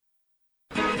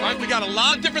right? We got a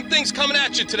lot of different things coming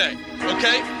at you today,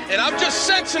 okay? And I'm just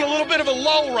sensing a little bit of a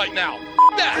lull right now.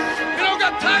 That. You don't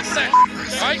got time for that.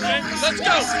 All right? Let's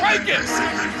go. Crank it.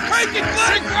 Crank it,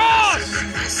 Glenn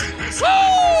Cross.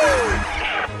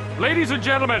 Woo! Ladies and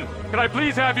gentlemen, can I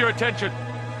please have your attention?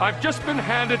 I've just been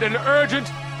handed an urgent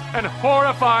and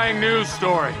horrifying news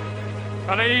story.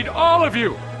 And I need all of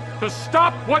you to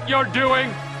stop what you're doing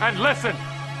and listen.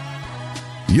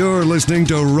 You're listening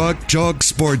to Rock Chalk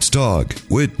Sports Talk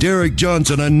with Derek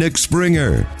Johnson and Nick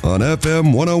Springer on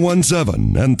FM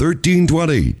 1017 and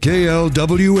 1320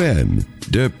 KLWN.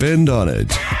 Depend on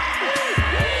it.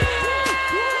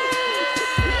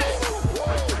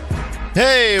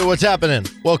 Hey, what's happening?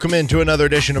 Welcome into another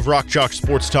edition of Rock Chalk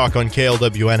Sports Talk on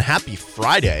KLWN. Happy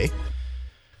Friday.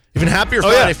 Even happier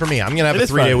Friday for me. I'm going to have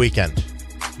a 3-day weekend.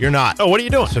 You're not. Oh, what are you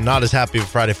doing? So not as happy of a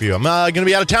Friday for you. I'm going to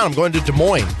be out of town. I'm going to Des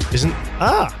Moines.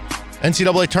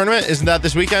 NCAA tournament? Isn't that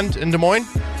this weekend in Des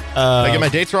Moines? Did I get my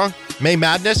dates wrong? May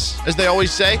Madness, as they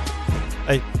always say.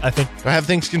 I think. Do I have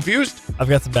things confused? I've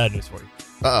got some bad news for you.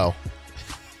 Uh-oh.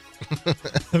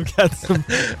 I've got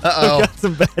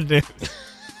some bad news.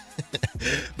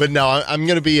 But no, I'm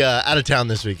going to be out of town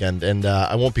this weekend, and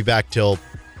I won't be back till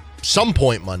some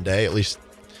point Monday, at least.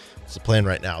 It's the plan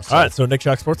right now. So. All right, so Nick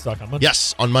Chalk Sports Talk on Monday.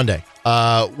 Yes, on Monday.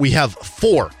 We have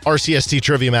 4 RCST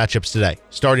trivia matchups today.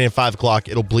 Starting at 5 o'clock,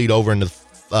 it'll bleed over into,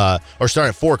 or starting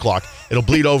at 4 o'clock, it'll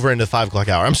bleed over into the 5 o'clock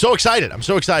hour. I'm so excited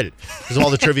because of all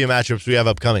the trivia matchups we have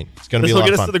upcoming. It's going to be a lot of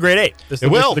fun. This will get us to the grade 8. This will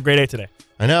get us to the grade 8 today.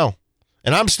 I know.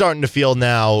 And I'm starting to feel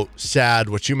now sad,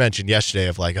 what you mentioned yesterday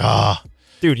of like,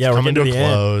 dude, yeah, we're coming getting to the a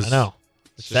close. End. I know.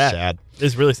 It's just sad.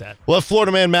 It's really sad. We'll have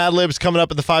Florida Man Mad Libs coming up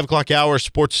at the 5 o'clock hour,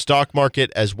 sports stock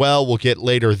market as well. We'll get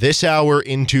later this hour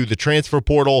into the transfer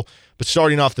portal. But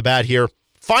starting off the bat here,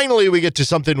 finally we get to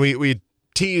something we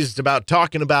teased about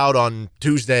talking about on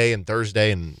Tuesday and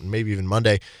Thursday and maybe even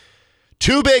Monday.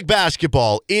 Too Big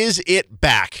Basketball. Is it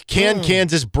back? Can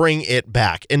Kansas bring it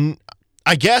back? And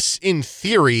I guess in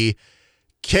theory,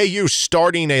 KU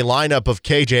starting a lineup of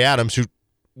KJ Adams, who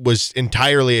was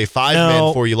entirely a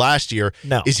 5-man for you last year.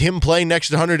 No. Is him playing next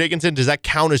to Hunter Dickinson? Does that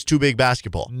count as Too Big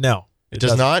Basketball? No. It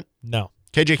does not? No.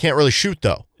 KJ can't really shoot,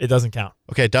 though. It doesn't count.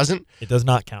 Okay, it doesn't? It does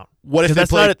not count. What if they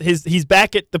play? He's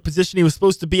back at the position he was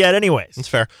supposed to be at anyways. That's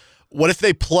fair. What if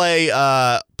they play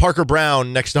Parker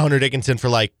Brown next to Hunter Dickinson for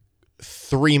like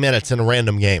 3 minutes in a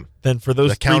random game? Then for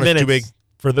those 3 minutes, too big?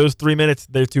 For those 3 minutes,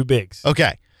 they're too bigs.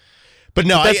 Okay. But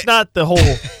no, that's not the whole.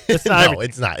 That's not no, everything.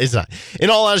 it's not. It's not. In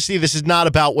all honesty, this is not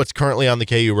about what's currently on the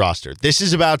KU roster. This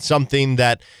is about something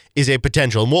that is a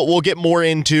potential, and we'll get more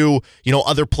into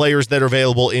other players that are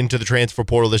available into the transfer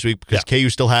portal this week because KU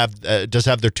still does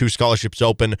have their 2 scholarships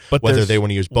open, but whether they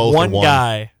want to use both. One or one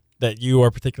guy that you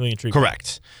are particularly intrigued.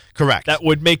 Correct. That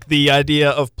would make the idea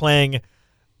of playing,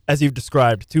 as you've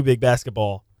described, Too Big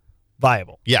Basketball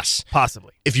viable. Yes.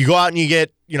 Possibly. If you go out and you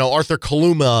get, Arthur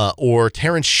Kaluma or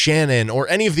Terrence Shannon or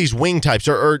any of these wing types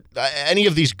or any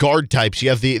of these guard types, you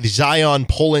have the Zion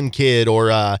Pullen kid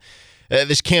or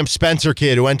this Cam Spencer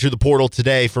kid who entered the portal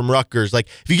today from Rutgers. Like,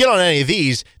 if you get on any of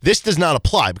these, this does not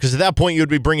apply because at that point you would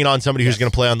be bringing on somebody who's going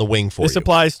to play on the wing for you. This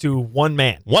applies to one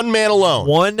man. One man alone.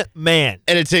 One man.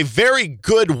 And it's a very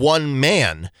good one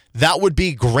man. That would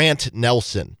be Grant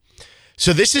Nelson.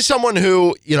 So this is someone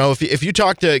who, if you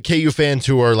talk to KU fans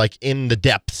who are like in the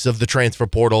depths of the transfer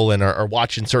portal and are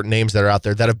watching certain names that are out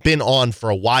there that have been on for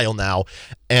a while now,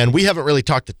 and we haven't really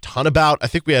talked a ton about, I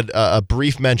think we had a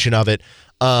brief mention of it.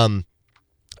 And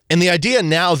the idea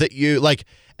now that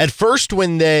at first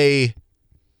when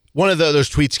one of those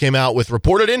tweets came out with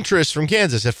reported interest from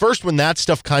Kansas. At first, when that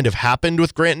stuff kind of happened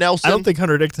with Grant Nelson, I don't think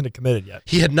Hunter Dickinson had committed yet.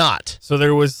 He had not. So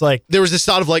there was this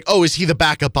thought of is he the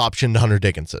backup option to Hunter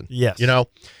Dickinson? Yes.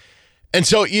 And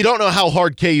so you don't know how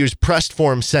hard KU's pressed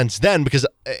for him since then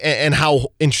and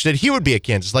how interested he would be at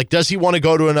Kansas. Like, does he want to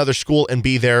go to another school and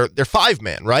be their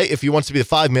 5-man, right? If he wants to be the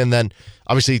 5-man, then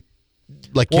obviously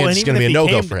Kansas is going to be a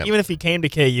no-go for him. Even if he came to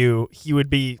KU, he would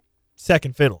be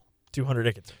second fiddle to Hunter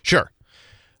Dickinson. Sure.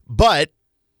 But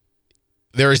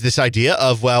there is this idea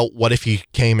of, what if he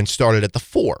came and started at the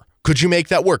 4? Could you make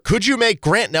that work? Could you make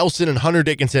Grant Nelson and Hunter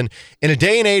Dickinson in a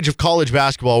day and age of college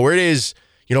basketball where it is,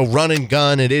 run and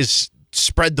gun, it is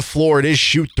spread the floor, it is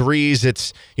shoot threes,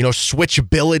 it's,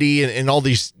 switchability and all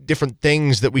these different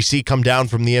things that we see come down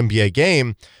from the NBA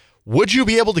game? Would you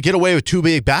be able to get away with Too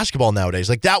Big Basketball nowadays?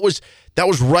 Like that was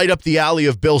right up the alley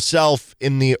of Bill Self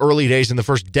in the early days in the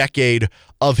first decade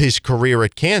of his career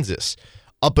at Kansas.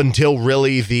 Up until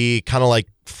really the kind of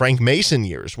Frank Mason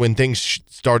years when things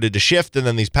started to shift, and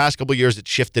then these past couple of years it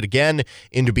shifted again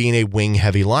into being a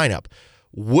wing-heavy lineup.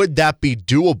 Would that be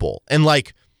doable? And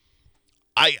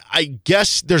I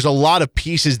guess there's a lot of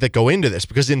pieces that go into this,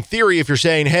 because in theory, if you're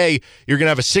saying, hey, you're going to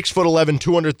have a 6'11",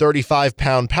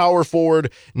 235-pound power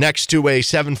forward next to a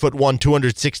 7'1",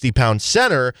 260-pound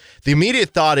center, the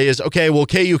immediate thought is, okay, well,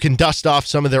 KU can dust off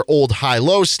some of their old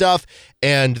high-low stuff,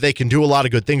 and they can do a lot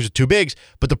of good things with two bigs.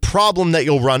 But the problem that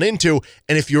you'll run into,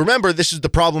 and if you remember, this is the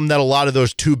problem that a lot of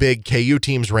those two big KU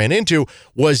teams ran into,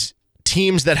 was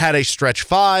teams that had a stretch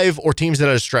 5 or teams that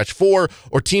had a stretch 4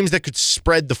 or teams that could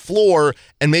spread the floor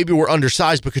and maybe were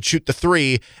undersized but could shoot the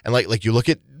 3. And like you look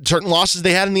at certain losses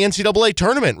they had in the NCAA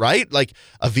tournament, right? Like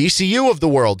a VCU of the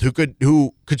world who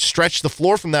could stretch the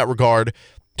floor from that regard,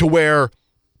 to where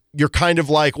you're kind of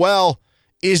like, well,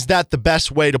 is that the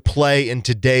best way to play in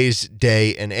today's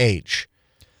day and age?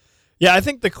 Yeah, I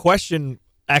think the question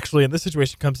actually in this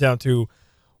situation comes down to,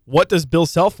 what does Bill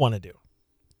Self want to do?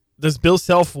 Does Bill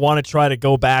Self want to try to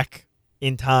go back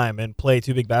in time and play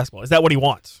two big basketball? Is that what he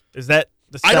wants? Is that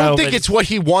the style? I don't think it's what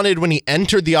he wanted when he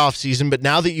entered the offseason, but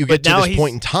now that you get to this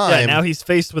point in time. Yeah, now he's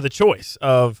faced with a choice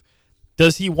of,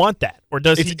 does he want that? Or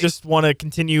does he just want to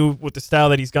continue with the style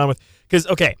that he's gone with? Because,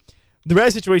 okay, the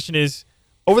real situation is,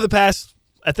 over the past,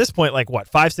 at this point,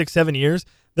 5, 6, 7 years,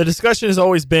 the discussion has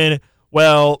always been,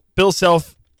 well, Bill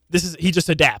Self, he just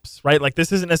adapts, right? Like,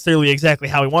 this isn't necessarily exactly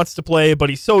how he wants to play, but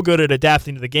he's so good at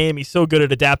adapting to the game. He's so good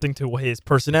at adapting to his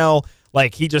personnel.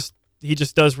 Like, he just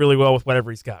does really well with whatever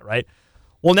he's got, right?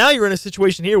 Well, now you're in a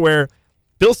situation here where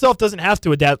Bill Self doesn't have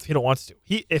to adapt if he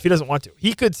doesn't want to.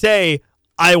 He could say,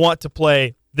 I want to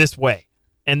play this way,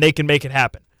 and they can make it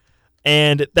happen.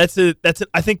 And I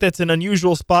think that's an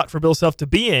unusual spot for Bill Self to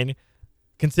be in,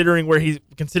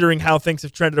 considering how things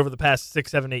have trended over the past 6,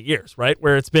 7, 8 years, right?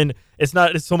 Where it's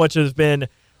not so much as been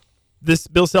this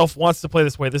Bill Self wants to play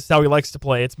this way, this is how he likes to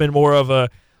play. It's been more of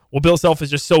Bill Self is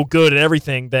just so good at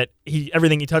everything that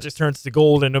everything he touches turns to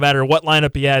gold, and no matter what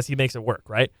lineup he has, he makes it work,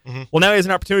 right? Mm-hmm. Well, now he has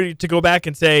an opportunity to go back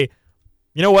and say,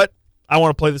 you know what? I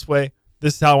want to play this way.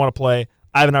 This is how I want to play.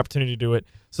 I have an opportunity to do it.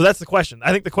 So that's the question.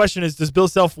 I think the question is, does Bill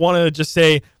Self want to just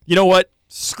say, you know what?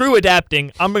 Screw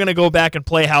adapting. I'm going to go back and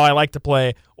play how I like to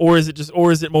play, or is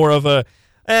it more of the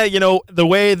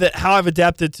way that how I've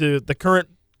adapted to the current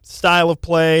style of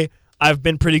play, I've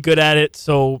been pretty good at it,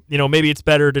 so maybe it's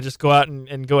better to just go out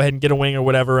and go ahead and get a wing or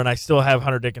whatever, and I still have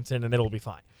Hunter Dickinson and it'll be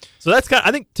fine. So that's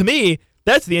I think, to me,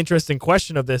 that's the interesting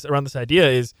question of this around this idea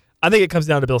is, I think it comes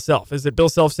down to Bill Self. Is it Bill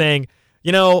Self saying,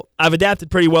 I've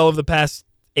adapted pretty well over the past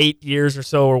 8 years or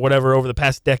so or whatever, over the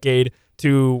past decade,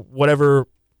 to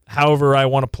however I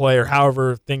want to play or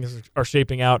however things are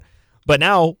shaping out. But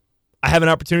now I have an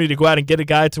opportunity to go out and get a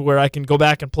guy to where I can go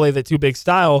back and play the two big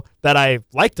style that I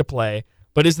like to play.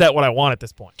 But is that what I want at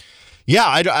this point? Yeah,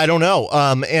 I don't know.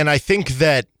 And I think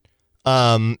that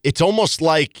it's almost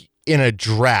like in a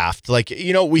draft,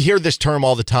 we hear this term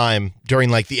all the time during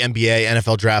the NBA,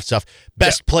 NFL draft stuff,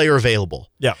 best player available.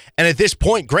 Yeah. And at this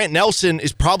point, Grant Nelson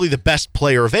is probably the best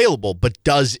player available, but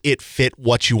does it fit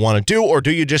what you want to do? Or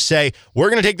do you just say, we're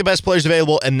going to take the best players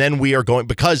available, and then we are going,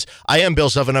 because I am Bill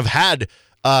Self and I've had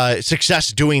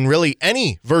success doing really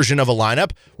any version of a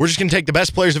lineup, we're just going to take the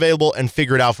best players available and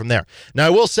figure it out from there. Now, I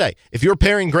will say, if you're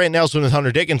pairing Grant Nelson with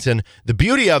Hunter Dickinson, the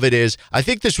beauty of it is, I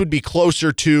think this would be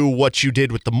closer to what you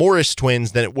did with the Morris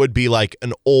twins than it would be like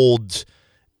an old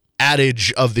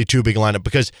adage of the two big lineup,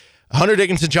 because Hunter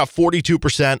Dickinson shot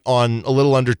 42% on a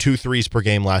little under 2 threes per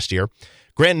game last year.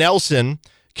 Grant Nelson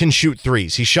can shoot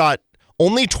threes. He shot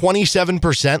only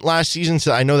 27% last season,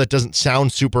 so I know that doesn't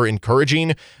sound super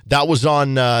encouraging. That was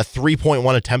on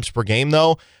 3.1 attempts per game,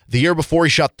 though. The year before, he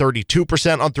shot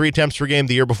 32% on 3 attempts per game.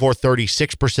 The year before,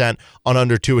 36% on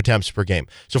under 2 attempts per game.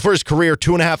 So for his career,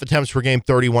 2.5 attempts per game,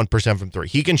 31% from 3.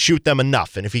 He can shoot them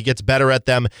enough, and if he gets better at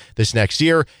them this next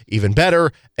year, even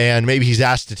better, and maybe he's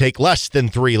asked to take less than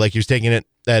 3 like he was taking it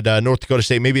at North Dakota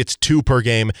State. Maybe it's 2 per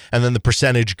game, and then the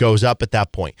percentage goes up at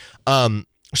that point.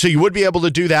 So you would be able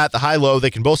to do that, the high-low. They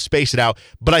can both space it out.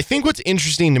 But I think what's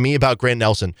interesting to me about Grant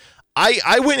Nelson,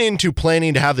 I went into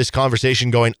planning to have this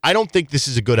conversation going, I don't think this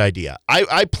is a good idea.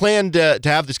 I planned to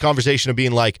have this conversation of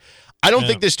being like, I don't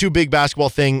think this two big basketball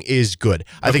thing is good.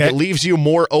 I think it leaves you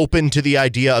more open to the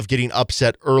idea of getting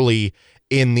upset early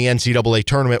in the NCAA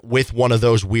tournament with one of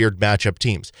those weird matchup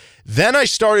teams. Then I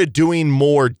started doing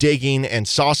more digging and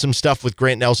saw some stuff with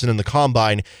Grant Nelson in the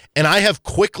combine, and I have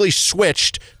quickly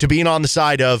switched to being on the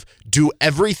side of do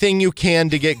everything you can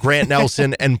to get Grant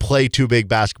Nelson and play two big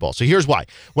basketball. So here's why.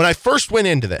 When I first went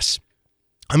into this,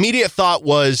 immediate thought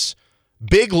was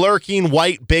big lurking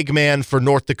white big man for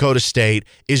North Dakota State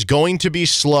is going to be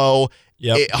slow.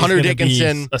 Yep. Hunter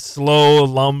Dickinson. A slow,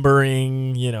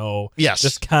 lumbering,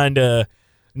 just kind of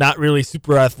not really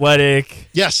super athletic.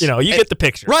 Yes. You get the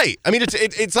picture. Right. I mean,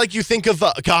 it's like you think of,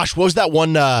 what was that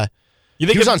one?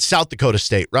 He was on South Dakota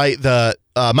State, right? The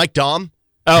Mike Dahm.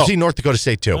 Oh. Was he North Dakota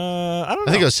State too? I don't know.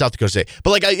 I think it was South Dakota State. But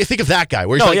like, I think of that guy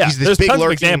where he's this There's big tons of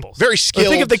lurking, examples. very skilled.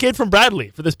 Think of the kid from Bradley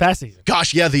for this past season.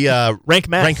 Gosh, yeah, the Rank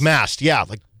Mast. Yeah,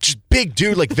 like just big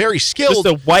dude, like very skilled.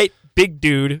 Just a white big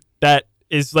dude that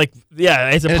is like,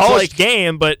 it's a polished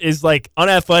game, but is like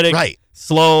unathletic, right?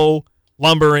 Slow,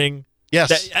 lumbering.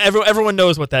 Yes. Everyone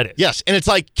knows what that is. Yes, and it's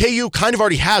like KU kind of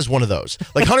already has one of those.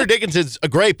 Like Hunter Dickinson's a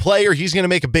great player. He's going to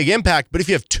make a big impact. But if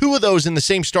you have two of those in the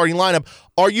same starting lineup,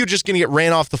 are you just going to get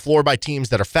ran off the floor by teams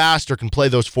that are fast or can play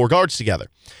those four guards together?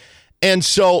 And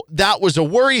so that was a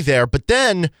worry there. But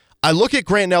then I look at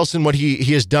Grant Nelson, what he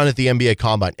has done at the NBA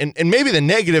Combine. And maybe the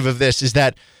negative of this is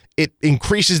that it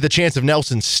increases the chance of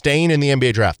Nelson staying in the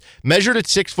NBA draft. Measured at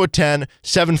 6'10",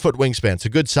 7-foot wingspan. It's a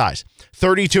good size.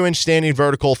 32-inch standing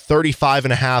vertical,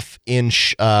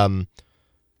 35.5-inch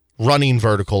running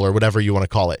vertical, or whatever you want to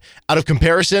call it. Out of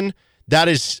comparison, that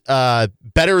is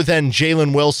better than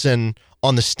Jalen Wilson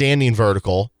on the standing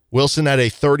vertical. Wilson had a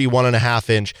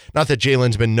 31.5-inch. Not that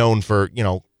Jalen's been known for,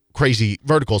 crazy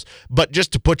verticals, but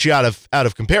just to put you out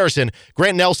of comparison,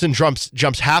 Grant Nelson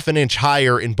jumps half an inch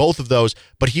higher in both of those,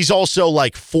 but he's also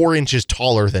like 4 inches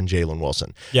taller than Jalen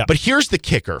Wilson. Yeah. But here's the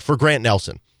kicker for Grant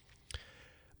Nelson.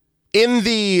 In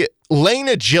the lane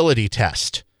agility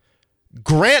test,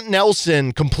 Grant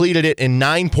Nelson completed it in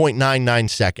 9.99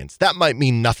 seconds. That might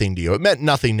mean nothing to you. It meant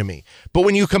nothing to me. But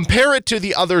when you compare it to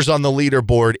the others on the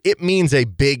leaderboard, it means a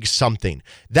big something.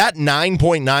 That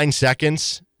 9.9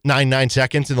 seconds 9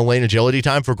 seconds in the lane agility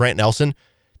time for Grant Nelson,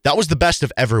 that was the best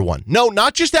of everyone. No,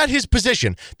 not just at his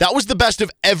position. That was the best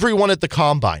of everyone at the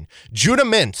Combine. Judah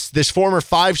Mintz, this former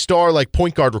 5-star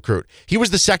point guard recruit, he was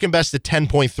the second best at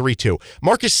 10.32.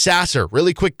 Marcus Sasser,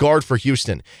 really quick guard for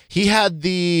Houston, he had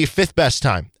the 5th best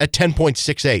time at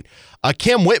 10.68.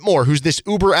 Cam Whitmore, who's this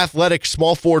uber athletic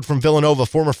small forward from Villanova,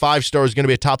 former 5-star, is going to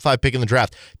be a top 5 pick in the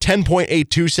draft,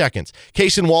 10.82 seconds.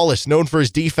 Cason Wallace, known for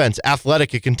his defense,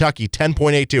 athletic at Kentucky,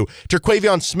 10.82.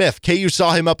 Terquavion Smith, KU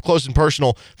saw him up close and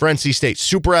personal for NC State,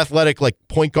 super athletic,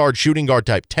 point guard, shooting guard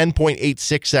type,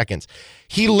 10.86 seconds.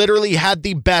 He literally had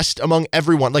the best among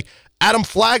everyone. Adam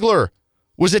Flagler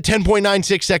was at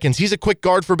 10.96 seconds. He's a quick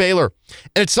guard for Baylor.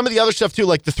 And it's some of the other stuff too,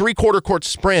 like the 3/4 court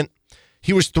sprint.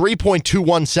 He was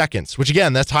 3.21 seconds, which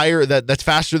again, that's higher. That's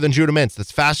faster than Judah Mintz.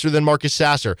 That's faster than Marcus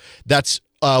Sasser. That's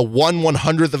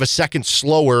 1/100th of a second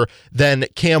slower than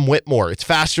Cam Whitmore. It's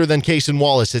faster than Cason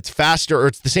Wallace. It's faster, or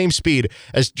it's the same speed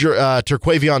as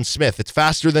Terquavion Smith. It's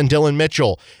faster than Dylan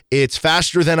Mitchell. It's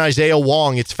faster than Isaiah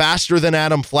Wong. It's faster than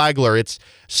Adam Flagler. It's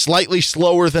slightly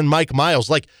slower than Mike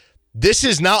Miles. This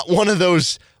is not one of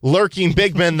those lurking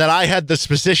big men that I had the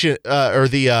suspicion or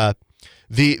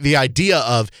the idea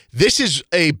of. This is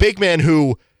a big man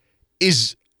who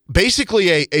is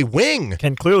basically a wing.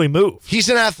 Can clearly move. He's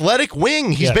an athletic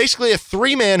wing. He's basically a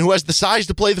 3-man who has the size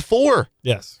to play the 4.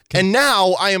 Yes. And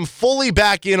now I am fully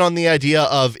back in on the idea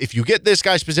of, if you get this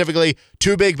guy specifically,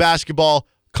 too big basketball,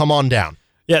 come on down.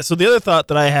 Yeah, so the other thought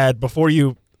that I had before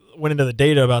you went into the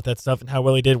data about that stuff and how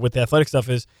well he did with the athletic stuff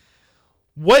is,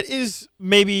 what is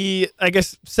maybe, I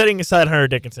guess, setting aside Hunter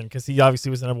Dickinson, because he obviously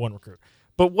was the number 1 recruit,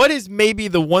 but what is maybe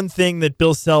the one thing that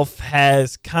Bill Self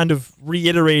has kind of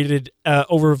reiterated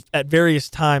over at various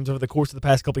times over the course of the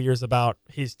past couple of years about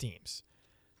his teams?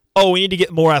 Oh, we need to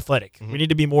get more athletic. Mm-hmm. We need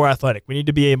to be more athletic. We need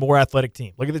to be a more athletic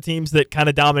team. Look at the teams that kind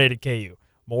of dominated KU.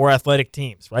 More athletic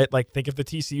teams, right? Think of the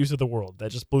TCUs of the world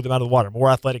that just blew them out of the water. More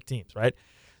athletic teams, right?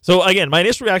 So again, my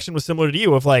initial reaction was similar to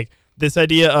you of this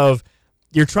idea of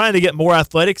you're trying to get more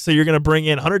athletic, so you're going to bring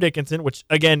in Hunter Dickinson, which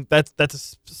again, that's a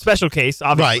special case,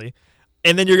 obviously. Right.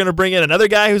 And then you're going to bring in another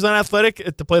guy who's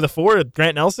unathletic to play the 4,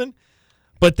 Grant Nelson.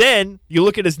 But then you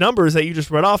look at his numbers that you just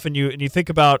read off, and you think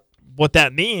about what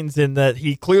that means, and that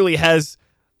he clearly has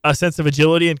a sense of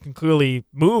agility and can clearly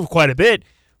move quite a bit.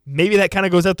 Maybe that kind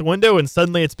of goes out the window, and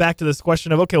suddenly it's back to this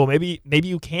question of, okay, well, maybe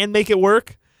you can make it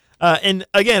work. And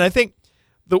again, I think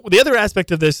the other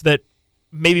aspect of this that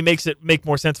maybe makes it make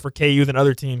more sense for KU than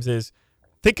other teams is,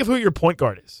 think of who your point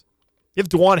guard is. You have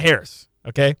DeJuan Harris,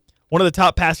 okay? One of the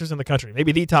top passers in the country,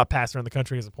 maybe the top passer in the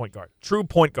country as a point guard. True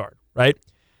point guard, right?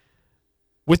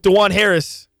 With DeJuan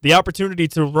Harris, the opportunity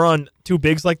to run 2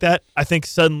 bigs like that, I think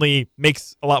suddenly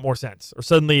makes a lot more sense, or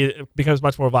suddenly it becomes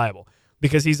much more viable,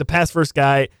 because he's a pass-first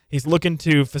guy. He's looking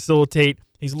to facilitate.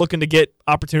 He's looking to get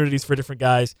opportunities for different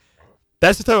guys.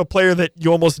 That's the type of player that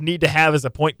you almost need to have as a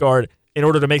point guard in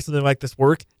order to make something like this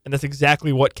work, and that's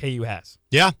exactly what KU has.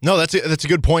 Yeah, no, that's a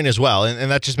good point as well,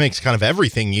 and that just makes kind of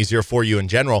everything easier for you in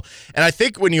general. And I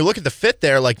think when you look at the fit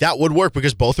there, like that would work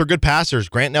because both are good passers.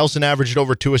 Grant Nelson averaged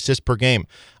over 2 assists per game.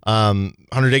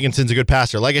 Hunter Dickinson's a good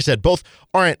passer. Like I said, both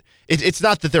aren't. It's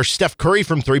not that they're Steph Curry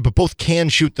from 3, but both can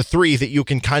shoot the 3 that you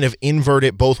can kind of invert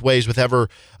it both ways with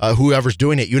whoever's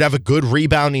doing it. You'd have a good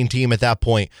rebounding team at that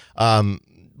point.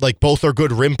 Like both are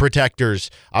good rim protectors.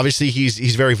 Obviously,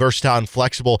 he's very versatile and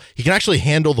flexible. He can actually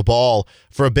handle the ball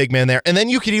for a big man there. And then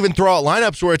you could even throw out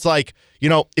lineups where it's like,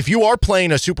 if you are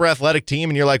playing a super athletic team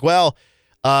and you're like, well,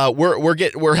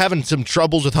 we're having some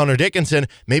troubles with Hunter Dickinson.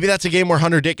 Maybe that's a game where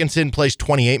Hunter Dickinson plays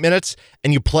 28 minutes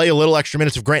and you play a little extra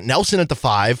minutes of Grant Nelson at the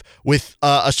 5 with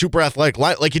a super athletic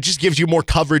line. Like it just gives you more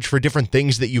coverage for different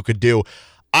things that you could do.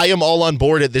 I am all on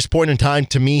board at this point in time.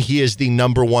 To me, he is the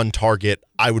number 1 target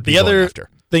I would be going after.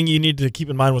 Thing you need to keep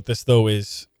in mind with this, though,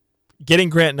 is getting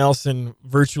Grant Nelson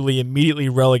virtually immediately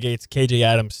relegates KJ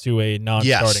Adams to a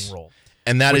non-starting role.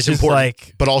 And that is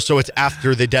important, but also it's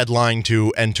after the deadline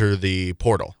to enter the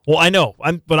portal. Well, I know,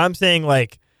 but I'm saying,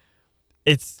 like,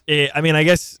 I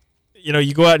guess,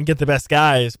 you go out and get the best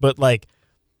guys, but, like,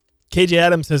 KJ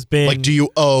Adams has been... Like, do you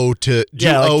owe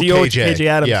KJ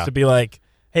Adams to be like,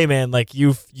 hey, man, like,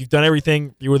 you've done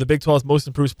everything. You were the Big 12's most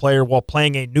improved player while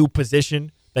playing a new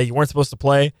position that you weren't supposed to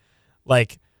play,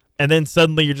 like, and then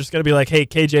suddenly you're just going to be like, hey,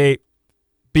 KJ,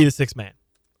 be the 6th man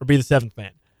or be the 7th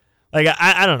man. Like,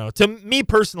 I don't know. To me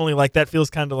personally, like, that feels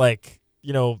kind of like,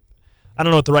 I don't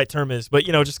know what the right term is, but,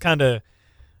 just kind of,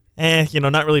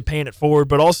 not really paying it forward.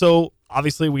 But also,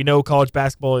 obviously, we know college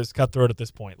basketball is cutthroat at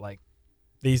this point. Like,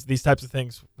 these types of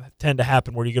things tend to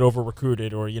happen where you get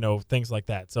over-recruited or, things like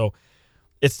that. So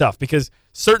it's tough because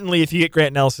certainly if you get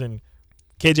Grant Nelson,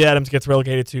 KJ Adams gets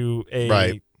relegated to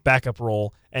a backup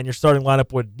role, and your starting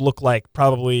lineup would look like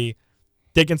probably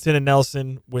Dickinson and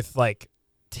Nelson with like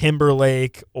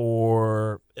Timberlake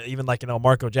or even like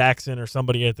Marco Jackson or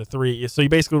somebody at the 3. So you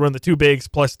basically run the 2 bigs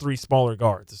plus 3 smaller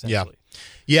guards essentially.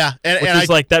 Yeah,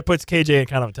 that puts KJ in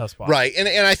kind of a tough spot. Right,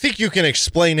 and I think you can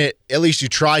explain it. At least you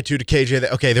try to KJ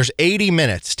that okay, there's 80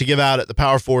 minutes to give out at the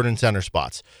power forward and center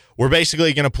spots. We're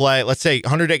basically going to play. Let's say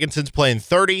Hunter Dickinson's playing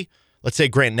 30. Let's say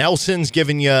Grant Nelson's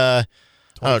giving you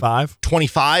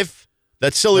 25.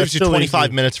 That still leaves you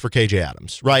 25 minutes for KJ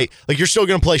Adams, right? Like you're still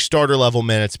going to play starter level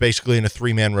minutes, basically in a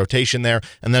 3-man rotation there.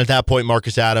 And then at that point,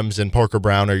 Marcus Adams and Parker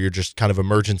Brown are your just kind of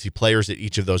emergency players at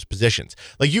each of those positions.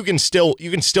 Like you can still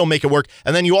make it work.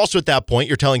 And then you also at that point,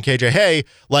 you're telling KJ, hey,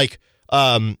 like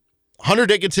Hunter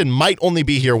Dickinson might only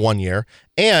be here 1 year,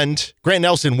 and Grant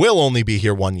Nelson will only be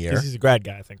here 1 year. He's a grad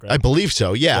guy, I think, right? I believe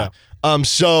so, yeah.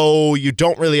 So you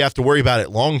don't really have to worry about it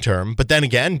long term. But then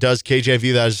again, does KJ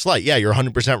view that as a slight? Yeah, you're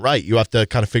 100% right. You have to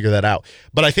kind of figure that out.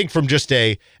 But I think from just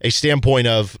a standpoint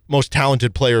of most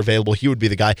talented player available, he would be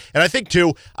the guy. And I think,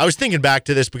 too, I was thinking back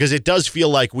to this because it does feel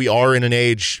like we are in an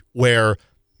age where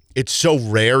it's so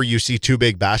rare you see 2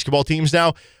 big basketball teams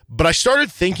now. But I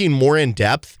started thinking more in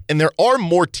depth, and there are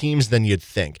more teams than you'd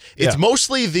think. It's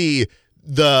mostly the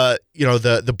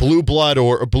blue blood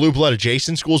or blue blood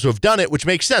adjacent schools who have done it, which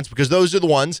makes sense because those are the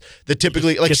ones that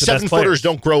typically like 7-footers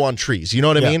don't grow on trees. You know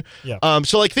what I mean? Yeah.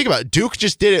 So like think about it. Duke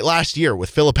just did it last year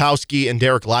with Filipowski and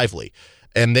Derek Lively.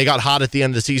 And they got hot at the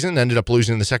end of the season, ended up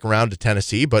losing in the second round to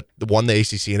Tennessee, but won the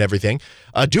ACC and everything.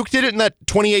 Duke did it in that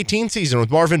 2018 season with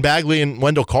Marvin Bagley and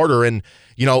Wendell Carter. And,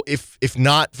 if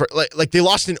not for, like they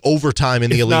lost in overtime in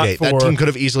the Elite Eight. That team could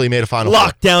have easily made a Final Four.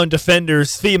 Lockdown defender,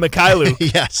 Svi Mikhailuk.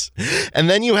 Yes. And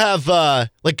then you have,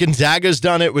 like Gonzaga's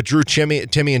done it with Drew Timmy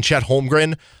and Chet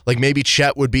Holmgren. Like maybe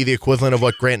Chet would be the equivalent of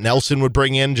what Grant Nelson would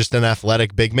bring in, just an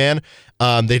athletic big man.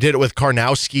 They did it with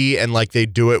Karnowski, and like they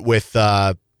do it with,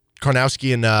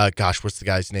 Karnowski and what's the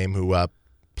guy's name who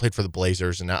played for the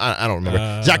Blazers and I don't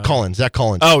remember. Zach Collins.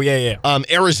 Oh yeah.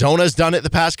 Arizona's done it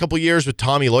the past couple years with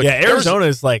Tommy Lloyd. Yeah,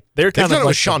 Arizona's like they've done it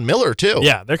with Sean Miller too.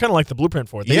 Yeah, they're kind of like the blueprint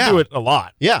for it. They do it a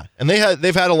lot. Yeah, and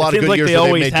they've had a lot of good years where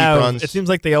they've made deep runs. It seems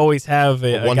like they always have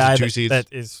a guy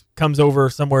that comes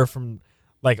over somewhere from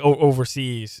like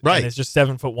overseas, right? And is just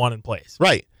 7'1" in place,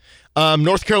 right?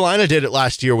 North Carolina did it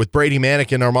last year with Brady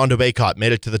Manick and Armando Bacot,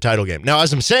 made it to the title game. Now,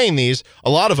 as I'm saying these, a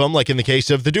lot of them, like in the case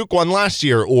of the Duke one last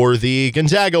year, or the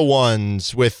Gonzaga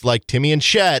ones with like Timmy and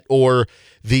Chet, or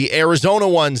the Arizona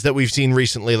ones that we've seen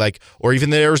recently, like, or even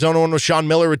the Arizona one with Sean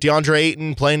Miller with DeAndre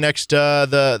Ayton playing next to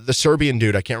the Serbian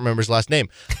dude. I can't remember his last name.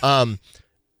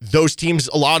 Those teams,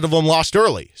 a lot of them lost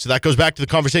early. So that goes back to the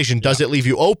conversation. Does it leave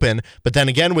you open? But then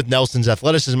again, with Nelson's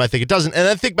athleticism, I think it doesn't. And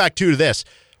then think back to this.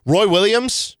 Roy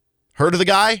Williams, heard of the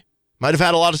guy? Might have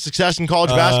had a lot of success in college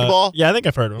basketball. Yeah, I think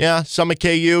I've heard of him. Yeah, some at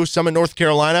KU, some at North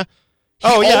Carolina. He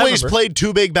I always remember. played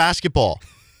too big basketball.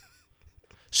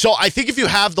 So I think if you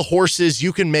have the horses,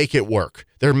 you can make it work.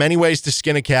 There are many ways to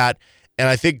skin a cat, and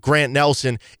I think Grant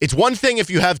Nelson, it's one thing if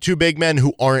you have two big men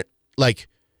who are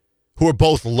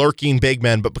both lurking big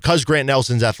men, but because Grant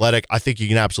Nelson's athletic, I think you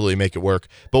can absolutely make it work.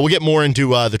 But we'll get more into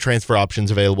the transfer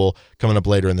options available coming up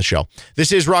later in the show.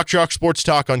 This is Rock Chalk Sports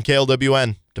Talk on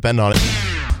KLWN. Depend on it.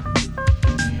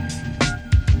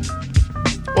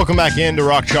 Welcome back into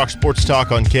Rock Chalk Sports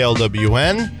Talk on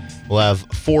KLWN. We'll have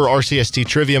 4 RCST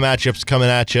trivia matchups coming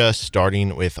at you,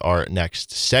 starting with our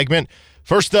next segment.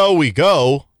 First, though, we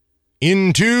go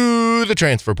into the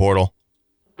transfer portal.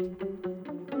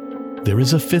 There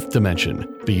is a fifth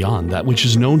dimension beyond that which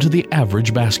is known to the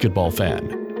average basketball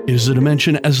fan. It is a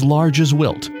dimension as large as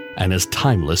Wilt and as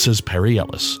timeless as Perry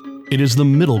Ellis. It is the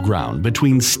middle ground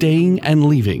between staying and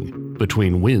leaving,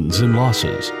 between wins and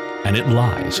losses, and it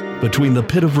lies between the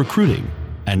pit of recruiting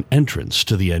and entrance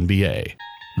to the NBA.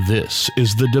 This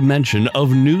is the dimension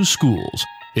of new schools.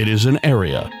 It is an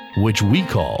area which we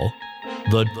call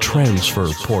the transfer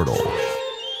portal.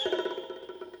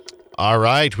 All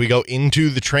right, we go into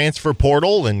the transfer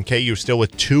portal, and KU still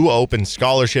with 2 open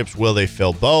scholarships. Will they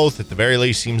fill both? At the very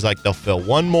least, seems like they'll fill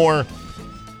one more.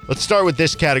 Let's start with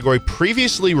this category,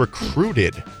 previously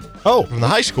recruited from the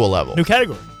high school level. New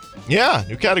category. Yeah,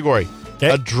 new category. Okay.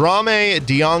 Adrame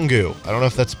Diongu. I don't know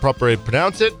if that's the proper way to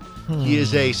pronounce it. He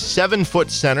is a 7-foot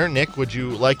center. Nick, would you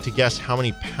like to guess how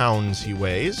many pounds he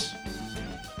weighs?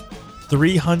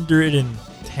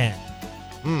 310.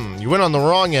 You went on the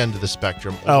wrong end of the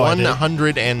spectrum. Oh, I did?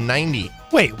 190.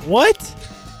 Wait, what?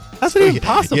 That's not even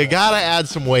possible. You gotta add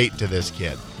some weight to this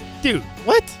kid. Dude,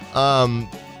 what?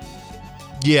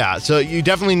 Yeah, so you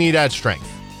definitely need to add strength,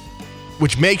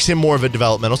 which makes him more of a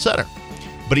developmental center.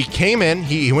 But he came in,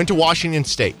 he went to Washington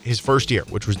State his first year,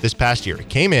 which was this past year. He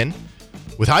came in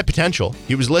with high potential.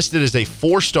 He was listed as a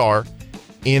 4-star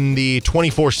in the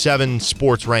 24/7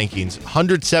 sports rankings,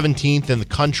 117th in the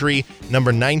country,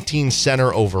 number 19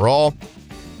 center overall.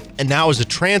 And now as a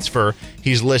transfer,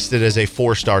 he's listed as a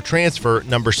 4-star transfer,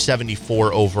 number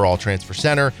 74 overall transfer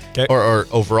center, or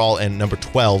overall, and number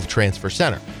 12 transfer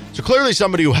center. So clearly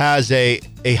somebody who has a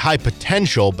high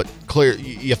potential, but clear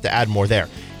you have to add more there.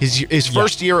 His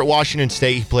first year at Washington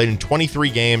State, he played in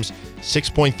 23 games,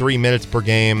 6.3 minutes per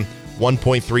game,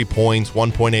 1.3 points,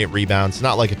 1.8 rebounds.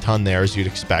 Not like a ton there, as you'd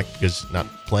expect, because not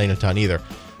playing a ton either.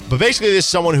 But basically, this is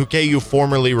someone who KU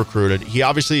formerly recruited. He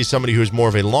obviously is somebody who is more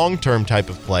of a long-term type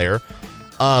of player.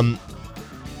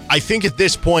 I think at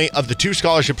this point, of the 2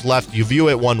 scholarships left, you view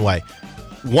it one way.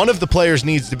 One of the players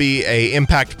needs to be a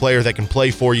impact player that can play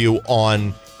for you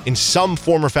in some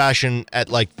form or fashion at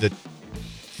like the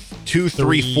 2,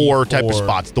 3, 4 type of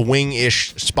spots, the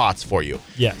wing-ish spots for you.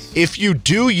 Yes. If you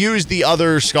do use the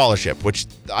other scholarship, which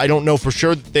I don't know for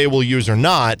sure that they will use or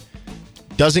not,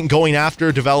 doesn't going after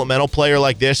a developmental player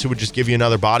like this who would just give you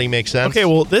another body make sense? Okay,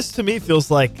 well, this to me feels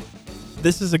like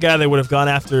this is a guy they would have gone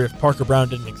after if Parker Brown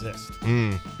didn't exist.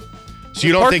 So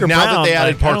you don't Parker think now Brown, that they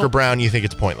added like, Parker Brown, you think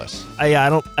it's pointless? I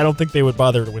don't think they would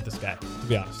bother with this guy, to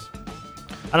be honest.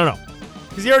 I don't know,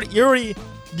 because you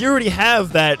already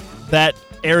have that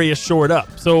area shored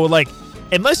up. So like,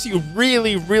 unless you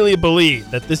really, really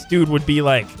believe that this dude would be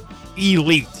like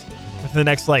elite within the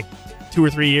next like 2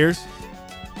 or 3 years,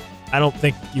 I don't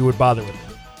think you would bother with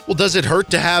it. Well, does it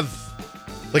hurt to have,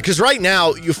 like, because right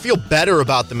now you feel better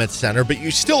about them at center, but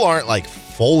you still aren't like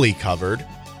fully covered.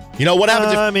 You know what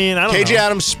happens if I don't KJ know.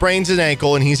 Adams sprains his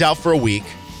ankle and he's out for a week,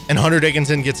 and Hunter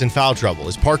Dickinson gets in foul trouble?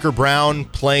 Is Parker Brown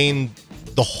playing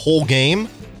the whole game?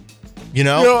 You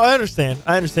know, I understand.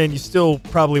 You still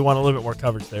probably want a little bit more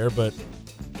coverage there, but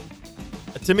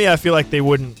to me, I feel like they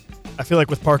wouldn't. I feel like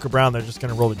with Parker Brown, they're just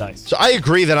going to roll the dice. So I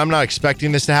agree that I'm not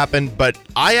expecting this to happen, but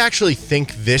I actually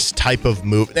think this type of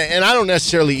move, and I don't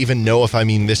necessarily even know if I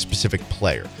mean this specific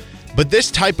player, but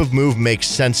this type of move makes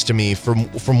sense to me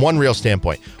from one real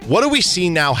standpoint. What do we see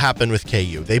now happen with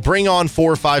KU? They bring on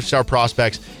 4 or 5-star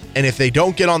prospects, and if they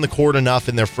don't get on the court enough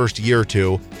in their first year or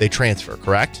two, they transfer,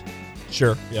 correct?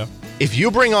 Sure, yeah. If you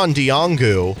bring on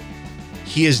Diongu,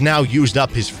 he has now used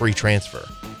up his free transfer.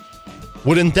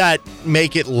 Wouldn't that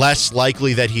make it less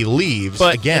likely that he leaves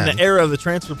again? In the era of the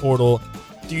transfer portal,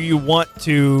 do you want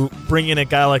to bring in a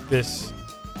guy like this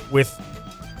with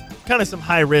kind of some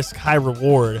high risk, high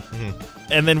reward?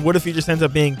 And then what if he just ends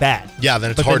up being bad? Yeah, then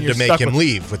it's hard to make him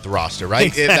leave with the roster, right?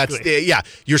 Exactly.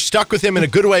 You're stuck with him in a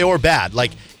good way or bad.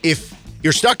 Like, if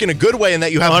you're stuck in a good way in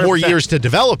that you have 100%. More years to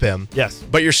develop him, yes,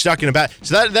 but you're stuck in a bad.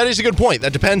 So that is a good point.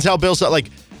 That depends how Bill's like.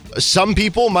 Some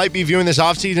people might be viewing this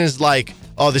offseason as like,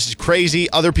 oh, this is crazy.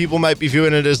 Other people might be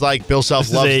viewing it as like Bill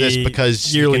Self loves this because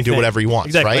he can do whatever he wants,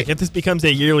 exactly. right? Like if this becomes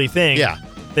a yearly thing,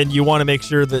 then you want to make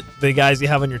sure that the guys you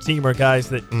have on your team are guys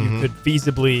that you could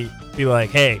feasibly be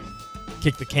like, hey,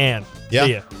 kick the can. Yeah.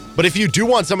 See ya. But if you do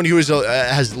want somebody who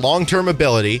has long-term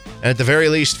ability and at the very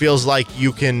least feels like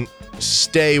you can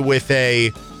stay with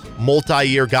a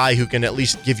multi-year guy who can at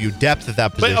least give you depth at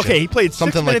that position. But okay, he played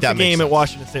something 6 like minutes that a game at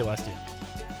Washington State last year.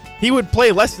 He would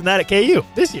play less than that at KU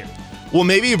this year. Well,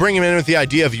 maybe you bring him in with the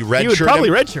idea of you redshirt him. He would probably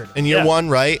redshirt in year one,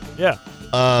 right? Yeah.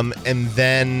 And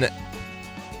then,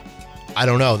 I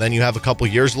don't know, then you have a couple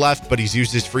years left, but he's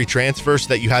used his free transfer so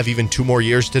that you have even 2 more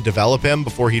years to develop him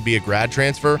before he'd be a grad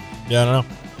transfer. Yeah, I don't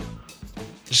know.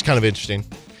 Just kind of interesting.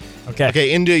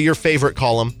 Okay, into your favorite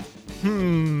column.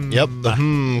 Yep,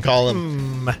 the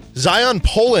column. Zion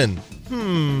Pullen,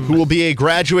 who will be a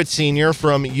graduate senior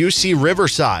from UC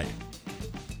Riverside.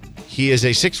 He is a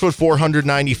 6'4",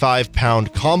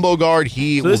 195-pound combo guard.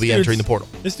 He will be entering the portal.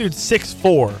 This dude's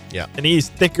 6'4", and he's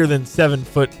thicker than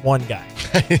 7'1" guy.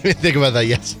 I didn't even think about that,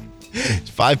 yes.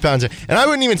 5 pounds. And I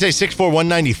wouldn't even say 6'4",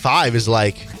 195 is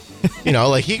like...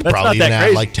 like he could probably even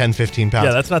add like 10, 15 pounds.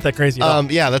 Yeah, that's not that crazy at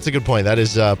all. Yeah, that's a good point. That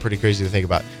is pretty crazy to think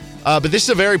about. But this is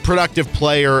a very productive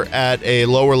player at a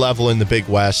lower level in the Big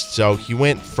West. So he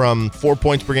went from 4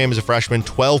 points per game as a freshman,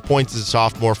 12 points as a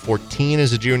sophomore, 14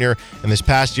 as a junior. And this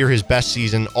past year, his best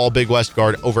season, all Big West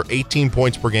guard, over 18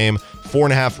 points per game,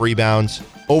 4.5 rebounds,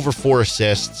 over 4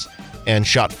 assists, and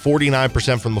shot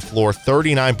 49% from the floor,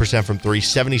 39% from 3,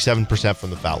 77% from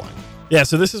the foul line. Yeah,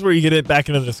 so this is where you get it back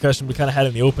into the discussion we kind of had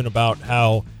in the open about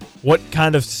what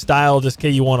kind of style does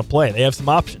KU want to play. They have some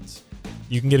options.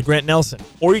 You can get a Grant Nelson,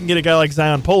 or you can get a guy like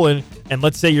Zion Pullen, and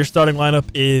let's say your starting lineup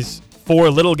is 4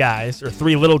 little guys or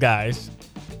 3 little guys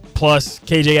plus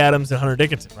KJ Adams and Hunter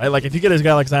Dickinson, right? Like if you get a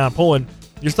guy like Zion Pullen,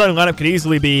 your starting lineup could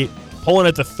easily be Pullen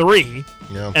at the 3,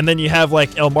 and then you have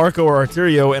like El Marco or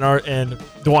Arterio and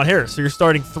DeJuan Harris. So you're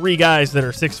starting 3 guys that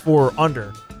are 6'4" or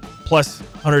under, plus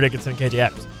Hunter Dickinson and KJ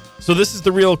Adams. So this is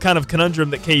the real kind of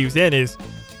conundrum that KU's in is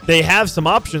they have some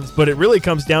options, but it really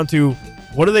comes down to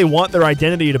what do they want their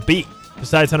identity to be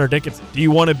besides Hunter Dickinson? Do you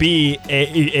want to be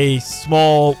a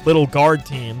small little guard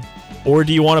team, or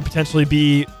do you want to potentially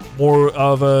be more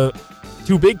of a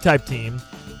too big type team,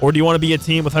 or do you want to be a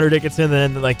team with Hunter Dickinson and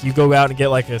then like you go out and get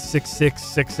like a 6'6",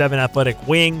 6'7" athletic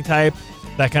wing type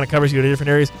that kind of covers you in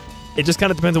different areas? It just kind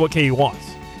of depends on what KU wants.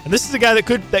 And this is a guy that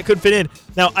could fit in.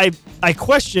 Now I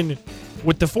question.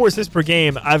 With the 4 assists per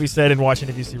game, obviously I didn't watch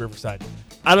any of UC Riverside.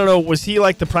 I don't know, was he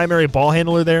like the primary ball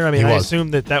handler there? I mean, I assume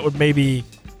that would maybe,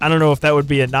 I don't know if that would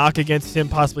be a knock against him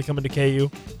possibly coming to KU.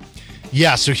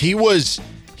 Yeah, so he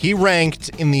ranked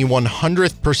in the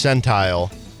 100th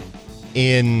percentile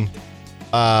in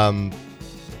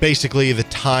basically the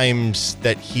times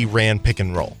that he ran pick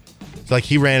and roll. So like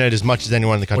he ran it as much as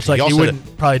anyone in the country. Which like he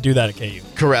wouldn't probably do that at KU.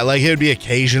 Correct. Like it would be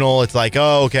occasional. It's like,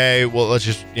 oh, okay, well, let's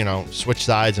just, switch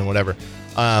sides and whatever.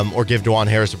 Or give DeJuan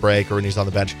Harris a break or when he's on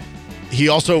the bench. He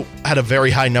also had a very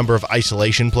high number of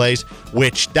isolation plays,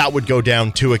 which that would go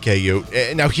down to a KU.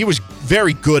 Now, he was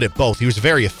very good at both. He was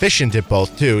very efficient at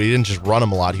both, too. He didn't just run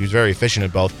them a lot. He was very efficient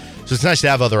at both. So it's nice to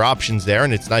have other options there,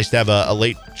 and it's nice to have a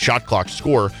late shot clock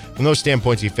scorer. From those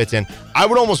standpoints, he fits in. I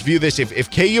would almost view this, if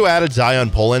KU added Zion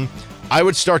Pullen, I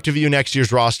would start to view next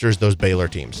year's roster as those Baylor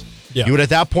teams. Yeah. You would at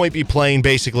that point be playing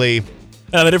basically...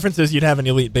 the difference is you'd have an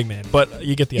elite big man, but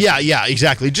you get the idea. Yeah,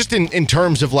 exactly. Just in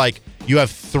terms of like, you have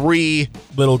 3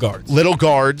 little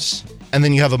guards, and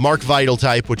then you have a Mark Vital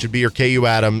type, which would be your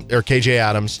KJ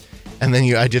Adams, and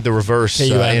then I did the reverse,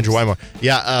 Andrew Wymore.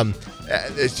 Yeah,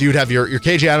 so you'd have your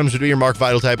KJ Adams would be your Mark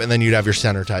Vital type, and then you'd have your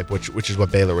center type, which is what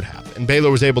Baylor would have. And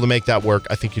Baylor was able to make that work.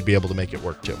 I think you'd be able to make it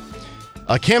work too.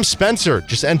 Cam Spencer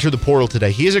just entered the portal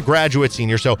today. He is a graduate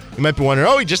senior, so you might be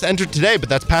wondering, he just entered today, but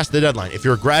that's past the deadline. If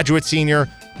you're a graduate senior,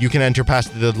 you can enter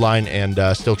past the deadline and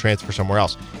still transfer somewhere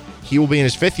else. He will be in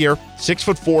his 5th year,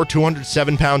 6'4",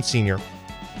 207-pound senior.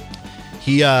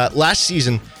 He last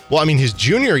season, his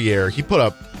junior year, he put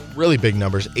up really big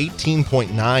numbers, 18.9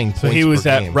 points per game. So he was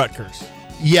at Rutgers.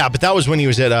 Yeah, but that was when he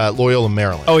was at Loyola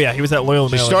Maryland. Oh, yeah, he was at Loyola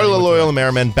Maryland. He started at Loyola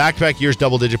Maryland, back-to-back years,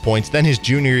 double-digit points. Then his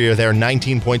junior year there,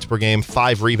 19 points per game,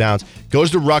 5 rebounds. Goes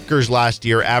to Rutgers last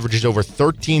year, averages over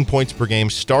 13 points per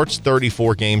game, starts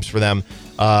 34 games for them,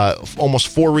 almost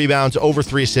 4 rebounds, over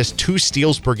 3 assists, 2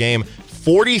 steals per game,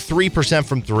 43%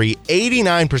 from 3,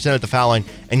 89% at the foul line,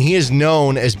 and he is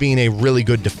known as being a really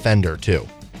good defender, too.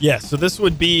 Yeah, so this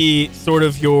would be sort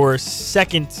of your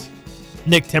second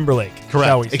Nick Timberlake.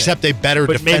 Correct, except a better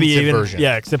defensive version.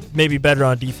 Yeah, except maybe better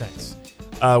on defense,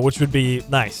 which would be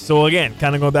nice. So again,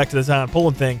 kind of going back to the Zion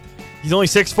Pullen thing, he's only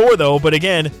 6'4", though, but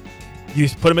again, You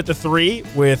put him at the 3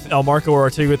 with El Marco or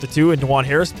Artigo at the 2 and DeJuan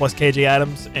Harris plus KJ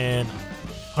Adams and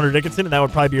Hunter Dickinson, and that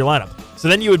would probably be your lineup. So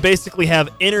then you would basically have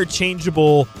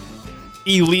interchangeable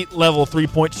elite level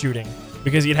 3-point shooting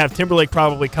because you'd have Timberlake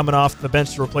probably coming off the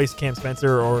bench to replace Cam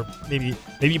Spencer, or maybe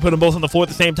you put them both on the floor at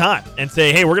the same time and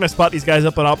say, hey, we're going to spot these guys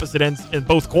up on opposite ends in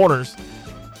both corners.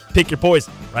 Pick your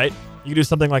poison, right? You can do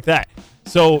something like that.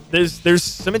 So there's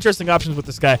some interesting options with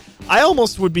this guy. I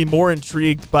almost would be more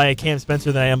intrigued by Cam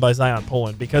Spencer than I am by Zion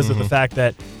Poland because of the fact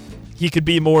that he could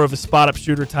be more of a spot-up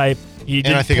shooter type. And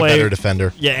I think a better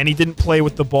defender. Yeah, and he didn't play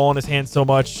with the ball in his hand so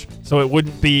much, so it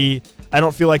wouldn't be – I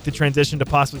don't feel like the transition to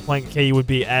possibly playing at KU would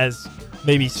be as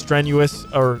maybe strenuous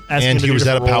or as and he was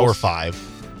at a roles. power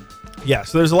 5. Yeah,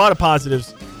 so there's a lot of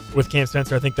positives with Cam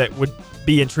Spencer I think that would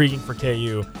be intriguing for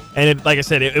KU. And like I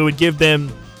said, it would give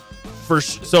them –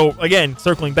 so, again,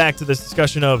 circling back to this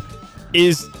discussion of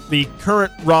is the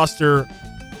current roster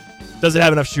 – does it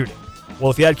have enough shooting?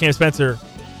 Well, if you had Cam Spencer,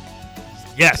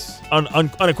 yes.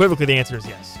 Unequivocally, the answer is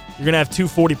yes. You're going to have 2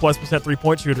 40+%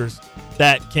 3-point shooters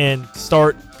that can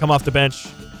start, come off the bench,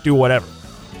 do whatever.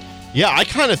 Yeah, I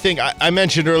kind of think, I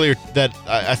mentioned earlier that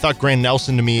I thought Grant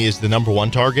Nelson to me is the number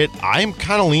 1 target. I'm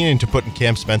kind of leaning to putting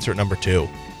Cam Spencer at number 2.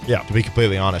 Yeah. To be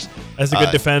completely honest. As a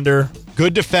good defender.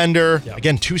 Good defender. Yeah.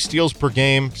 Again, 2 steals per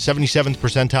game, 77th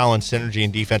percentile in synergy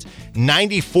and defense,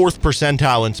 94th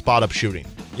percentile in spot-up shooting.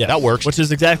 Yes. That works. Which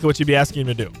is exactly what you'd be asking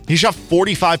him to do. He shot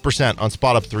 45% on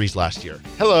spot-up threes last year.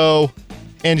 Hello.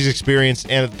 And he's experienced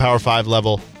and at the Power 5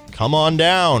 level. Come on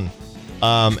down.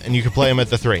 And you can play him at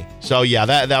the 3. So, yeah,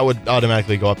 that would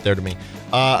automatically go up there to me.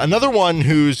 Another one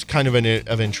who's kind of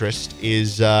of interest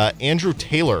is Andrew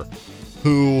Taylor,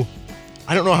 who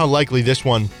I don't know how likely this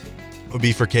one would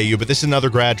be for KU, but this is another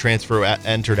grad transfer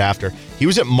entered after. He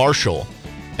was at Marshall.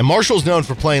 And Marshall's known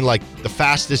for playing like the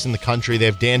fastest in the country. They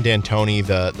have Dan D'Antoni,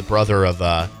 the brother of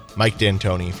Mike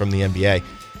D'Antoni from the NBA.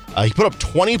 He put up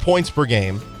 20 points per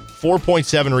game,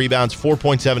 4.7 rebounds,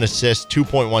 4.7 assists,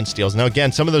 2.1 steals. Now,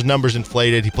 again, some of those numbers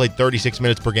inflated. He played 36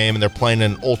 minutes per game, and they're playing at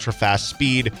an ultra-fast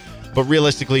speed. But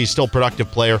realistically, he's still a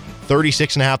productive player.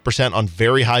 36.5% on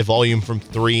very high volume from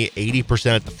 3,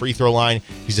 80% at the free throw line.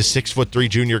 He's a 6'3"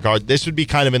 junior guard. This would be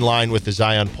kind of in line with the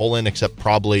Zion Poland, except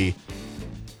probably,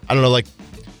 I don't know, like...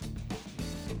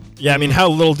 Yeah, I mean, how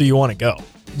little do you want to go?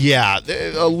 Yeah,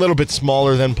 a little bit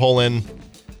smaller than Poland.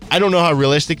 I don't know how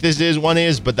realistic this one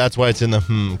is, but that's why it's in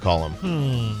the column.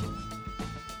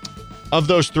 Of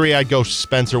those 3, I'd go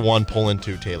Spencer 1, Poland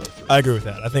 2, Taylor 3. I agree with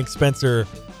that. I think Spencer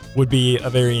would be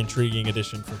a very intriguing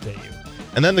addition for KU.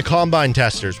 And then the combine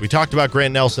testers. We talked about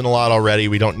Grant Nelson a lot already.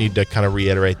 We don't need to kind of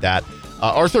reiterate that.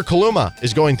 Arthur Kaluma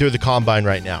is going through the combine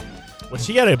right now. Which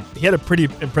he had a pretty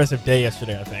impressive day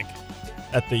yesterday, I think,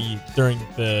 during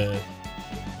the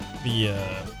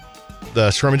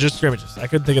scrimmages. I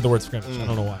couldn't think of the word scrimmage. I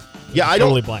don't know why. Yeah, I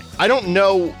totally blank. I don't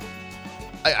know.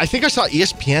 I think I saw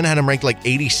ESPN had him ranked like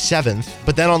 87th,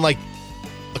 but then on like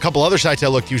a couple other sites I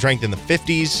looked, he was ranked in the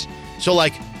 50s. So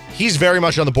like he's very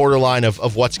much on the borderline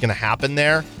of what's going to happen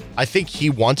there. I think he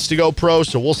wants to go pro,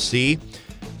 so we'll see.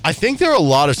 I think there are a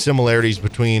lot of similarities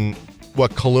between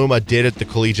what Kaluma did at the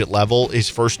collegiate level his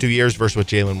first 2 years versus what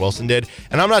Jalen Wilson did.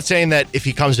 And I'm not saying that if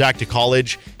he comes back to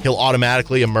college, he'll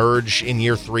automatically emerge in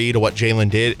year 3 to what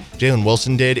Jalen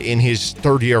Wilson did in his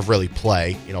 3rd year of really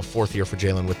play, 4th year for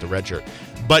Jalen with the red shirt.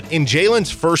 But in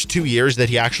Jalen's first 2 years that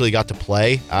he actually got to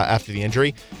play after the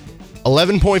injury,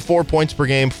 11.4 points per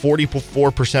game,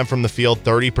 44% from the field,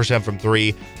 30% from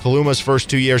 3. Kaluma's first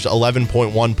 2 years,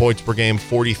 11.1 points per game,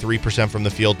 43% from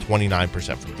the field,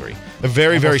 29% from 3.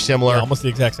 They're very similar. Yeah, almost the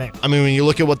exact same. I mean, when you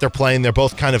look at what they're playing, they're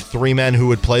both kind of 3 men who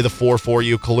would play the 4 for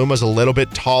you. Kaluma's a little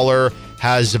bit taller,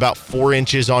 has about 4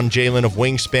 inches on Jalen of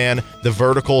wingspan. The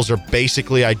verticals are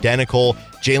basically identical.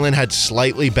 Jalen had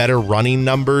slightly better running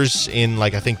numbers in, I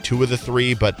think 2 of the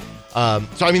 3, but...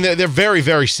 so, I mean, they're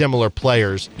very similar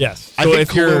players. Yes. I think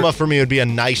Kaluma, for me, would be a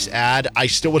nice add. I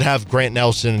still would have Grant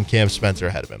Nelson and Cam Spencer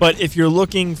ahead of him. But if you're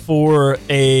looking for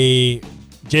a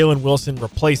Jalen Wilson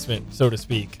replacement, so to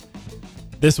speak,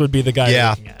 this would be the guy you're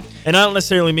looking at. And I don't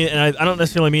necessarily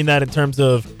mean that in terms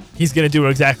of he's going to do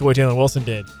exactly what Jalen Wilson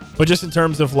did, but just in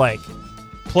terms of,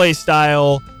 play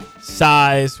style,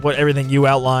 size, everything you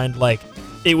outlined,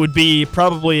 it would be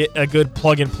probably a good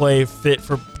plug-and-play fit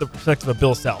for the perspective of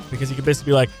Bill Self, because you could basically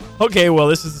be like, okay, well,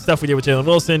 this is the stuff we did with Jalen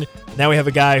Wilson. Now we have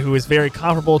a guy who is very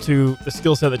comparable to the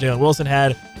skill set that Jalen Wilson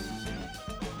had.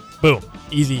 Boom.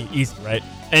 Easy, right?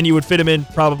 And you would fit him in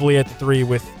probably at the 3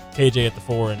 with KJ at the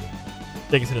 4 and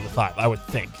Dickinson at the 5, I would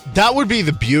think. That would be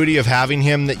the beauty of having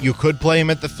him, that you could play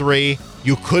him at the 3.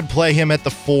 You could play him at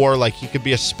the 4, he could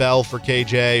be a spell for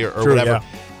KJ or True, whatever. Yeah.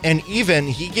 And even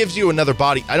he gives you another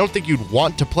body. I don't think you'd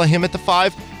want to play him at the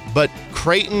 5, but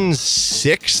Creighton's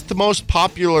 6th most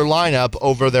popular lineup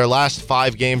over their last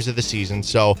 5 games of the season,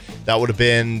 so that would have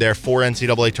been their 4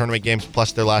 NCAA tournament games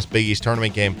plus their last Big East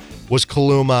tournament game, was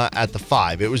Kaluma at the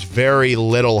 5. It was very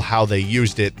little how they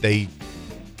used it. They,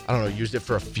 used it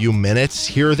for a few minutes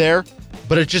here or there,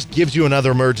 but it just gives you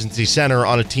another emergency center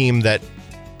on a team that,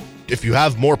 if you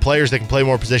have more players that can play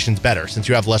more positions, better, since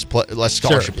you have less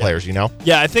scholarship players, you know?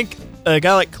 Yeah, I think a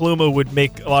guy like Kaluma would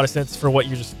make a lot of sense for what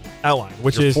you just outlined,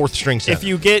 which Your is 4th string center. If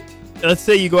you get, let's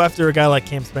say you go after a guy like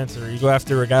Cam Spencer, or you go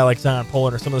after a guy like Zion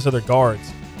Poland or some of those other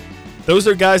guards, those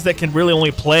are guys that can really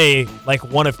only play like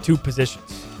one of 2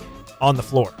 positions on the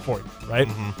floor for you, right?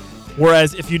 Mm-hmm.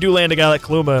 Whereas if you do land a guy like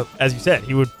Kaluma, as you said,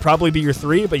 he would probably be your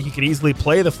 3, but he could easily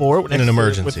play the 4 in an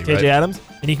emergency, with KJ Adams,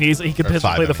 and he could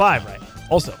potentially play the 5, right?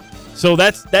 Also. So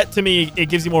that to me, it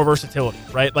gives you more versatility,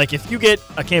 right? Like if you get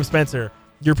a Cam Spencer,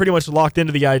 you're pretty much locked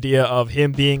into the idea of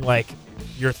him being like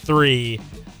your 3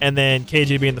 and then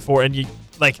KJ being the 4, and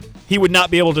he would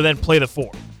not be able to then play the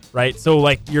 4, right? So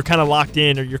like you're kind of locked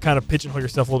in, or you're kind of pigeonhole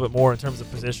yourself a little bit more in terms of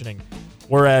positioning.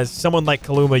 Whereas someone like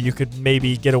Kaluma, you could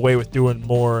maybe get away with doing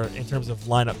more in terms of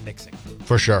lineup mixing.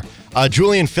 For sure.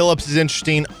 Julian Phillips is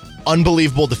interesting.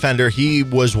 Unbelievable defender. He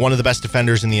was one of the best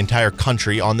defenders in the entire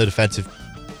country on the defensive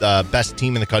best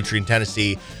team in the country in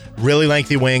Tennessee. Really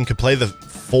lengthy wing, could play the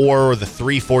 4 or the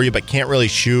 3 for you, but can't really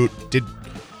shoot. Did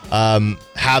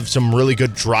have some really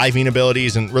good driving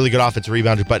abilities and really good offensive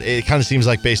rebounders, but it kind of seems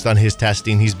like based on his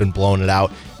testing, he's been blowing it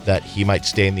out, that he might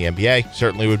stay in the NBA.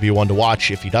 Certainly would be one to watch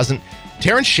if he doesn't.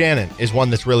 Terrence Shannon is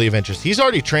one that's really of interest. He's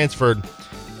already transferred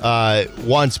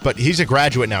once, but he's a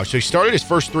graduate now. So he started his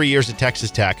first 3 years at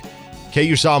Texas Tech.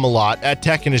 KU saw him a lot. At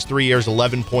Tech in his 3 years,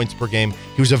 11 points per game.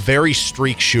 He was a very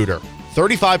streak shooter.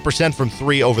 35% from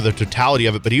 3 over the totality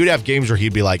of it, but he would have games where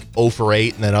he'd be like 0 for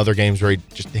 8, and then other games where he'd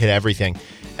just hit everything.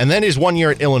 And then his 1 year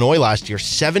at Illinois last year,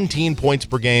 17 points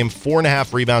per game,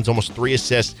 4.5 rebounds, almost 3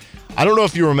 assists. I don't know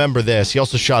if you remember this. He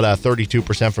also shot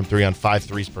 32% from 3 on 5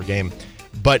 threes per game.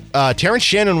 But Terrence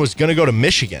Shannon was going to go to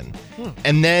Michigan,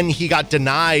 and then he got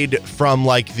denied from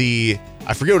like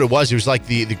I forget what it was. It was like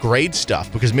the grade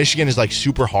stuff, because Michigan is like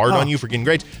super hard on you for getting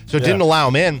grades. So it didn't allow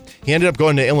him in. He ended up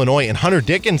going to Illinois, and Hunter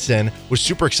Dickinson was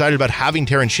super excited about having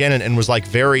Terrence Shannon and was like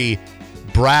very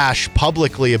brash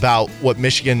publicly about what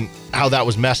Michigan, how that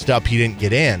was messed up. He didn't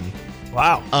get in.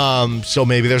 Wow. So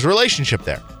maybe there's a relationship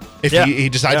there. If he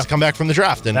decides to come back from the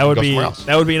draft and go somewhere else.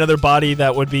 That would be another body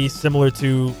that would be similar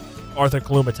to Arthur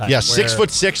Kaluma type. Yeah,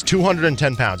 6'6",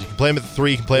 210 pounds. You can play him at the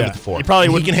 3, you can play him at the 4. He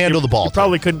can handle the ball. You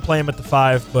probably couldn't play him at the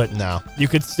 5, but no, you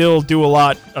could still do a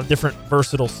lot of different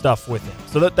versatile stuff with him.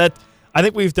 So that I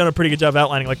think we've done a pretty good job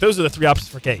outlining. Like those are the 3 options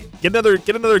for K. Get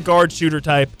another guard shooter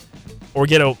type, or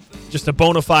get just a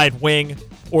bona fide wing,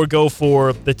 or go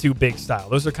for the 2 big style.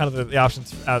 Those are kind of the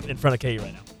options out in front of KU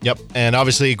right now. Yep, and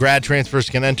obviously grad transfers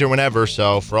can enter whenever,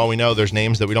 so for all we know, there's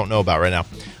names that we don't know about right now. All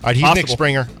right, he's Nick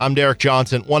Springer. I'm Derek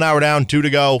Johnson. 1 hour down, 2 to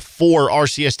go. 4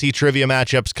 RCST trivia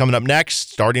matchups coming up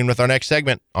next, starting with our next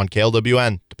segment on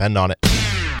KLWN. Depend on it.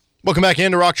 Welcome back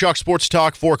into Rock Chalk Sports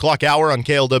Talk, 4 o'clock hour on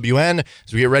KLWN,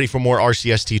 as we get ready for more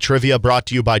RCST trivia, brought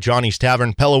to you by Johnny's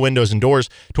Tavern, Pella Windows and Doors,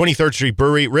 23rd Street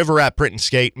Brewery, River Rat Print and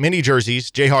Skate, Mini Jerseys,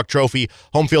 Jayhawk Trophy,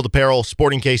 Home Field Apparel,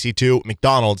 Sporting KC2,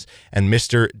 McDonald's, and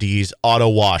Mr. D's Auto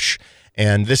Wash.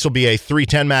 And this will be a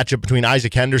 3-10 matchup between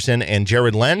Isaac Henderson and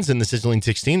Jared Lenz in the Sizzlin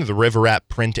 16 of the River Rat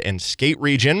Print and Skate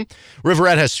region. River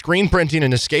Rat has screen printing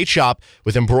in a skate shop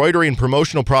with embroidery and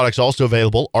promotional products also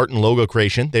available, art and logo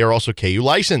creation. They are also KU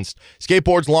licensed.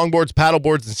 Skateboards, longboards,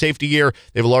 paddleboards, and safety gear.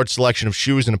 They have a large selection of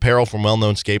shoes and apparel from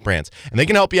well-known skate brands. And they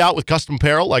can help you out with custom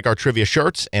apparel like our trivia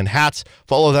shirts and hats.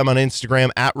 Follow them on Instagram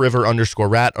at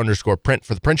river_rat_print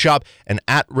for the print shop and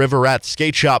at River Rat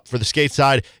Skate Shop for the skate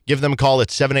side. Give them a call at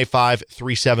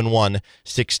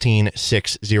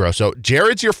 785-371-1660. So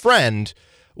Jared's your friend.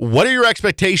 What are your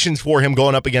expectations for him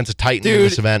going up against a Titan in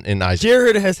this event in Isaac?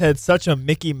 Jared has had such a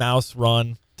Mickey Mouse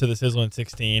run to the Sizzlin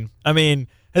 16. I mean,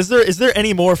 is there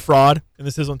any more fraud in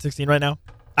the Sizzlin 16 right now?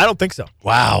 I don't think so.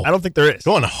 Wow. I don't think there is.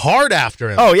 Going hard after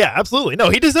him. Oh, yeah, absolutely. No,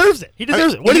 he deserves it. He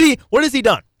deserves it. What has he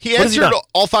done? He answered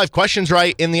all 5 questions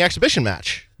right in the exhibition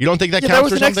match. You don't think that counts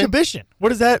for something? That was an exhibition.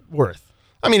 What is that worth?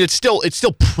 I mean, it's still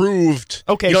proved.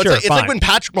 Okay, sure. It's like when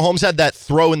Patrick Mahomes had that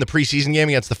throw in the preseason game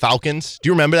against the Falcons. Do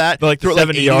you remember that? Like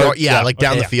 70 yards? Yeah,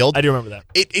 down the field. I do remember that.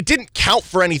 It didn't count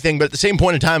for anything, but at the same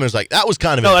point in time, it was like, that was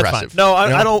kind of impressive. That's fine. No,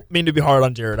 I don't mean to be hard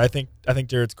on Jared. I think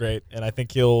Jared's great, and I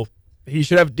think he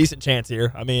should have a decent chance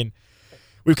here. I mean,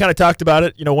 we've kind of talked about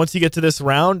it. Once you get to this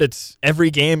round, it's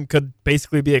every game could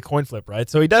basically be a coin flip, right?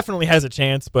 So he definitely has a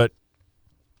chance, but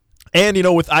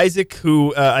And, with Isaac,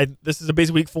 who this is a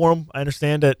busy week for him, I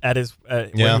understand, at his where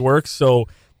he works. So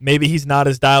maybe he's not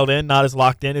as dialed in, not as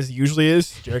locked in as he usually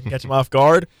is. Jared can catch him off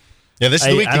guard. Yeah, this is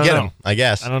the week to get him, I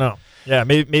guess. I don't know. Yeah,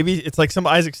 maybe it's like some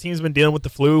of Isaac's team's been dealing with the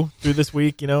flu through this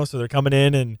week, so they're coming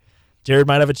in and Jared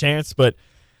might have a chance, but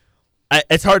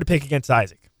it's hard to pick against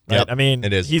Isaac. Right? Yep, I mean,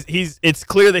 it is. It's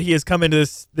clear that he has come into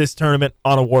this tournament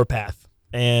on a warpath,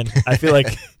 and I feel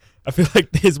like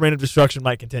his reign of destruction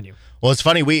might continue. Well, it's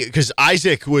funny because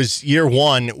Isaac was year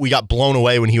one. We got blown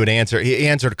away when he would answer. He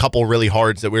answered a couple really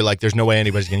hards that we were like, "There's no way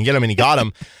anybody's going to get him," and he got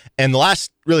him. And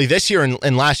this year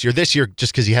and last year, this year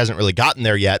just because he hasn't really gotten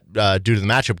there yet due to the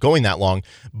matchup going that long,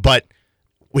 but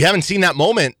we haven't seen that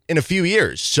moment in a few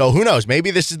years. So who knows?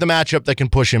 Maybe this is the matchup that can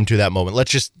push him to that moment.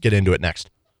 Let's just get into it next.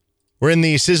 We're in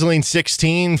the Sizzlin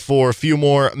 16 for a few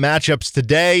more matchups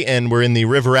today, and we're in the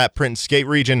River at Print Skate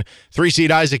region.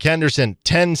 3-seed Isaac Henderson,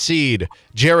 10-seed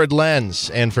Jared Lenz.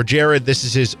 And for Jared, this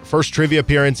is his first trivia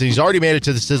appearance, and he's already made it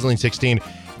to the Sizzlin 16.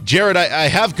 Jared, I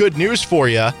have good news for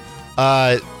you.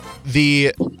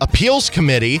 The appeals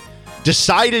committee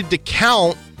decided to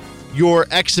count your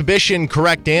exhibition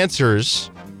correct answers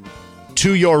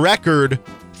to your record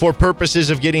for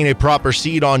purposes of getting a proper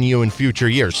seed on you in future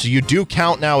years. So you do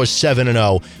count now as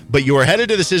 7-0, but you are headed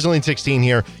to the Sizzling 16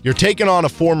 here. You're taking on a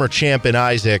former champ in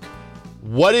Isaac.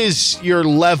 What is your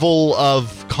level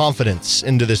of confidence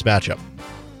into this matchup?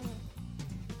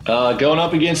 Going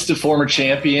up against a former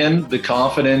champion, the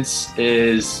confidence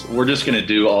is we're just going to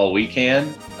do all we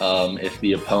can. If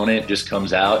the opponent just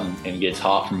comes out and gets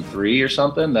hot from three or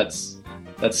something, that's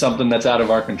something that's out of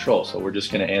our control. So we're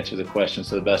just going to answer the questions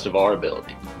to the best of our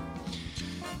ability.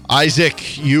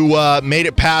 Isaac, you made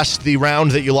it past the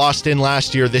round that you lost in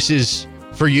last year. This is,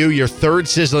 for you, your third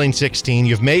Sizzling 16.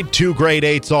 You've made 2 grade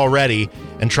 8s already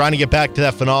and trying to get back to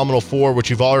that phenomenal 4,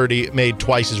 which you've already made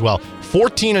twice as well.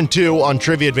 14-2 on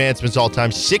trivia advancements all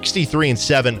time,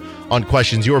 63-7 on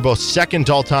questions. You are both second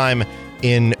all time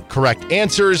in correct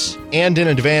answers and in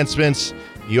advancements.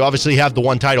 You obviously have the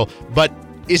one title, but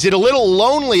is it a little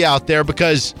lonely out there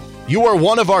because you are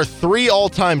one of our 3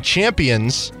 all-time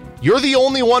champions? You're the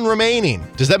only one remaining.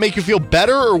 Does that make you feel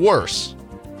better or worse?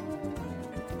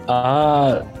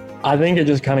 I think it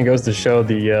just kind of goes to show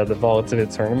the volatility of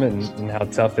the tournament and how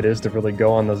tough it is to really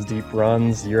go on those deep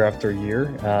runs year after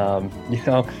year. I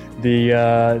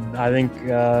think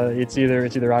it's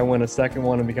either I win a second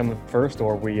one and become the first,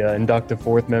 or we induct a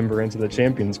 4th member into the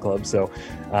Champions Club. So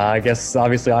I guess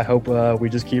obviously I hope we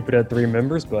just keep it at 3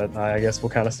 members, but I guess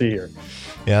we'll kind of see here.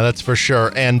 Yeah, that's for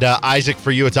sure. And Isaac,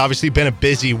 for you, it's obviously been a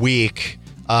busy week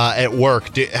at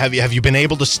work. Have you been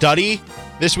able to study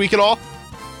this week at all?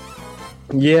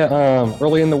 Yeah,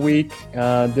 early in the week, did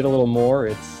a little more.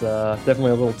 It's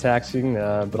definitely a little taxing,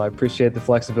 but I appreciate the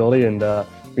flexibility. And,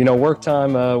 work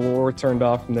time, we're turned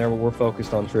off from there. We're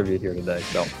focused on trivia here today.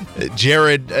 So,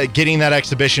 Jared, getting that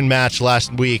exhibition match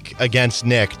last week against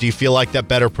Nick, do you feel like that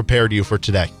better prepared you for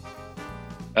today?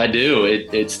 I do.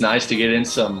 It's nice to get in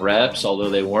some reps, although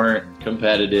they weren't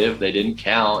competitive. They didn't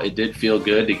count. It did feel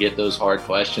good to get those hard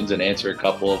questions and answer a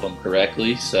couple of them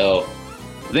correctly. So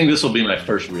I think this will be my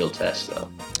first real test, though.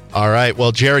 All right.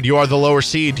 Well, Jared, you are the lower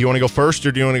seed. Do you want to go first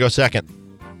or do you want to go second?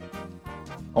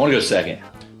 I want to go second.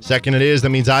 Second it is. That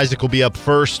means Isaac will be up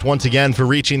first once again for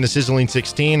reaching the Sizzling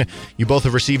 16. You both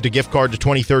have received a gift card to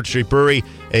 23rd Street Brewery,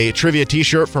 a trivia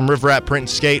t-shirt from River at Print and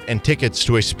Skate, and tickets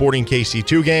to a Sporting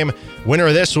KC2 game. Winner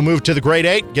of this will move to the grade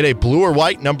 8, get a blue or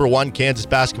white #1 Kansas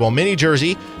basketball mini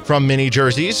jersey from Mini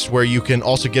Jerseys, where you can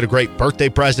also get a great birthday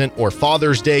present or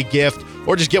Father's Day gift,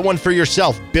 or just get one for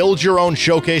yourself. Build your own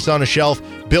showcase on a shelf.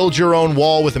 Build your own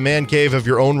wall with a man cave of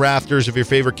your own rafters of your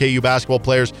favorite KU basketball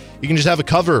players. You can just have a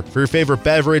cover for your favorite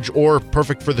beverage, or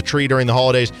perfect for the tree during the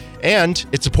holidays. And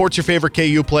it supports your favorite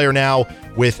KU player now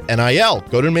with NIL.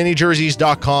 Go to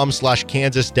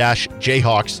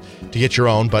minijerseys.com/Kansas-Jayhawks to get your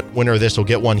own, but winner of this will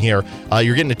get one here.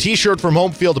 You're getting a t-shirt from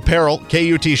Home Field Apparel,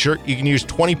 KU t-shirt. You can use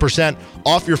 20%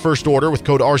 off your first order with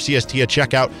code RCST at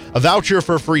checkout, a voucher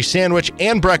for a free sandwich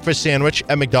and breakfast sandwich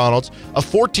at McDonald's, a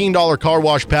 $14 car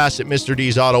wash pass at Mr.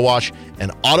 D's Auto Wash,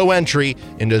 and auto entry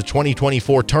into the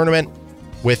 2024 tournament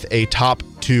with a top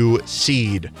 2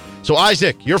 seed. So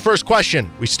Isaac, your first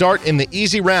question. We start in the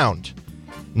easy round.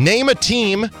 Name a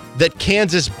team that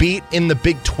Kansas beat in the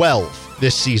Big 12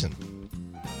 this season.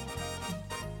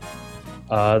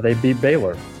 They beat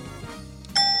Baylor.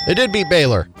 They did beat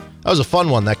Baylor. That was a fun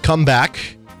one. That comeback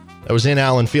that was in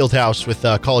Allen Fieldhouse with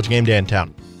College Game Day in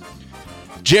town.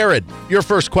 Jared, your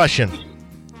first question.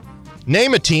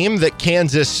 Name a team that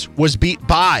Kansas was beat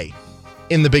by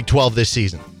in the Big 12 this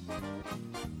season.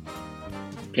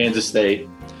 Kansas State.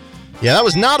 Yeah, that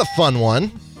was not a fun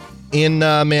one. in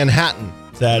Manhattan.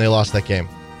 Sad. And they lost that game.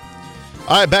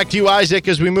 All right, back to you, Isaac,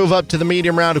 as we move up to the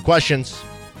medium round of questions.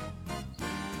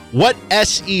 What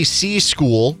SEC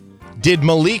school did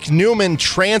Malik Newman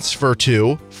transfer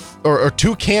to, or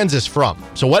to Kansas from?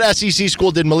 So what SEC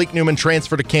school did Malik Newman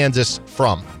transfer to Kansas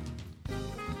from?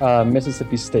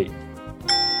 Mississippi State.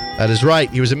 That is right.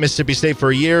 He was at Mississippi State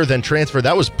for a year, then transferred.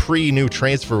 That was pre-new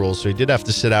transfer rules, so he did have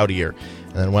to sit out a year.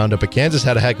 And then wound up at Kansas,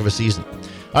 had a heck of a season.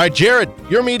 All right, Jared,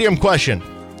 your medium question.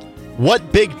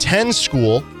 What Big Ten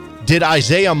school did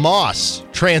Isaiah Moss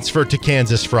transfer to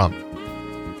Kansas from?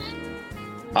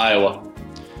 Iowa.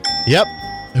 Yep.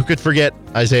 Who could forget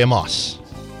Isaiah Moss?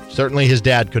 Certainly his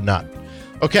dad could not.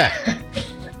 Okay.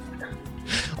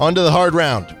 On to the hard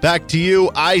round. Back to you,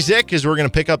 Isaac, as we're going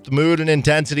to pick up the mood and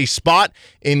intensity spot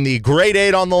in the grade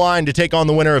 8 on the line to take on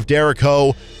the winner of Derek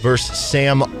Ho versus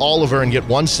Sam Oliver and get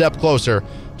one step closer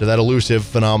to that elusive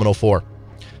Phenomenal Four.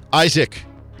 Isaac,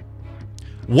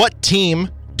 what team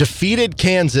defeated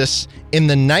Kansas in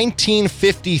the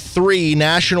 1953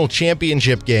 national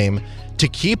championship game to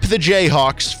keep the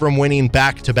Jayhawks from winning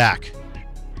back-to-back?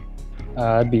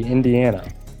 It'd be Indiana.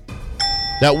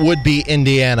 That would be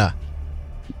Indiana.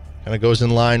 Kind of goes in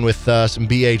line with some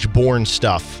BH Bourne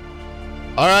stuff.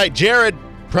 All right, Jared,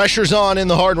 pressure's on in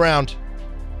the hard round.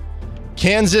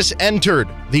 Kansas entered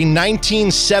the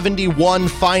 1971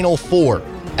 Final Four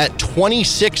at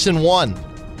 26-1,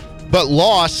 but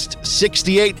lost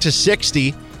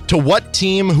 68-60 to what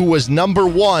team who was number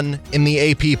 1 in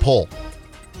the AP poll?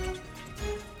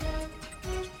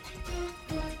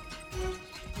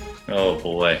 Oh,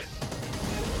 boy.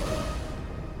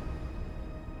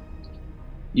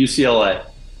 UCLA.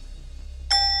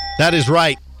 That is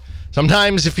right.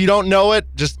 Sometimes if you don't know it,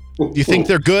 just you think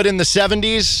they're good in the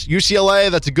 70s, UCLA,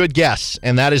 that's a good guess,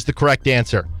 and that is the correct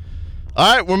answer.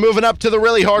 All right, we're moving up to the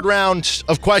really hard round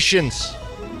of questions.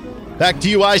 Back to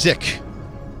you, Isaac.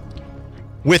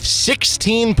 With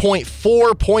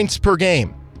 16.4 points per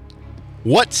game,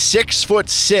 what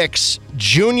 6'6"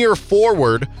 junior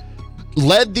forward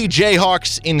led the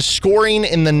Jayhawks in scoring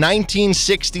in the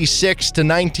 1966 to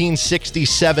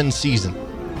 1967 season?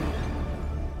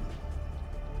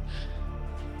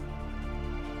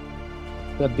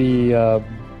 That'd be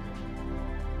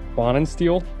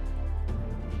Bonensteel.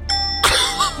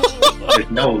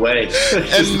 There's no way.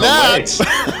 And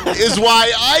that is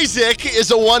why Isaac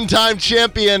is a one-time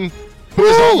champion who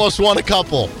has almost won a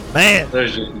couple. Man.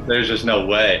 There's just no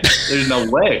way. There's no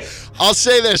way. I'll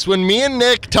say this. When me and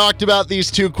Nick talked about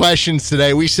these two questions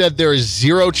today, we said there is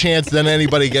zero chance that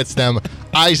anybody gets them.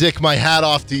 Isaac, my hat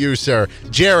off to you, sir.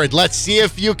 Jared, let's see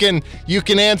if you can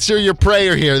answer your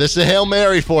prayer here. This is a Hail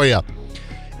Mary for you.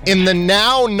 In the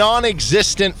now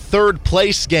non-existent third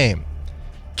place game,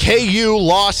 KU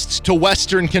lost to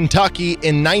Western Kentucky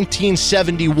in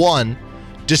 1971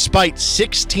 despite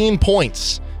 16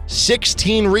 points,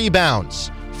 16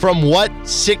 rebounds from what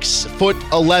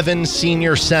 6'11"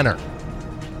 senior center?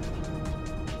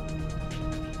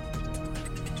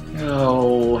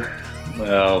 Oh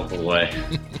boy.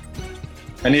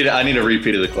 I need a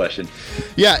repeat of the question.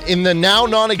 Yeah, in the now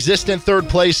non-existent third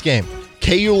place game,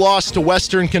 KU lost to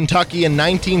Western Kentucky in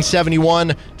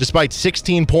 1971 despite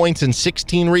 16 points and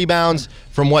 16 rebounds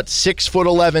from what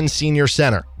 6'11" senior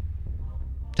center?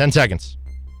 10 seconds.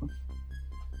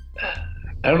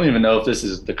 I don't even know if this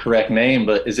is the correct name,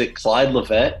 but is it Clyde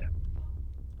Levette?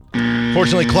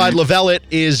 Fortunately, Clyde Leveillette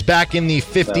is back in the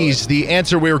 50s. The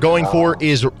answer we were going for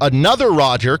is another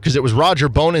Roger, because it was Roger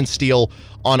Bonensteel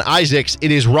on Isaac's.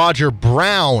 It is Roger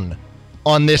Brown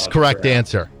on this correct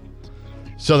answer.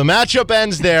 So the matchup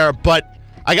ends there, but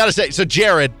I got to say, so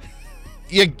Jared,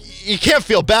 you can't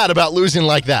feel bad about losing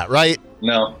like that, right?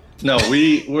 No,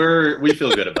 we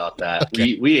feel good about that.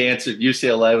 Okay. We answered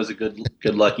UCLA was a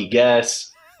good lucky guess.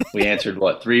 We answered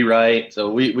 3 right,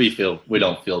 so we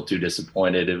don't feel too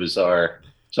disappointed. It was our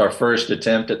first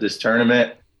attempt at this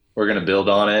tournament. We're going to build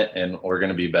on it, and we're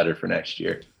going to be better for next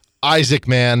year. Isaac,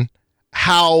 man,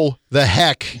 how the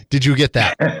heck did you get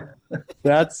that?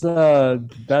 That's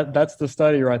the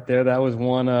study right there. That was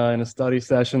one in a study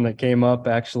session that came up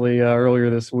actually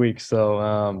earlier this week.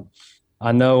 So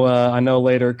I know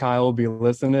later Kyle will be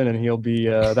listening, and he'll be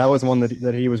that was one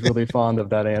that he was really fond of,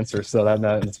 that answer. So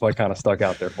that's what kind of stuck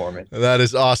out there for me. That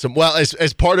is awesome. Well,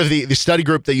 as part of the study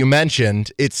group that you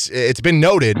mentioned, it's been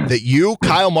noted that you,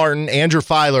 Kyle Martin, Andrew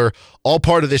Filer, all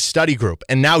part of this study group,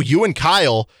 and now you and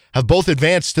Kyle have both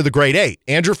advanced to the grade 8.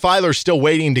 Andrew Filer's still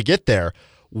waiting to get there.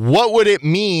 What would it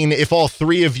mean if all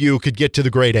 3 of you could get to the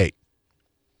grade 8?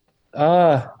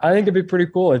 I think it'd be pretty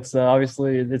cool. It's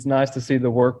obviously it's nice to see the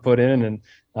work put in, and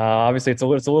Obviously, it's a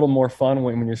little more fun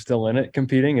when you're still in it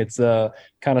competing. It's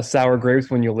kind of sour grapes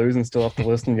when you lose and still have to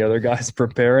listen to the other guys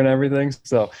prepare and everything.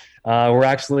 So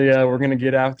we're going to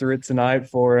get after it tonight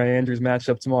for Andrew's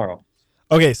matchup tomorrow.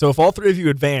 Okay, so if all three of you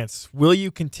advance, will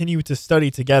you continue to study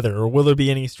together, or will there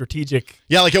be any strategic?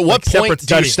 Yeah, like at what point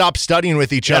do you stop studying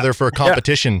with each other for a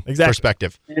competition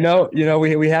perspective? You know,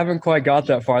 we haven't quite got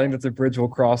that far. I think that's a bridge we'll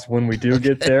cross when we do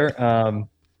get there.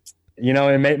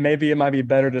 Maybe it might be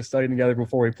better to study together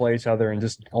before we play each other and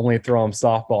just only throw them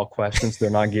softball questions. So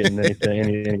they're not getting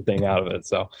anything out of it.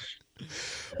 So.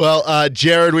 Well,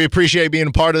 Jared, we appreciate being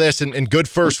a part of this and good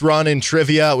first run in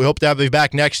trivia. We hope to have you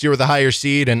back next year with a higher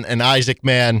seed. And Isaac,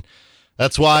 man,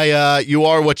 that's why you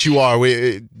are what you are.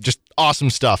 We just awesome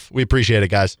stuff. We appreciate it,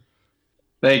 guys.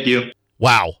 Thank you.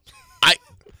 Wow.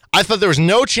 I thought there was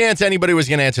no chance anybody was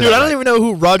going to answer that. Dude, I don't even know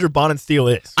who Roger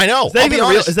Bonensteel is. I know. Is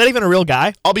that even a real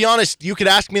guy? I'll be honest. You could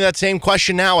ask me that same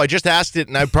question now. I just asked it,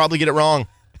 and I'd probably get it wrong.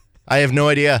 I have no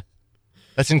idea.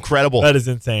 That's incredible. That is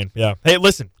insane. Yeah. Hey,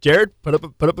 listen, Jared, put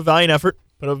up a valiant effort,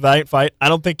 put up a valiant fight. I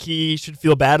don't think he should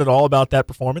feel bad at all about that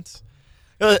performance.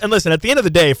 And listen, at the end of the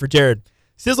day, for Jared,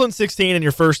 Sizzlin 16 in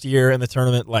your first year in the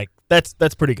tournament, like that's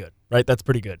pretty good, right? That's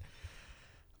pretty good.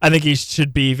 I think he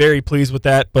should be very pleased with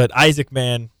that. But Isaac,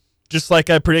 man, just like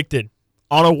I predicted,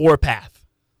 on a war path.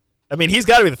 I mean, he's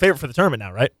got to be the favorite for the tournament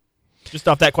now, right? Just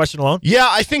off that question alone? Yeah,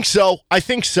 I think so. I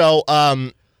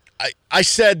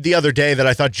said the other day that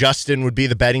I thought Justin would be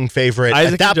the betting favorite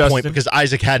at that point because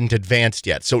Isaac hadn't advanced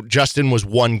yet. So Justin was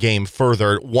one game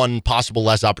further, one possible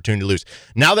less opportunity to lose.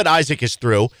 Now that Isaac is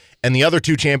through and the other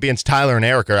two champions, Tyler and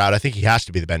Eric, are out, I think he has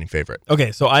to be the betting favorite.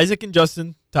 Okay, so Isaac and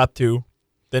Justin, top two.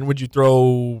 Then would you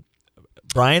throw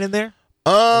Brian in there?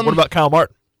 What about Kyle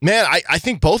Martin? Man, I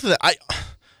think both of them. I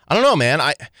don't know, man.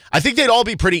 I think they'd all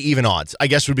be pretty even odds, I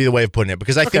guess would be the way of putting it,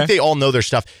 because I think they all know their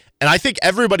stuff. And I think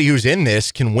everybody who's in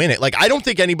this can win it. Like, I don't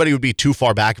think anybody would be too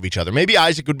far back of each other. Maybe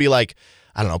Isaac would be like,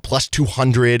 I don't know, plus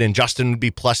 200, and Justin would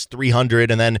be plus 300,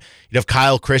 and then you'd have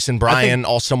Kyle, Chris, and Brian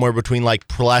all somewhere between like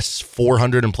plus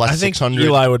 400 and plus 600. I think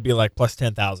Eli would be like plus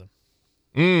 10,000.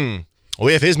 Well,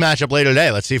 we have his matchup later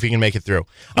today. Let's see if he can make it through.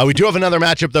 We do have another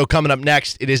matchup, though, coming up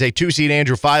next. It is a 2-seed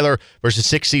Andrew Filer versus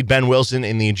 6-seed Ben Wilson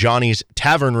in the Johnny's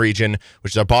Tavern region,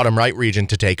 which is our bottom right region,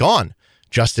 to take on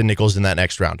Justin Nichols in that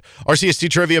next round. RCST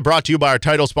Trivia brought to you by our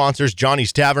title sponsors,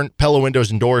 Johnny's Tavern, Pella Windows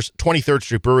and Doors, 23rd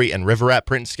Street Brewery, and River Rat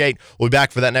Print and Skate. We'll be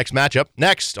back for that next matchup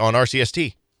next on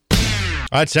RCST.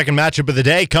 All right, second matchup of the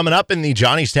day coming up in the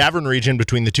Johnny's Tavern region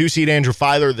between the 2-seed Andrew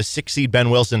Filer, the 6-seed Ben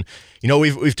Wilson. You know,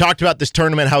 we've talked about this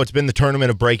tournament, how it's been the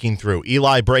tournament of breaking through.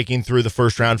 Eli breaking through the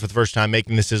first round for the first time,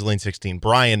 making the Sizzling 16.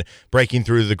 Brian breaking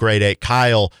through to the grade 8.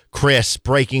 Kyle, Chris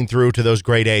breaking through to those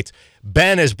grade 8s.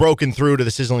 Ben has broken through to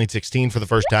the Sizzling 16 for the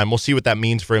first time. We'll see what that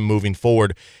means for him moving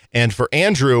forward. And for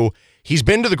Andrew, he's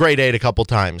been to the grade 8 a couple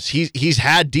times. He's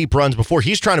had deep runs before.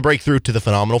 He's trying to break through to the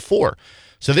Phenomenal 4.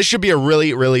 So this should be a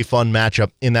really, really fun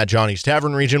matchup in that Johnny's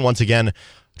Tavern region. Once again,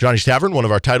 Johnny's Tavern, one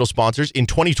of our title sponsors. In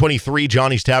 2023,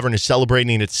 Johnny's Tavern is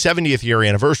celebrating its 70th year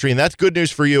anniversary, and that's good news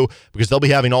for you because they'll be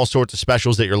having all sorts of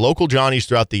specials at your local Johnny's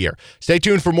throughout the year. Stay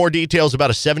tuned for more details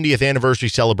about a 70th anniversary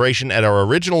celebration at our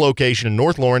original location in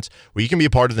North Lawrence, where you can be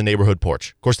a part of the neighborhood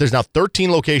porch. Of course, there's now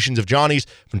 13 locations of Johnny's,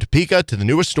 from Topeka to the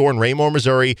newest store in Raymore,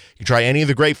 Missouri. You can try any of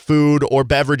the great food or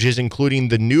beverages, including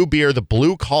the new beer, the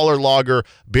Blue Collar Lager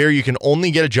beer you can only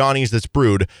get at Johnny's, that's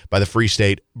brewed by the Free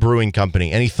State Brewing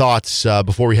Company. Any thoughts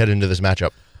before we head into this matchup?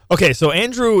 Okay, so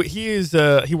Andrew,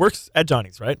 he works at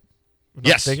Johnny's, right?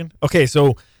 Yes. Mistaken? Okay,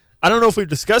 so I don't know if we've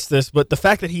discussed this, but the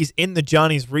fact that he's in the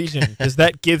Johnny's region, does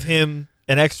that give him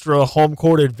an extra home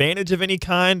court advantage of any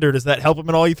kind, or does that help him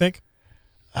at all, you think?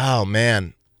 Oh,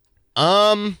 man.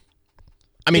 I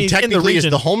mean, technically it's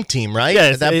the home team, right? Yeah,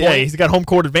 at that point, he's got home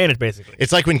court advantage, basically.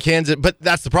 It's like when Kansas, but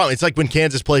that's the problem. It's like when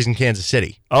Kansas plays in Kansas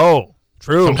City. Oh,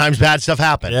 true. Sometimes bad stuff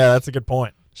happens. Yeah, that's a good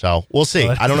point. So we'll see.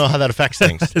 I don't know how that affects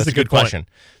things. That's a good question.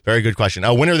 Very good question.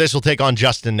 Winner of this will take on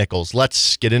Justin Nichols.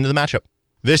 Let's get into the matchup.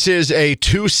 This is a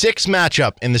 2-6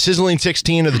 matchup in the Sizzling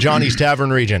 16 of the Johnny's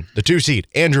Tavern region. The 2-seed,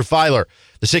 Andrew Filer.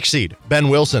 The 6-seed, Ben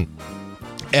Wilson.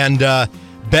 And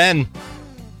Ben,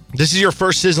 this is your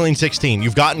first Sizzling 16.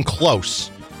 You've gotten close,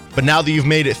 but now that you've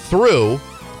made it through,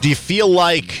 do you feel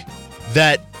like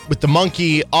that with the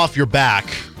monkey off your back,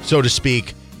 so to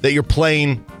speak, that you're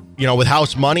playing, you know, with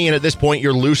house money, and at this point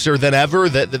you're looser than ever,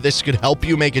 that this could help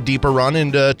you make a deeper run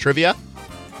into trivia?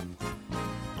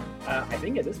 I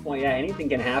think at this point, yeah, anything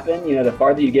can happen. You know, the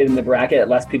farther you get in the bracket,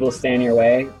 less people stand in your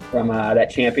way from that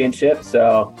championship.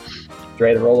 So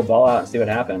ready to roll the ball out and see what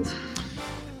happens.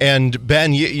 And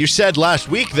Ben, you said last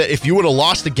week that if you would have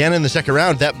lost again in the second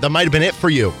round, that might have been it for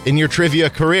you in your trivia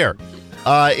career.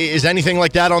 Is anything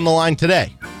like that on the line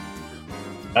today?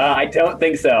 I don't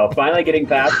think so. Finally getting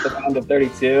past the round of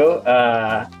 32,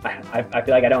 I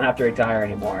feel like I don't have to retire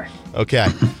anymore. Okay.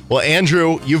 Well,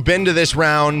 Andrew, you've been to this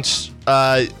round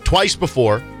twice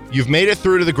before. You've made it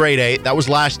through to the grade 8. That was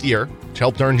last year, which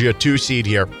helped earn you a 2 seed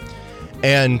here.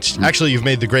 And actually, you've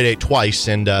made the grade 8 twice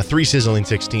and 3 Sizzlin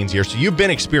 16s here. So you've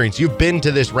been experienced. You've been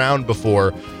to this round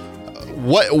before.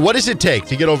 What does it take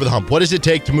to get over the hump? What does it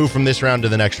take to move from this round to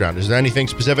the next round? Is there anything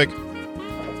specific?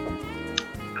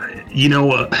 You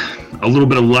know, a little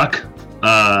bit of luck,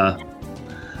 a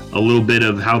little bit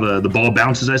of how the ball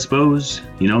bounces, I suppose.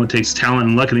 You know, it takes talent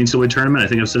and luck in the NCAA tournament. I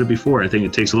think I've said it before. I think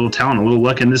it takes a little talent, a little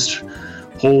luck in this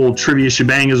whole trivia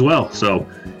shebang as well. So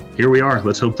here we are.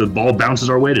 Let's hope the ball bounces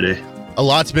our way today. A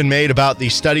lot's been made about the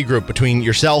study group between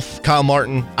yourself, Kyle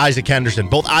Martin, Isaac Henderson.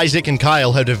 Both Isaac and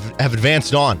Kyle have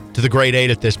advanced on to the grade 8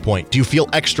 at this point. Do you feel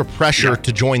extra pressure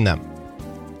to join them?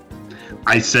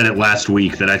 I said it last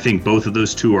week that I think both of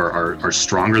those two are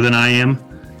stronger than I am.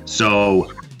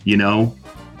 So, you know,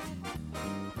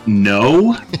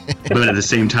 no, but at the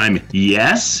same time,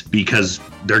 yes, because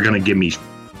they're going to give me,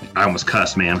 I almost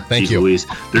cussed, man. Thank you. Louise.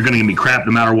 They're going to give me crap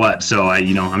no matter what. So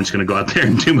I'm just going to go out there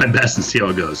and do my best and see how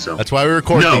it goes. So that's why we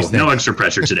record these things. No extra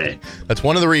pressure today. That's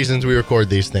one of the reasons we record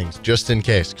these things, just in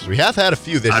case, because we have had a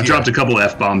few this year. I've dropped a couple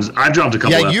F-bombs.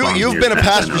 Yeah, you've been a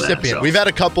past recipient. We've had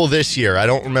a couple this year. I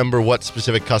don't remember what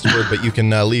specific cuss word, but you can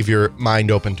leave your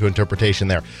mind open to interpretation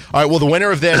there. All right, well, the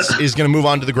winner of this is going to move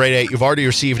on to the grade 8. You've already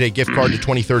received a gift card to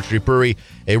 23rd Street Brewery,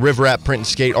 a River Rat Print and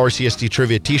Skate RCST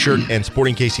Trivia t-shirt, and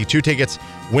Sporting KC2 tickets.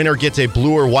 Winner gets a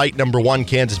blue or white #1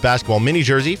 Kansas basketball mini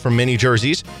jersey from Mini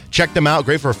Jerseys. Check them out.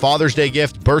 Great for a Father's Day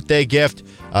gift, birthday gift.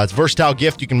 It's a versatile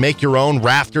gift. You can make your own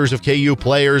rafters of KU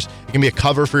players. It can be a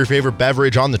cover for your favorite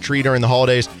beverage on the tree during the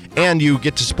holidays. And you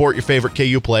get to support your favorite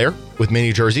KU player with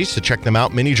Mini Jerseys. So check them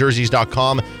out.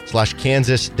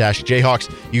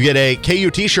 minijerseys.com/Kansas-Jayhawks. You get a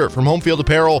KU t-shirt from Home Field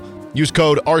Apparel. Use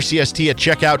code RCST at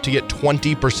checkout to get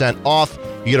 20% off.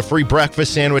 You get a free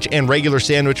breakfast sandwich and regular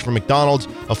sandwich from McDonald's,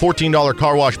 a $14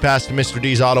 car wash pass to Mr.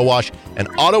 D's Auto Wash, and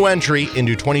auto entry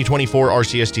into 2024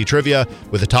 RCST Trivia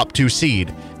with a top 2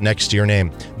 seed next to your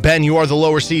name. Ben, you are the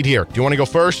lower seed here. Do you want to go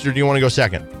first or do you want to go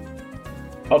second?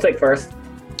 I'll take first.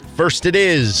 First it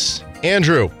is.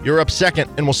 Andrew, you're up second,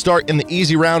 and we'll start in the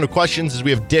easy round of questions as we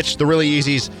have ditched the really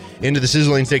easies into the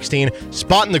Sizzling 16.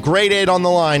 Spotting the grade 8 on the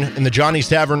line in the Johnny's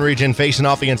Tavern region, facing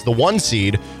off against the 1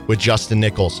 seed with Justin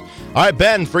Nichols. All right,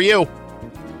 Ben, for you.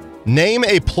 Name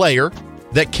a player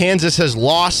that Kansas has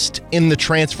lost in the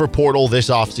transfer portal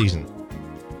this offseason.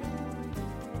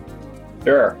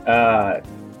 Sure.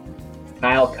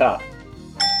 Kyle Cuff.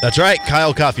 That's right,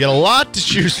 Kyle Cuff. You got a lot to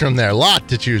choose from there.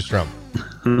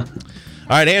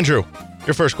 All right, Andrew,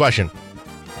 your first question.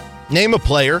 Name a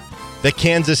player that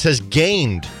Kansas has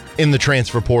gained in the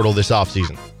transfer portal this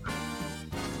offseason.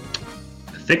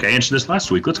 I think I answered this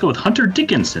last week. Let's go with Hunter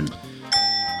Dickinson.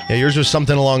 Yeah, yours was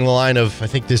something along the line of, I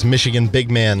think this Michigan big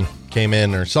man came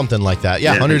in or something like that.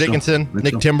 Yeah, Hunter Dickinson,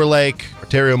 Nick Timberlake,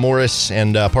 Arterio Morris,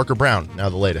 and Parker Brown, now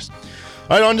the latest.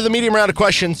 All right, on to the medium round of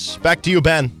questions. Back to you,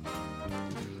 Ben.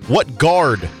 What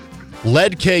guard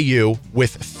led KU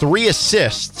with 3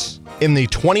 assists in the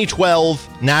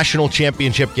 2012 National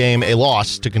Championship game, a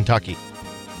loss to Kentucky?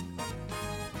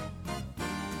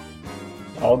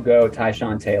 I'll go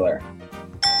Tyshawn Taylor.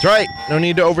 That's right. No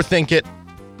need to overthink it.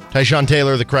 Tyshawn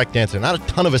Taylor, the correct answer. Not a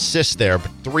ton of assists there,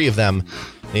 but 3 of them,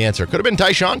 the answer. Could have been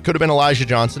Tyshawn, could have been Elijah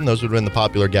Johnson. Those would have been the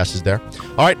popular guesses there.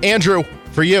 All right, Andrew,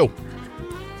 for you.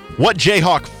 What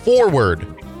Jayhawk forward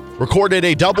recorded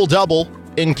a double-double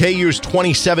in KU's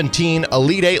 2017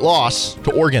 Elite 8 loss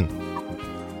to Oregon?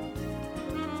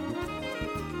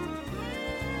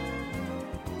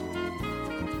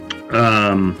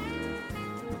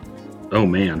 Oh,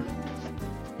 man.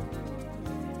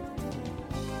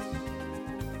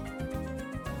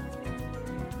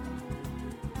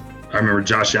 I remember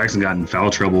Josh Jackson got in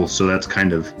foul trouble, so that's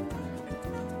kind of...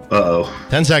 Uh-oh.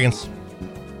 10 seconds.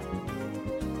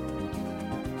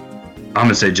 I'm going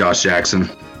to say Josh Jackson.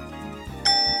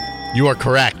 You are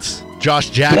correct. Josh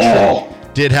Jackson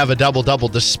did have a double-double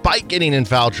despite getting in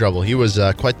foul trouble. He was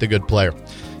quite the good player.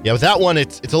 Yeah, with that one,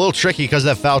 it's a little tricky because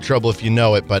of that foul trouble if you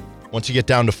know it, but once you get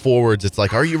down to forwards, it's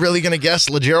like, are you really going to guess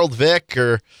LeGerald Vick?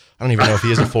 Or I don't even know if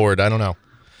he is a forward. I don't know.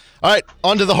 All right,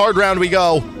 on to the hard round we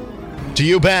go. To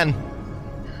you, Ben.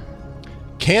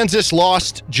 Kansas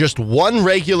lost just 1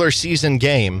 regular season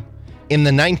game in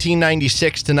the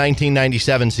 1996 to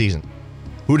 1997 season.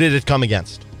 Who did it come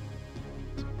against?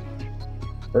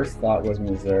 First thought was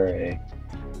Missouri.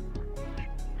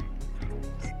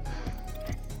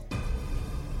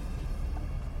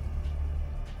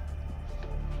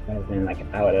 been like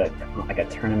out at like a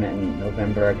tournament in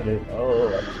November. I could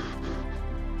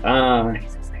have,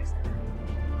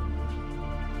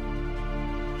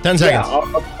 10 seconds.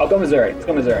 Yeah, I'll go Missouri. Let's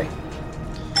go Missouri.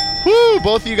 Woo!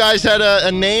 Both of you guys had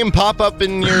a name pop up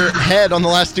in your head on the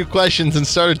last two questions and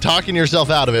started talking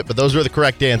yourself out of it, but those were the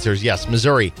correct answers. Yes,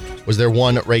 Missouri was their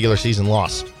one regular season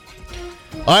loss.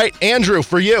 All right, Andrew,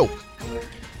 for you.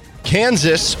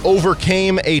 Kansas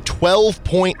overcame a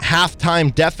 12-point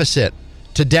halftime deficit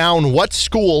to down what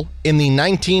school in the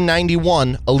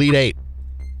 1991 Elite Eight?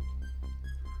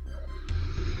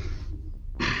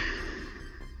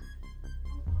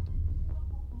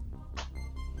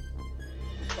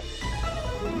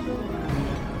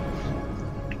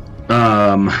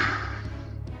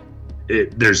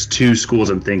 There's two schools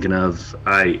I'm thinking of.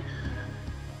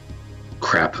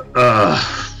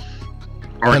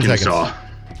 Arkansas.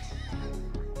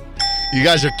 You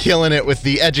guys are killing it with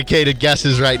the educated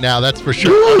guesses right now. That's for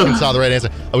sure. Arkansas, the right answer.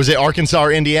 Was it Arkansas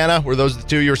or Indiana? Were those the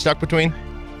two you were stuck between?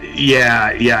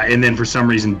 Yeah. And then for some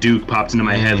reason, Duke popped into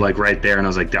my head like right there, and I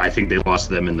was like, I think they lost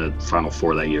to them in the Final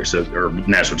Four that year, or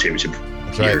national championship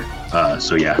year.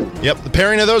 So yeah. Yep. The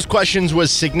pairing of those questions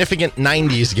was significant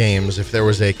 90s games, if there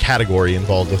was a category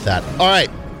involved with that. All right,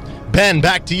 Ben,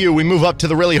 back to you. We move up to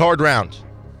the really hard round.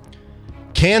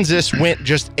 Kansas went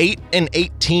just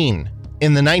 8-18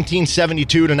 in the 1972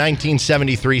 to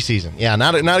 1973 season. Yeah,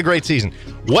 not a great season.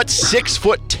 What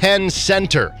 6'10"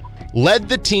 center led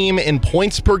the team in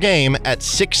points per game at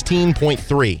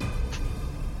 16.3?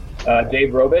 Dave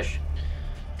Robish.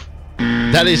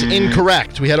 That is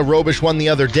incorrect. We had a Robish one the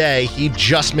other day. He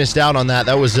just missed out on that.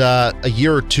 That was a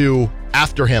year or two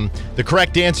after him. The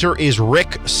correct answer is Rick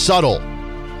Suttle.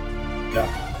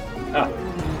 Yeah.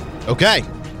 Okay.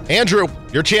 Andrew,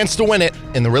 your chance to win it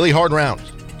in the really hard round.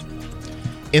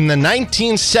 In the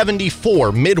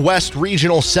 1974 Midwest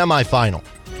Regional Semifinal,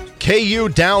 KU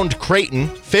downed Creighton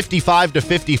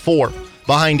 55-54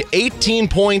 behind 18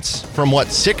 points from what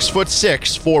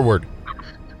 6'6" forward?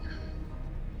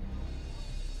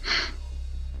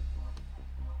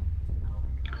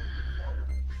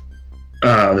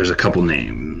 There's a couple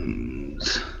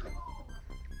names.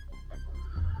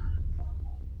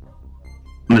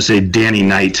 I'm going to say Danny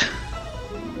Knight.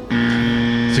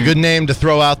 It's a good name to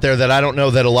throw out there that I don't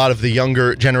know that a lot of the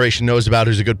younger generation knows about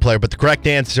who's a good player, but the correct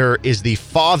answer is the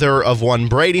father of one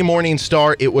Brady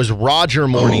Morningstar. It was Roger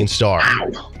Morningstar.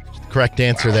 Wow. Correct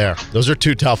answer there. Those are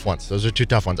two tough ones. All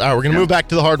right, we're going to move back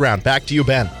to the hard round. Back to you,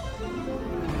 Ben.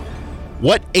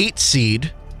 What 8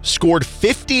 seed scored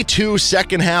 52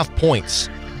 second-half points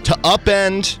to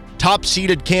upend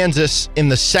top-seeded Kansas in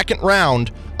the second round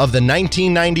of the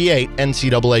 1998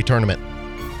 NCAA tournament?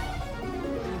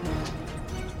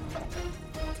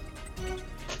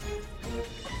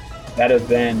 That have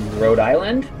been Rhode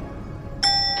Island?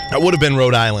 That would have been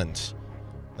Rhode Island.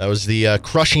 That was the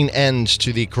crushing end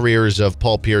to the careers of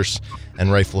Paul Pierce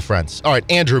and Ray LaFrance. All right,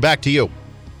 Andrew, back to you.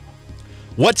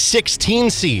 What 16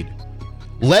 seed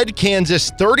led Kansas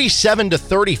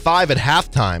 37-35 at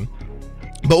halftime,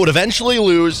 but would eventually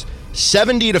lose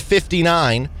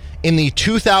 70-59 in the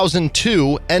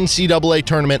 2002 NCAA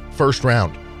tournament first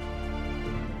round?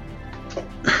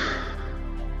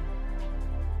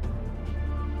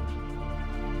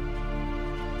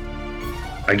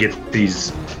 I get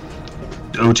these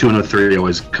 02 and 03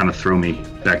 always kind of throw me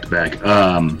back to back.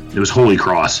 It was Holy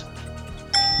Cross.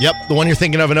 Yep, the one you're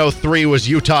thinking of in 03 was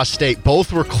Utah State.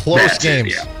 Both were close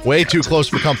games. Yeah. Way too close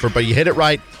for comfort, but you hit it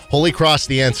right. Holy Cross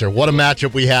the answer. What a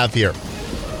matchup we have here.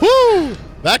 Woo!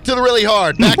 Back to the really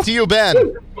hard. Back to you,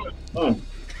 Ben.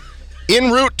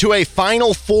 En route to a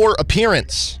Final Four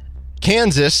appearance,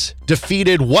 Kansas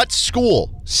defeated what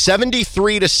school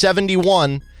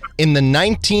 73-71 in the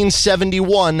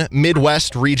 1971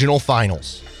 Midwest Regional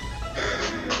Finals?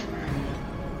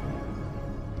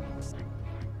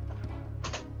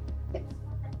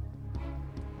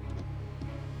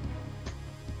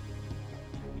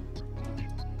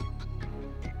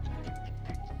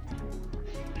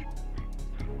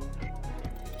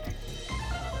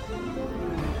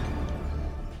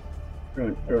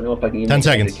 I don't know if I can even 10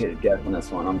 seconds. Guess on this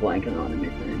one. I'm blanking on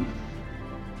anything.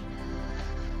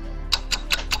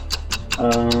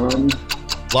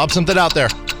 Lob something out there.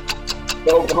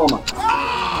 Oklahoma.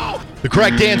 The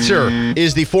correct answer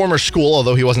is the former school,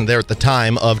 although he wasn't there at the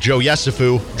time, of Joe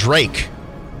Yesufu, Drake.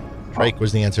 Drake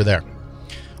was the answer there.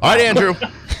 All right, Andrew.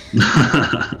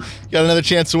 Got another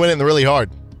chance to win it in the really hard.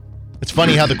 It's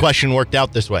funny how the question worked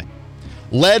out this way.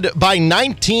 Led by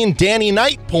 19 Danny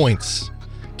Knight points,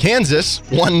 Kansas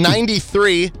won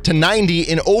 93-90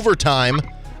 in overtime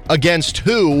against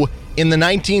who in the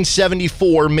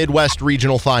 1974 Midwest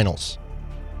Regional Finals?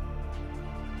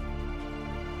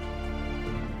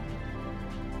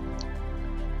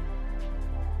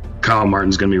 Kyle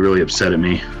Martin's going to be really upset at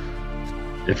me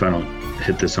if I don't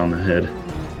hit this on the head.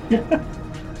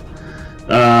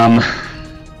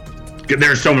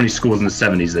 There are so many schools in the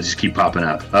 70s that just keep popping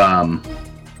up.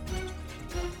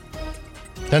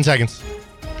 10 seconds.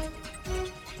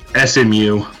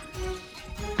 SMU.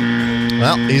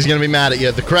 Well, he's going to be mad at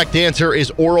you. The correct answer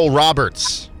is Oral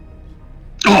Roberts.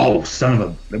 Oh, son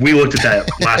of a... We looked at that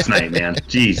last night, man.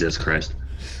 Jesus Christ.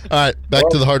 All right, back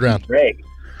to the hard round. Great.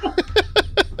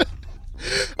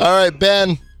 All right,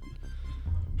 Ben.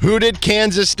 Who did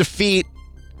Kansas defeat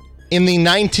in the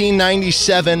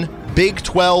 1997 Big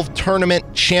 12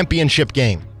 Tournament Championship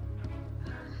game?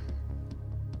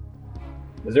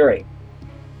 Missouri.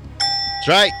 That's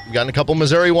right. You've gotten a couple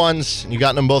Missouri ones, and you've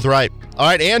gotten them both right. All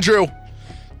right, Andrew,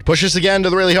 push us again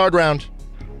to the really hard round.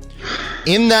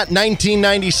 In that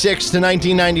 1996 to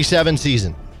 1997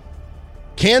 season,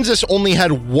 Kansas only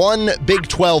had one Big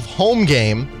 12 home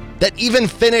game that even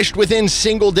finished within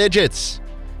single digits.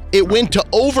 It went to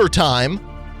overtime,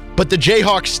 but the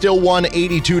Jayhawks still won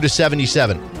 82 to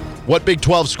 77. What Big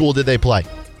 12 school did they play?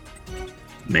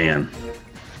 Man.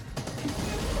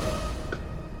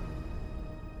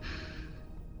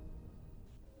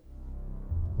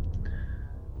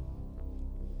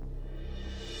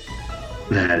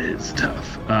 That is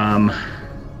tough. I'm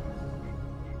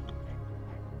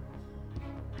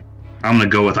going to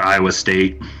go with Iowa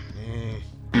State.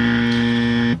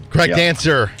 Correct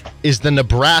answer is the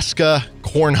Nebraska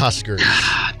Cornhuskers.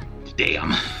 God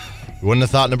damn. You wouldn't have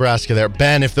thought Nebraska there.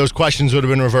 Ben, if those questions would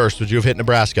have been reversed, would you have hit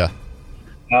Nebraska?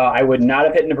 I would not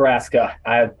have hit Nebraska.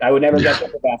 I would never get there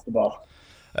for basketball.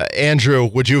 Andrew,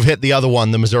 would you have hit the other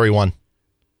one, the Missouri one?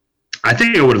 I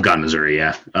think I would have gotten Missouri,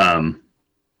 yeah.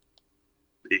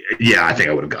 Yeah, I think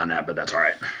I would have gotten that, but that's all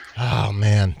right. Oh,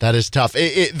 man, that is tough.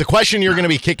 The question you're going to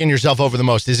be kicking yourself over the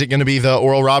most, is it going to be the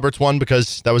Oral Roberts one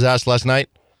because that was asked last night?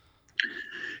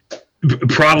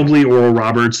 Probably Oral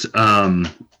Roberts.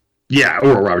 Yeah,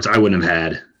 Oral Roberts. I wouldn't have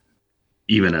had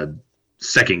even a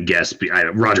second guess.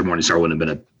 Roger Morningstar wouldn't have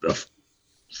been a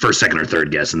first, second, or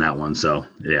third guess in that one. So,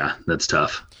 yeah, that's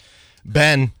tough.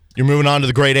 Ben, you're moving on to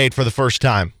the grade 8 for the first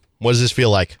time. What does this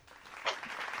feel like?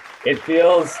 It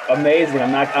feels amazing.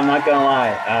 I'm not gonna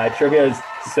lie. Trivia is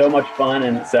so much fun,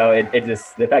 and so it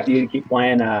just the fact that you keep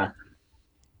playing,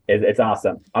 it's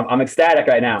awesome. I'm ecstatic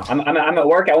right now. I'm at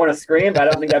work. I want to scream, but I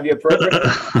don't think that'd be appropriate.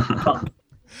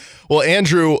 Well,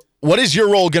 Andrew, what is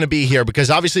your role going to be here? Because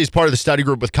obviously, it's part of the study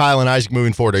group with Kyle and Isaac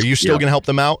moving forward. Are you still going to help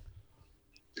them out?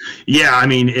 Yeah, I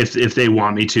mean, if they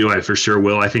want me to, I for sure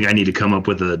will. I think I need to come up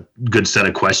with a good set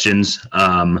of questions.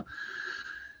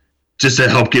 Just to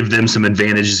help give them some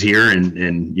advantages here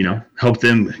and help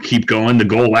them keep going. The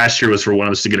goal last year was for one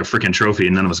of us to get a freaking trophy,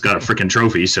 and none of us got a freaking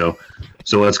trophy. So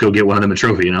let's go get one of them a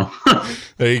trophy,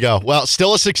 There you go. Well,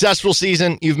 still a successful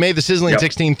season. You've made the Sizzlin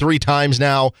 16 3 times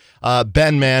now.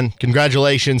 Ben, man,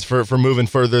 congratulations for moving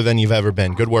further than you've ever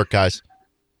been. Good work, guys.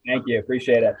 Thank you.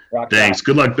 Appreciate it. Rock Thanks. on.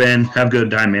 Good luck, Ben. Have a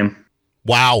good time, man.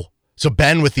 Wow. So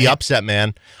Ben with the upset,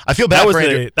 man. I feel bad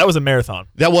That was a marathon.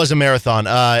 That was a marathon.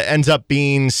 Ends up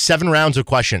being 7 rounds of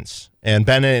questions, and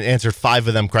Ben answered 5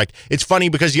 of them correct. It's funny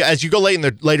because as you go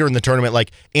later in the tournament, like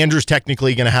Andrew's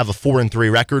technically going to have a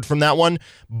 4-3 record from that one,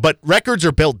 but records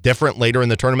are built different later in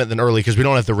the tournament than early because we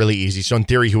don't have the really easy. So in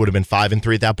theory, he would have been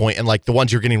 5-3 at that point, and like the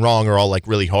ones you're getting wrong are all like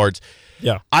really hards.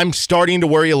 Yeah, I'm starting to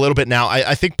worry a little bit now.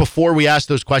 I think before we asked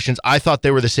those questions, I thought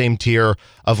they were the same tier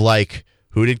of like,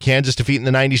 who did Kansas defeat in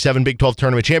the 97 Big 12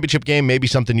 Tournament Championship game? Maybe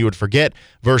something you would forget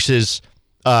versus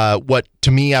what,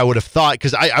 to me, I would have thought,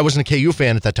 because I wasn't a KU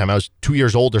fan at that time. I was 2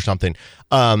 years old or something,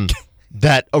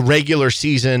 that a regular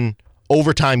season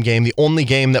overtime game, the only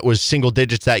game that was single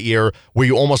digits that year where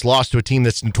you almost lost to a team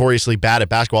that's notoriously bad at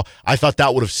basketball, I thought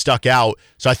that would have stuck out.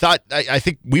 So I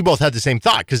think we both had the same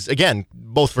thought because, again,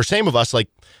 both for same of us, like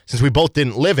since we both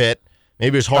didn't live it,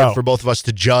 maybe it was hard for both of us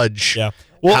to judge. Yeah.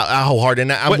 Well, how hard,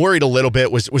 and I'm worried a little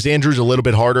bit. Was Andrew's a little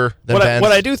bit harder than Ben's?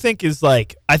 What I do think is,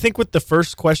 like, I think with the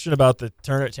first question about the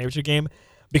tournament championship game,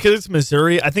 because it's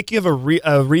Missouri, I think you have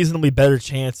a reasonably better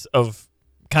chance of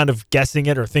kind of guessing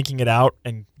it or thinking it out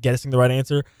and guessing the right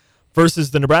answer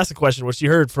versus the Nebraska question, which you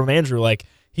heard from Andrew. Like,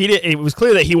 it was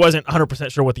clear that he wasn't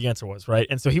 100% sure what the answer was, right?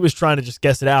 And so he was trying to just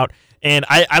guess it out. And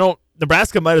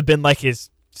Nebraska might have been like his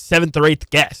 7th or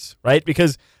 8th guess, right?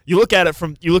 Because you look at it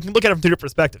from 2 different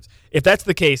perspectives. If that's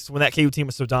the case, when that KU team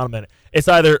was so dominant, it's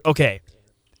either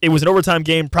it was an overtime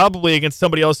game, probably against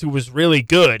somebody else who was really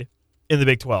good in the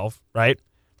Big 12, right?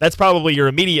 That's probably your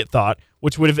immediate thought,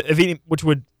 which would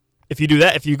if you do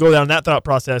that, if you go down that thought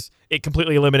process, it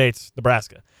completely eliminates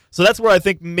Nebraska. So that's where I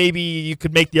think maybe you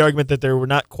could make the argument that they were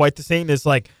not quite the same. Is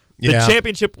like The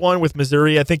championship one with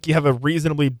Missouri, I think you have a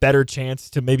reasonably better chance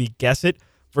to maybe guess it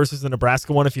versus the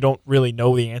Nebraska one if you don't really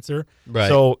know the answer. Right.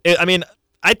 So,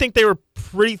 I think they were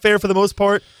pretty fair for the most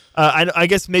part. I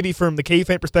guess maybe from the KU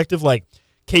fan perspective, like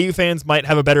KU fans might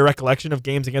have a better recollection of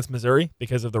games against Missouri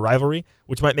because of the rivalry,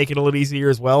 which might make it a little easier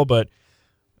as well. But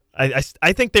I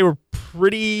think they were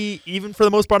pretty even for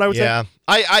the most part, I would say. Yeah.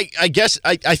 I guess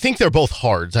I think they're both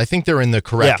hards. I think they're in the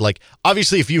correct. Yeah. Like,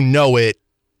 obviously, if you know it,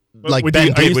 like Are Ben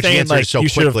you did, which saying, answers so you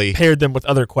should quickly. have paired them with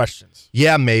other questions?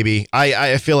 Yeah, maybe.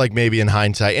 I feel like maybe in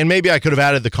hindsight. And maybe I could have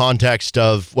added the context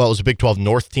of, well, it was a Big 12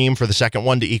 North team for the second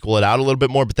one to equal it out a little bit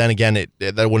more. But then again,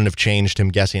 that wouldn't have changed him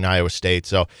guessing Iowa State.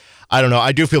 So I don't know.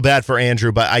 I do feel bad for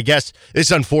Andrew, but I guess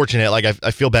it's unfortunate. Like,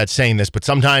 I feel bad saying this, but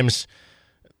sometimes,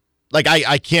 like,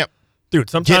 I can't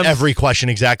get every question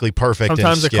exactly perfect.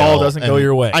 Sometimes and the call doesn't go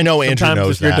your way. I know Andrew knows that. Sometimes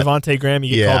if that. you're Devontae Graham,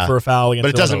 you get called for a foul against But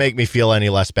it doesn't Villanova. make me feel any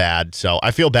less bad. So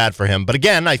I feel bad for him. But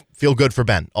again, I feel good for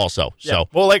Ben also. Yeah. So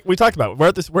well, like we talked about, we're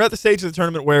at the stage of the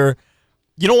tournament where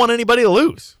you don't want anybody to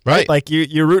lose, right? Like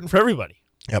you're rooting for everybody.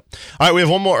 Yep. All right, we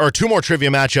have two more trivia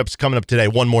matchups coming up today.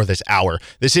 One more this hour.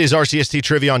 This is RCST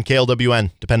Trivia on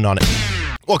KLWN. Depend on it.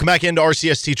 Welcome back into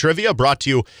RCST Trivia, brought to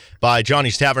you by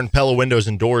Johnny's Tavern, Pella Windows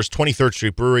and Doors, 23rd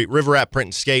Street Brewery, River Rat Print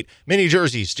and Skate, Mini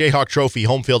Jerseys, Jayhawk Trophy,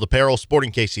 Home Field Apparel,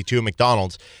 Sporting KC2,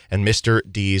 McDonald's, and Mr.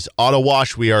 D's Auto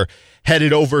Wash. We are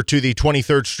headed over to the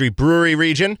 23rd Street Brewery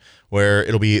region, where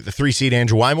it'll be the 3-seed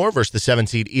Andrew Wymore versus the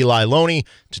 7-seed Eli Loney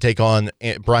to take on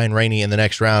Brian Rainey in the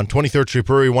next round. 23rd Street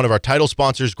Brewery, one of our title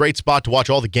sponsors. Great spot to watch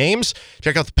all the games.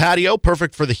 Check out the patio,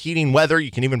 perfect for the heating weather.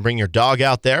 You can even bring your dog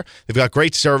out there. They've got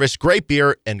great service, great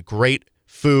beer, and great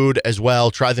food as well.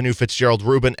 Try the new Fitzgerald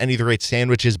Reuben, any of the great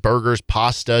sandwiches, burgers,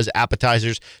 pastas,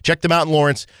 appetizers. Check them out in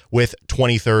Lawrence with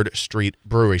 23rd Street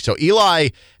Brewery. So Eli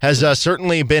has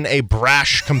certainly been a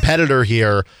brash competitor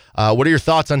here. What are your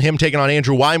thoughts on him taking on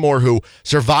Andrew Wymore, who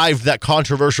survived that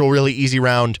controversial, really easy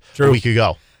round a week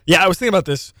ago? Yeah, I was thinking about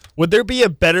this. Would there be a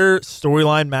better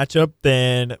storyline matchup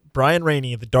than Brian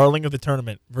Rainey, the darling of the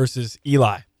tournament, versus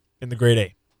Eli in the Grade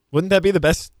A? Wouldn't that be the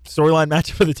best storyline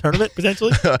matchup for the tournament,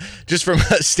 potentially? Just from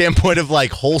a standpoint of,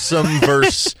 like, wholesome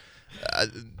versus I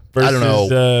don't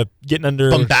know. Getting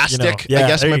under... bombastic, I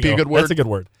guess might be a good word. That's a good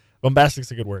word.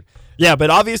 Bombastic's a good word. Yeah, but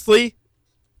obviously,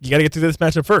 you got to get through this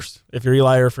matchup first, if you're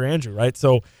Eli or if you're Andrew, right?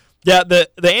 So, yeah, the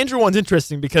Andrew one's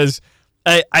interesting because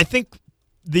I think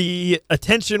the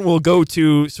attention will go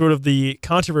to sort of the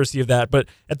controversy of that, but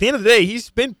at the end of the day, he's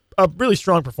been a really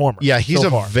strong performer. Yeah, he's a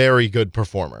very good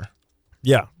performer.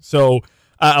 Yeah, so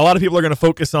a lot of people are going to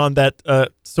focus on that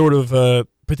sort of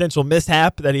potential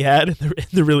mishap that he had in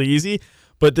the really easy,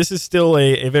 but this is still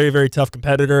a very, very tough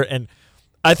competitor, and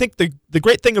I think the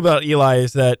great thing about Eli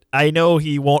is that I know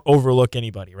he won't overlook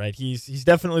anybody, right? He's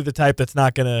definitely the type that's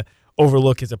not going to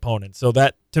overlook his opponent, so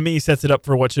that, to me, sets it up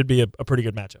for what should be a pretty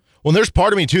good matchup. Well, there's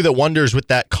part of me, too, that wonders with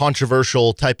that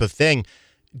controversial type of thing,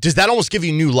 does that almost give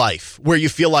you new life where you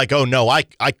feel like, oh, no, I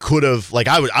could have, like,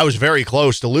 I was very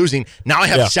close to losing. Now I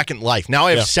have second life. Now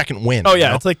I have second win. Oh, yeah. You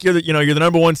know? It's like you're the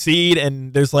number one seed,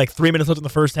 and there's like 3 minutes left in the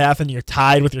first half, and you're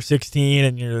tied with your 16,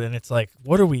 and it's like,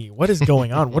 what is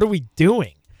going on? What are we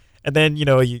doing? And then,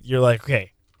 you're like,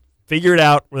 okay, figure it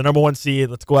out. We're the number one seed.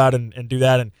 Let's go out and do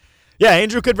that. And, yeah,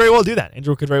 Andrew could very well do that.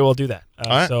 All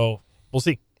right. So we'll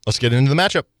see. Let's get into the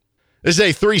matchup. This is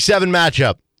a 3-7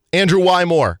 matchup. Andrew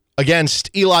Wymore against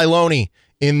Eli Loney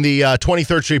in the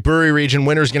 23rd Street Brewery region.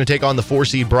 Winner's going to take on the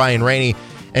 4-seed Brian Rainey.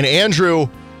 And Andrew,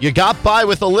 you got by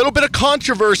with a little bit of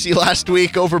controversy last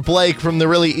week over Blake from the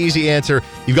really easy answer.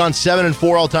 You've gone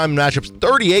 7-4 all-time in matchups,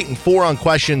 38-4 on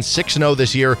questions, 6-0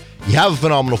 this year. You have a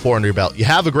phenomenal 4 under your belt. You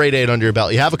have a grade 8 under your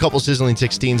belt. You have a couple Sizzlin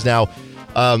 16s now.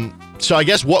 So I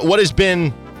guess what has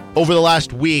been over the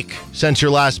last week since your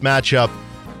last matchup,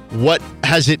 what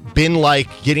has it been like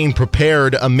getting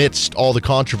prepared amidst all the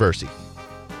controversy?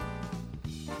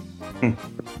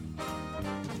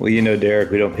 Well,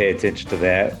 Derek, we don't pay attention to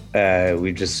that.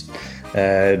 We've just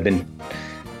been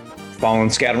following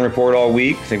scouting report all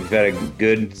week. I think we've had a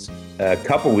good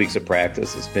couple weeks of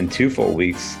practice. It's been 2 full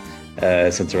weeks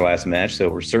since our last match, so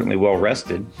we're certainly well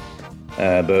rested.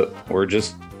 But we're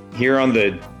just here on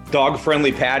the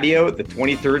dog-friendly patio at the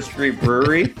 23rd Street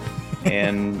Brewery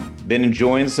and been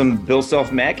enjoying some Bill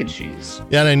Self mac and cheese.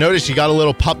 Yeah, and I noticed you got a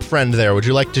little pup friend there. Would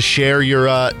you like to share your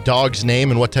dog's name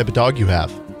and what type of dog you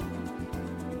have?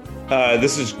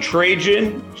 This is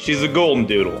Trajan. She's a golden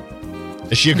doodle.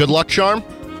 Is she a good luck charm?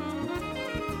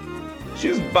 She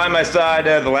was by my side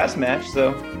the last match,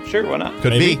 so sure, why not?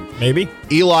 Could be. Maybe.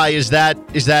 Eli, is that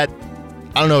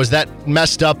I don't know, is that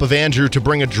messed up of Andrew to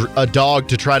bring a dog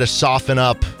to try to soften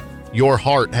up your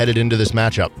heart headed into this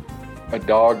matchup? A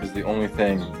dog is the only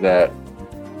thing that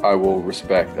I will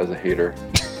respect as a hater.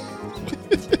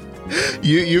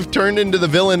 You've turned into the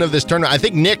villain of this tournament. I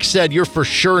think Nick said you're for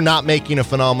sure not making a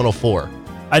Phenomenal Four.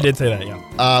 I did say that,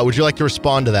 yeah. Would you like to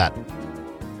respond to that?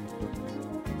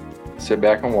 Sit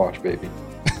back and watch, baby.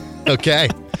 Okay.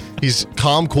 He's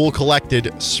calm, cool,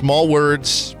 collected. Small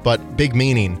words, but big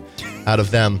meaning out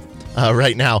of them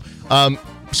right now.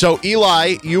 So,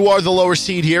 Eli, you are the lower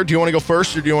seed here. Do you want to go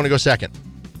first or do you want to go second?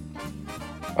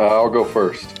 I'll go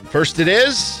first. First it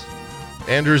is.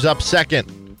 Andrew's up second.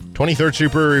 23rd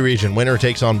Street Brewery Region. Winner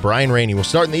takes on Brian Rainey. We'll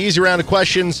start in the easy round of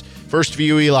questions. First for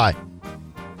you, Eli.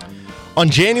 On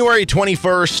January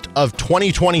 21st of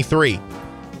 2023,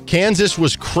 Kansas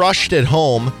was crushed at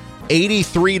home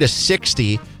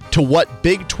 83-60 to what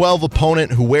Big 12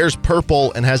 opponent who wears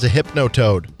purple and has a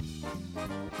hypnotoad?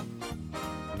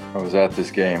 I was at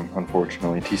this game,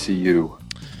 unfortunately. TCU.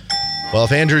 Well,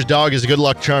 if Andrew's dog is a good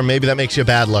luck charm, maybe that makes you a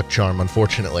bad luck charm,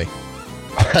 unfortunately.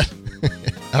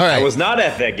 All right. I was not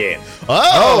at that game.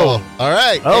 Oh. All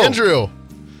right. Oh. Andrew,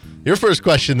 your first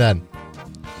question then.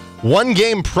 One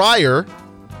game prior,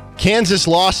 Kansas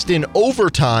lost in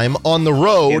overtime on the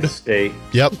road. Kansas State.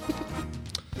 Yep.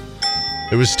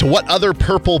 It was to what other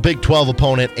purple Big 12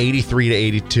 opponent,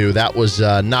 83-82. That was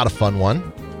not a fun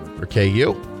one for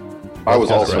KU. I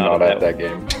was also not at that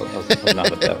game.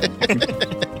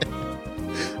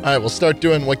 All right, we'll start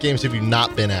doing what games have you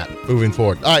not been at moving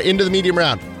forward. All right, into the medium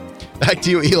round. Back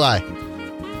to you, Eli.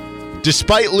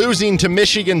 Despite losing to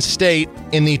Michigan State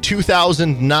in the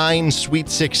 2009 Sweet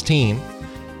 16,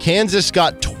 Kansas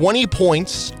got 20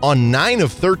 points on 9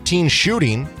 of 13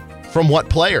 shooting from what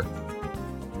player?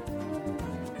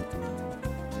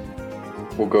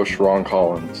 We'll go Sharon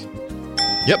Collins.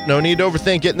 Yep, no need to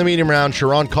overthink it in the medium round.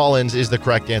 Sharon Collins is the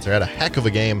correct answer. Had a heck of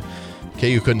a game.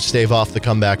 KU couldn't stave off the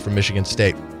comeback from Michigan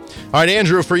State. All right,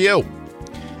 Andrew, for you.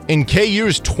 In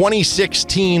KU's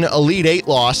 2016 Elite Eight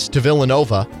loss to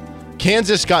Villanova,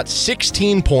 Kansas got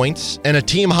 16 points and a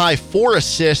team-high 4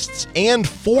 assists and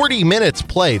 40 minutes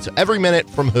played. So every minute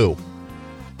from who?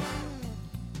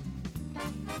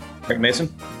 Frank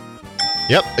Mason.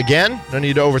 Yep, again, no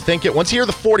need to overthink it. Once you hear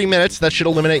the 40 minutes, that should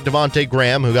eliminate Devontae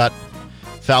Graham, who got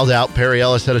fouled out. Perry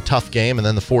Ellis had a tough game, and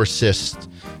then the 4 assists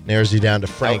narrows you down to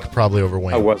Frank, probably over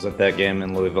Wayne. I was at that game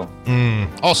in Louisville.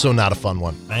 Also not a fun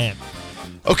one. Man.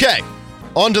 Okay,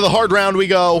 on to the hard round we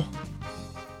go.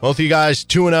 Both of you guys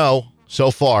 2-0 so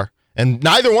far, and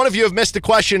neither one of you have missed a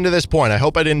question to this point. I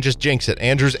hope I didn't just jinx it.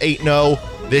 Andrew's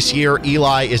 8-0 this year.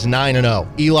 Eli is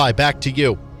 9-0. Eli, back to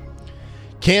you.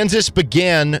 Kansas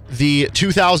began the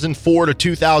 2004 to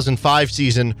 2005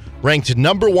 season ranked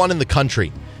number 1 in the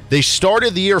country. They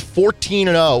started the year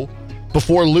 14-0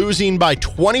 before losing by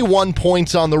 21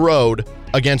 points on the road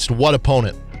against what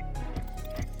opponent?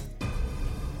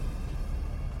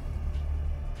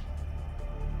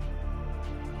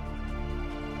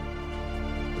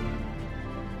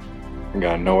 I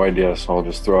got no idea, so I'll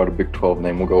just throw out a Big 12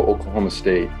 name. We'll go Oklahoma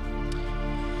State.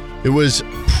 It was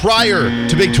prior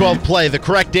to Big 12 play. The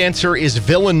correct answer is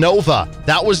Villanova.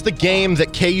 That was the game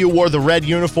that KU wore the red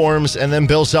uniforms, and then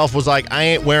Bill Self was like, I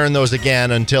ain't wearing those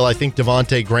again until I think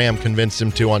Devontae Graham convinced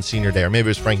him to on senior day, or maybe it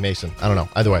was Frank Mason. I don't know.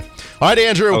 Either way. All right,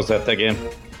 Andrew. I was at that game.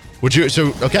 Would you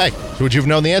have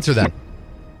known the answer then?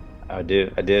 I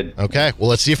did. Okay, well,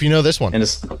 let's see if you know this one.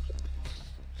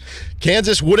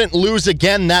 Kansas wouldn't lose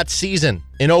again that season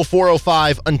in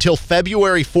 04-05 until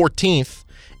February 14th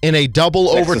in a double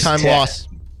overtime loss.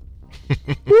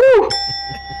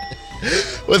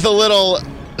 With a little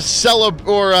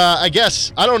I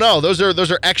guess, I don't know. Those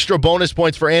are extra bonus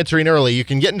points for answering early. You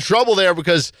can get in trouble there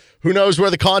because who knows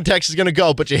where the context is going to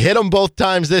go, but you hit them both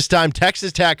times this time.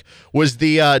 Texas Tech was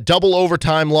the double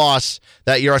overtime loss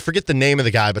that year. I forget the name of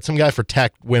the guy, but some guy for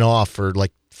Tech went off for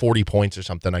like 40 points or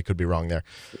something. I could be wrong there.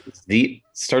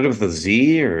 Started with a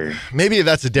Z, or maybe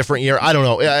that's a different year. I don't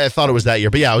know. I thought it was that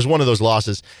year, but yeah, it was one of those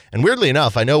losses. And weirdly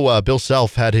enough, I know Bill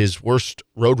Self had his worst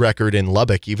road record in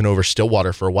Lubbock, even over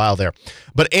Stillwater for a while there.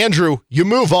 But Andrew, you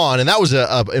move on, and that was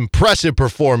a impressive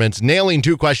performance, nailing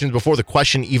 2 questions before the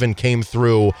question even came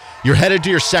through. You're headed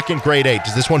to your second grade 8.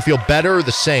 Does this one feel better or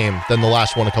the same than the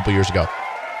last one a couple years ago?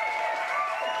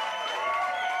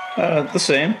 The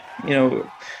same.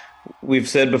 We've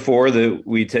said before that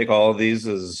we take all of these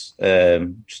as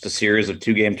just a series of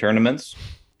 2-game tournaments.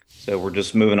 So we're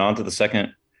just moving on to the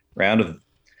second round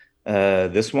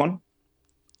of this one.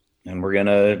 And we're going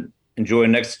to enjoy the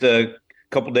next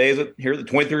couple days here at the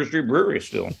 23rd Street Brewery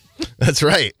still. That's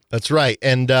right.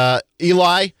 And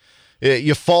Eli,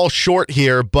 you fall short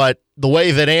here, but the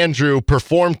way that Andrew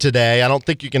performed today, I don't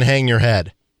think you can hang your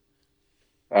head.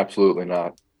 Absolutely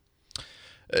not.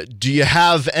 Do you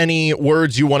have any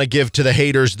words you want to give to the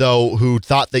haters, though, who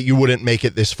thought that you wouldn't make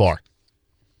it this far?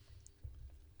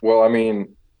 Well, I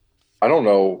mean, I don't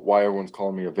know why everyone's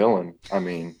calling me a villain. I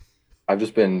mean, I've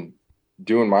just been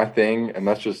doing my thing, and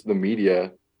that's just the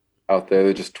media out there.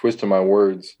 They're just twisting my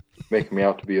words, making me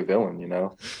out to be a villain, you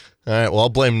know? All right, well, I'll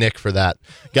blame Nick for that.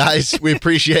 Guys, we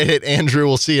appreciate it. Andrew,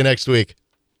 we'll see you next week.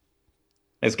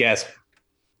 Thanks, guys.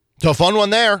 So a fun one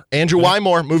there. Andrew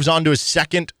Wymore moves on to his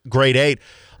second grade 8.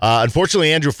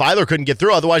 Unfortunately, Andrew Filer couldn't get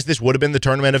through. Otherwise, this would have been the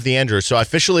tournament of the Andrews. So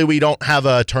officially, we don't have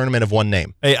a tournament of one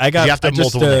name. Hey, I just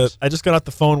got off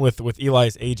the phone with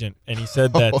Eli's agent, and he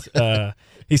said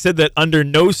that under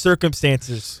no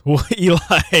circumstances will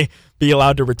Eli be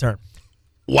allowed to return.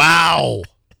 Wow.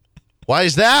 Why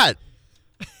is that?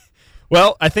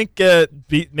 Well, I think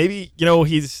maybe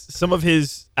he's some of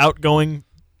his outgoing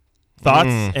thoughts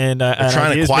and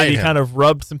ideas maybe kind of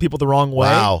rubbed some people the wrong way.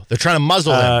 Wow, they're trying to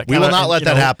muzzle him. We will not let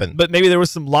that happen. But maybe there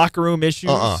was some locker room issues.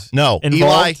 No, involved.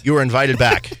 Eli, you were invited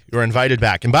back. You were invited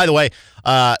back. And by the way,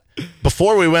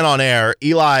 before we went on air,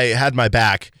 Eli had my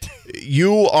back.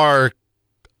 You are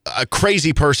a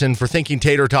crazy person for thinking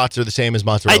tater tots are the same as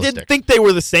mozzarella sticks. I didn't think they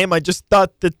were the same. I just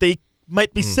thought that they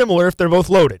might be similar if they're both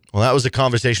loaded. Well, that was a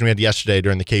conversation we had yesterday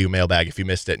during the KU mailbag. If you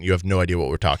missed it and you have no idea what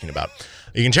we're talking about,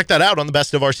 you can check that out on the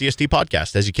Best of RCST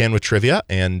podcast, as you can with trivia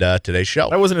and today's show.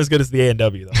 That wasn't as good as the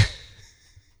A&W, though.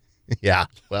 Yeah,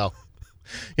 well,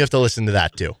 you have to listen to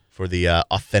that, too, for the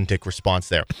authentic response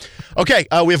there. Okay,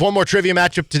 we have one more trivia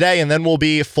matchup today, and then we'll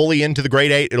be fully into the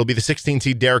grade 8. It'll be the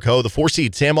 16-seed Derek Ho, the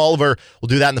 4-seed Sam Oliver. We'll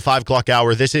do that in the 5 o'clock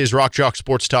hour. This is Rock Chalk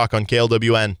Sports Talk on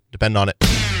KLWN. Depend on it.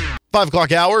 5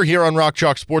 o'clock hour here on Rock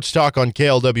Chalk Sports Talk on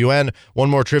KLWN. One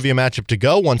more trivia matchup to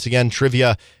go. Once again,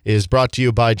 trivia is brought to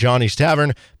you by Johnny's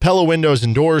Tavern, Pella Windows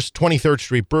and Doors, 23rd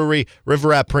Street Brewery, River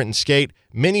Rat Print and Skate,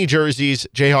 Mini Jerseys,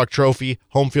 Jayhawk Trophy,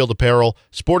 Home Field Apparel,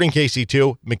 Sporting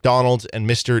KC2, McDonald's, and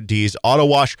Mr. D's Auto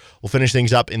Wash. We'll finish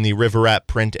things up in the River Rat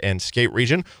Print and Skate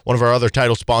region. One of our other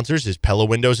title sponsors is Pella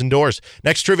Windows and Doors.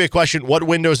 Next trivia question, what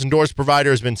windows and doors provider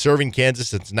has been serving Kansas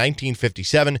since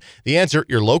 1957? The answer,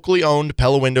 your locally owned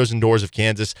Pella Windows and Doors of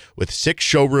Kansas, with 6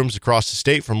 showrooms across the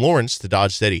state from Lawrence to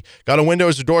Dodge City. Got a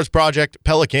windows or doors project?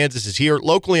 Pella Kansas is here,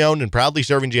 locally owned and proudly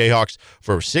serving Jayhawks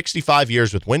for over 65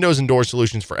 years with windows and door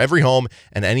solutions for every home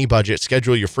and any budget.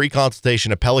 Schedule your free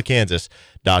consultation at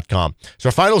PellaKansas.com. So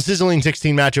our final Sizzlin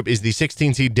 16 matchup is the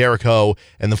 16-seed Derek Ho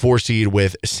and the 4-seed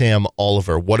with Sam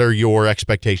Oliver. What are your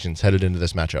expectations headed into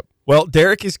this matchup? Well,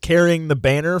 Derek is carrying the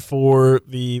banner for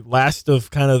the last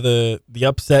of kind of the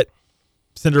upset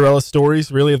Cinderella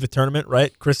stories, really, of the tournament,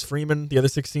 right? Chris Freeman, the other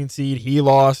 16-seed, he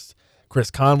lost. Chris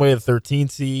Conway, the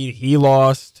 13-seed, he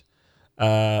lost.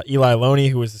 Eli Loney,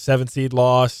 who was the 7-seed,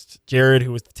 lost. Jared,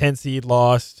 who was the 10-seed,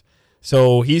 lost.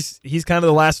 So he's kind of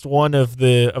the last one of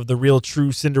the real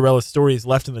true Cinderella stories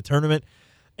left in the tournament.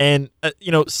 And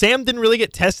Sam didn't really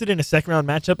get tested in a second round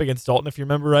matchup against Dalton, if you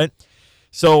remember right.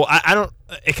 So I don't.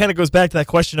 It kind of goes back to that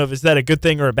question of, is that a good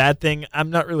thing or a bad thing? I'm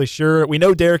not really sure. We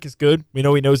know Derek is good. We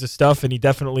know he knows his stuff, and he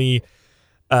definitely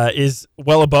is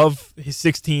well above his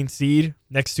 16 seed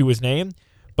next to his name.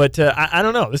 But I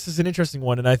don't know. This is an interesting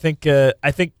one, and I think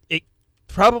it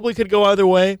probably could go either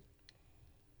way.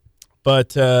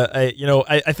 But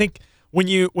I think when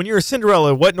you're a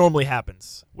Cinderella, what normally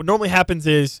happens? What normally happens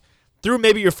is, through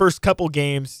maybe your first couple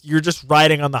games, you're just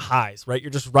riding on the highs, right?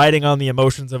 You're just riding on the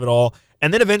emotions of it all,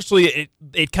 and then eventually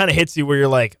it kind of hits you where you're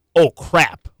like, oh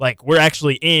crap! Like, we're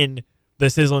actually in the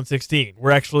Sizzlin 16. We're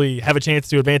actually have a chance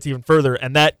to advance even further,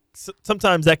 and that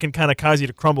sometimes that can kind of cause you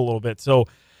to crumble a little bit. So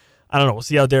I don't know. We'll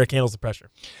see how Derek handles the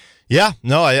pressure. Yeah,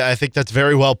 no, I think that's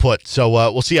very well put. So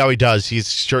we'll see how he does. He's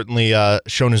certainly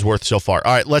shown his worth so far.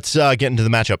 All right, let's get into the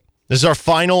matchup. This is our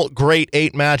final Grade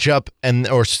 8 matchup,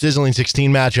 or Sizzlin 16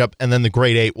 matchup, and then the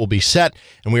Grade 8 will be set,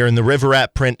 and we are in the River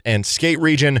Rat Print and Skate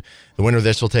region. The winner of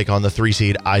this will take on the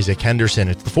 3-seed Isaac Henderson.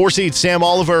 It's the 4-seed Sam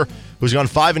Oliver, who's gone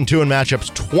 5-2 in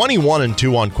matchups,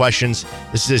 21-2 on questions.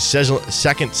 This is his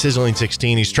second Sizzlin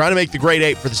 16. He's trying to make the Grade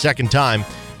 8 for the second time.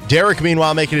 Derek,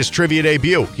 meanwhile, making his trivia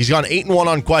debut. He's gone 8-1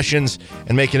 on questions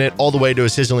and making it all the way to a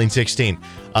Sizzlin 16.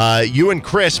 You and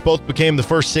Chris both became the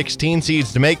first 16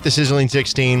 seeds to make the Sizzlin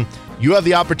 16. You have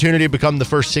the opportunity to become the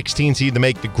first 16 seed to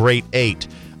make the Grade 8.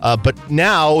 But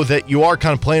now that you are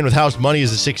kind of playing with house money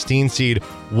as a 16 seed,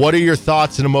 what are your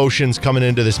thoughts and emotions coming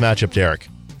into this matchup, Derek?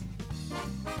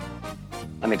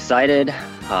 I'm excited,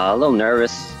 a little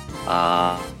nervous.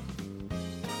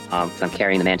 I'm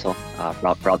carrying the mantle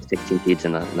for all the 16 seeds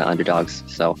and the underdogs.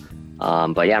 So,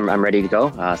 but yeah, I'm ready to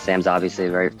go. Sam's obviously a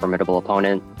very formidable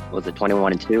opponent. Was it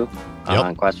 21-2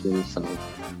 on questions? So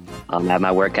I have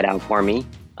my work cut out for me.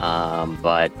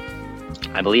 But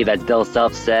I believe, as Bill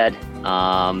Self said,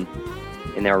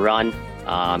 in their run,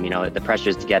 the pressure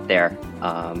is to get there,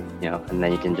 and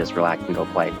then you can just relax and go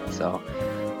play. So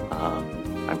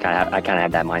I kind of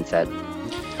have that mindset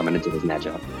coming into this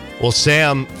matchup. Well,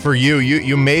 Sam, for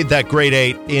you made that grade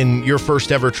 8 in your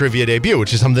first ever trivia debut,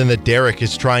 which is something that Derek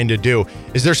is trying to do.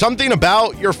 Is there something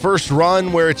about your first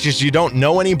run where it's just you don't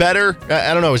know any better?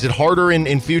 I don't know. Is it harder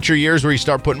in future years where you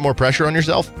start putting more pressure on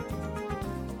yourself?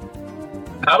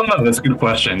 I don't know. That's a good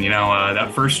question.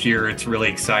 That first year, it's really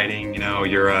exciting.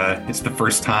 It's the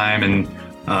first time. And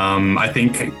I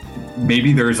think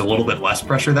maybe there's a little bit less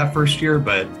pressure that first year,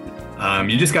 but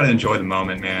you just got to enjoy the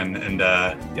moment, man. And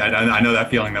I know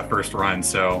that feeling that first run.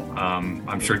 So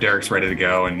I'm sure Derek's ready to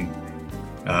go. And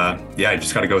you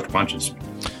just got to go with the punches.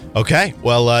 Okay.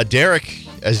 Well, Derek,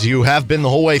 as you have been the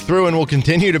whole way through and will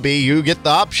continue to be, you get the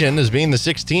option as being the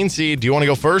 16 seed. Do you want to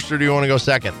go first or do you want to go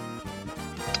second?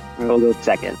 We'll go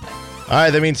second. All right.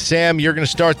 That means, Sam, you're going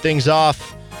to start things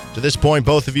off. To this point,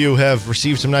 both of you have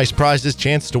received some nice prizes,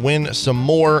 chance to win some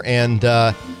more. And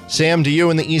Sam, to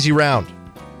you in the easy round.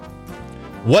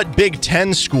 What Big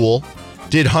Ten school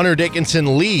did Hunter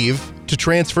Dickinson leave to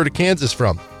transfer to Kansas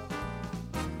from?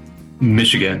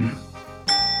 Michigan.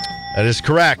 That is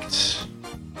correct.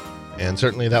 And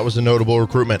certainly that was a notable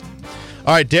recruitment.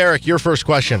 All right, Derek, your first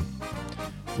question.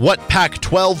 What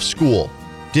Pac-12 school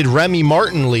did Remy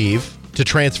Martin leave to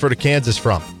transfer to Kansas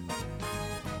from?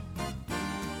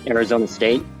 Arizona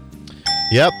State.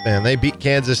 Yep, and they beat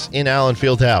Kansas in Allen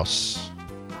Fieldhouse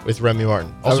with Remy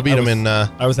Martin. Also beat him in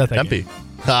I was at that Tempe. game.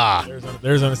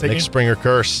 Arizona State Nick game? Springer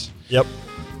curse. Yep.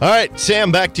 All right,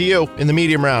 Sam, back to you in the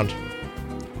medium round.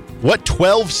 What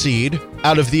 12 seed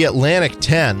out of the Atlantic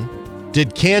 10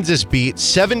 did Kansas beat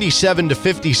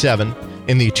 77-57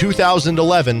 in the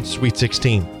 2011 Sweet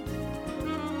 16?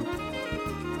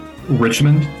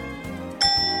 Richmond.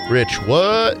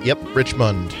 Yep,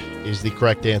 Richmond is the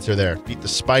correct answer there. Beat the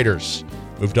Spiders,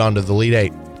 moved on to the Elite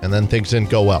 8, and then things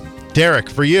didn't go well. Derek,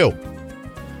 for you,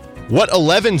 what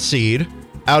 11 seed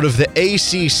out of the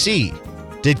ACC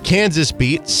did Kansas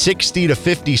beat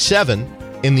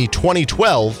 60-57 in the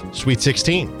 2012 Sweet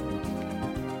 16?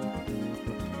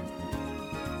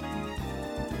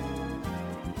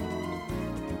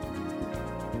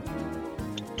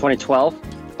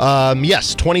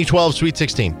 Yes, 2012 Sweet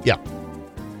 16. Yeah.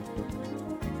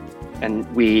 And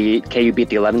KU beat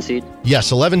the 11 seed?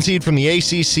 Yes, 11 seed from the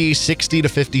ACC,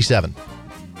 60-57.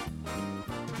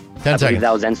 10 seconds.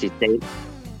 That was NC State.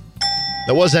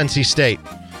 That was NC State.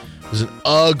 It was an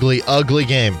ugly, ugly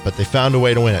game, but they found a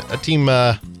way to win it. That team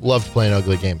loved playing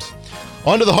ugly games.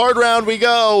 On to the hard round we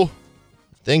go.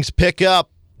 Things pick up,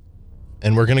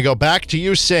 and we're going to go back to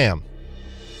you, Sam.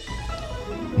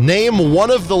 Name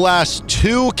one of the last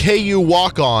 2 KU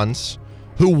walk-ons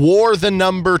who wore the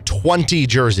number 20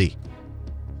 jersey.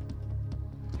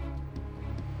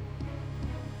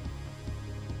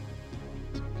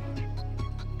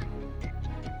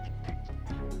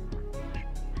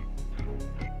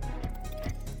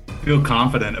 I feel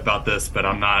confident about this, but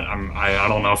I'm not. I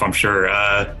don't know if I'm sure.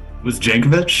 Was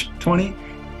Jankovic 20?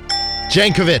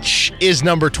 Jankovic is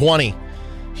number 20.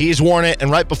 He's worn it,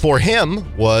 and right before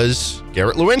him was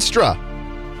Garrett Lewinstra.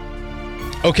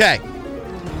 Okay.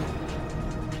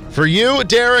 For you,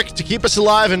 Derek, to keep us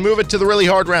alive and move it to the really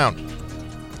hard round.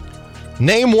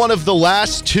 Name one of the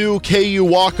last 2 KU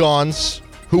walk-ons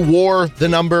who wore the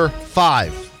number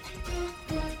 5.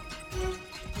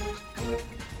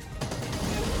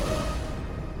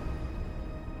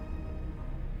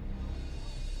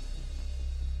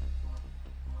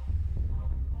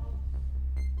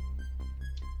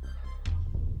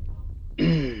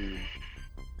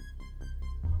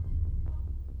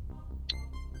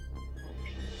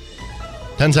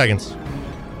 Ten seconds.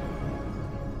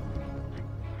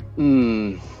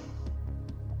 I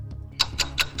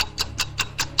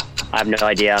have no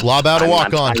idea. Lob out a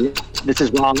walk-on. This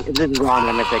is wrong. I'm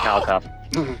going to say Kyle Cuff.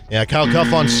 Yeah, Kyle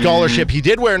Cuff on scholarship. He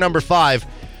did wear number 5.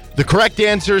 The correct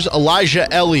answer's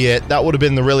Elijah Elliott. That would have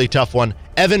been the really tough one.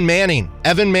 Evan Manning.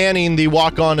 Evan Manning, the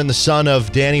walk-on and the son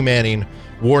of Danny Manning,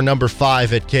 wore number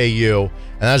 5 at KU.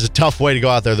 And that was a tough way to go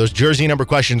out there. Those jersey number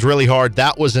questions really hard.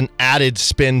 That was an added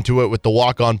spin to it with the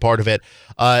walk-on part of it.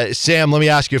 Sam, let me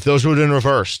ask you, if those would have been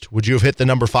reversed, would you have hit the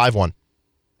number 5 one?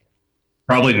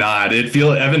 Probably not.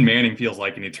 Evan Manning feels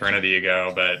like an eternity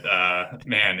ago, but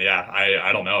man, yeah,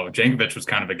 I don't know. Jankovic was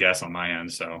kind of a guess on my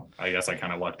end, so I guess I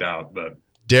kind of lucked out. But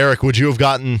Derek, would you have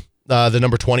gotten the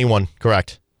number 21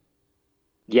 correct?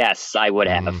 Yes, I would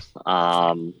have.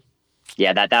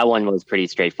 Yeah, that one was pretty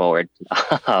straightforward.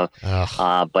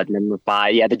 But number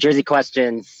 5, yeah, the jersey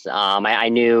questions, I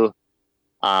knew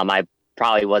I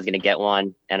probably was going to get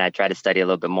one, and I tried to study a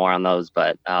little bit more on those,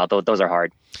 but those are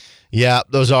hard. Yeah,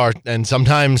 those are. And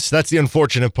sometimes that's the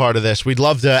unfortunate part of this. We'd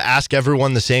love to ask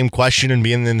everyone the same question and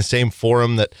be in the same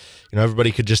forum that,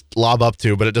 everybody could just lob up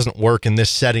to, but it doesn't work in this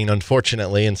setting,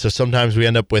 unfortunately. And so sometimes we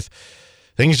end up with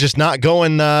things just not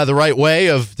going the right way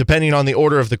depending on the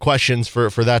order of the questions for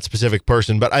that specific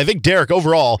person. But I think, Derek,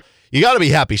 overall, you got to be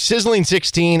happy. Sizzling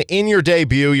 16 in your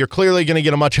debut. You're clearly going to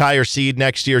get a much higher seed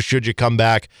next year should you come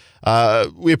back.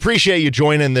 We appreciate you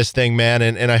joining this thing, man,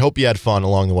 and I hope you had fun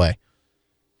along the way.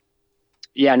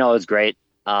 Yeah, no, it was great.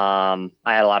 I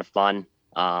had a lot of fun.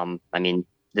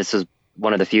 This was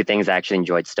one of the few things I actually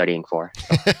enjoyed studying for.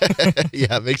 So.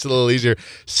 Yeah, it makes it a little easier.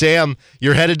 Sam,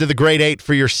 you're headed to the Grade 8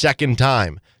 for your second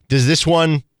time. Does this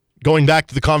one, going back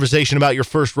to the conversation about your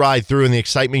first ride through and the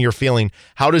excitement you're feeling,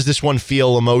 how does this one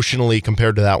feel emotionally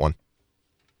compared to that one?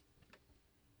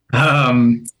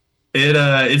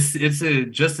 It's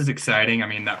just as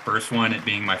exciting. That first one, it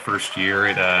being my first year,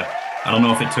 I don't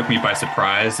know if it took me by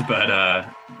surprise, but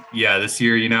this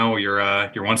year,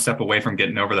 you're one step away from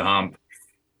getting over the hump,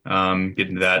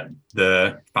 getting to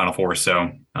the Final Four.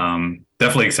 So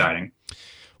definitely exciting.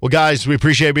 Well, guys, we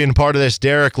appreciate being a part of this.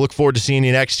 Derek, look forward to seeing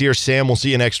you next year. Sam, we'll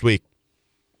see you next week.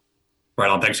 Right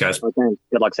on. Thanks, guys. Okay.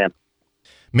 Good luck, Sam.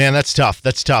 Man, that's tough.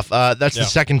 That's the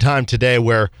second time today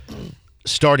where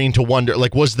starting to wonder,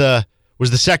 was the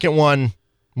second one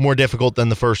more difficult than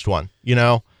the first one,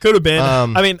 Could have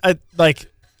been.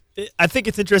 I think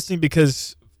it's interesting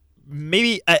because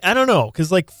maybe I don't know, because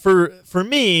for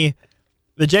me,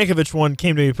 the Jankovic one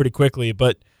came to me pretty quickly,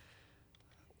 but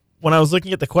when I was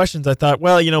looking at the questions, I thought,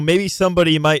 maybe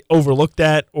somebody might overlook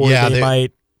that, or they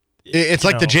might. It's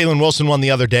like the Jalen Wilson one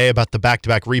the other day about the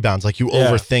back-to-back rebounds. Like you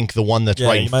overthink the one that's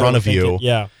right in front of you.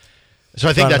 Yeah. So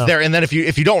I think that's there. And then if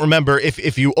you don't remember,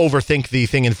 if you overthink the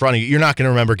thing in front of you, you're not going to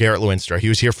remember Garrett Lewinstra. He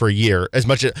was here for a year. As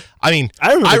much as I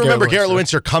remember Garrett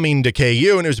Lewinstra coming to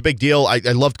KU, and it was a big deal. I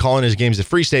loved calling his games at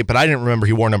Free State, but I didn't remember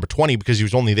he wore number 20 because he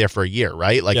was only there for a year,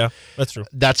 right? Yeah, that's true.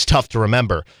 That's tough to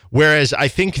remember. Whereas I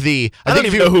think I don't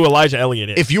even know who Elijah Elliott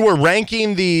is. If you were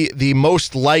ranking the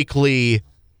most likely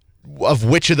of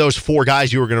which of those four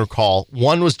guys you were going to recall,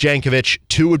 one was Jankovic,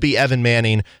 two would be Evan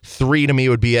Manning, three to me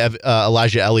would be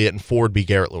Elijah Elliott, and four would be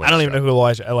Garrett Lewinstra. I don't even know who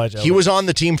Elijah Elliott is. He was on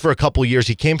the team for a couple of years.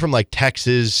 He came from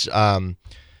Texas. I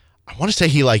want to say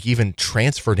he even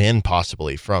transferred in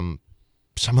possibly from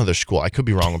some other school. I could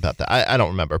be wrong about that. I don't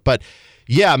remember. But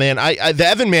yeah, man, the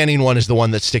Evan Manning one is the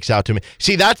one that sticks out to me.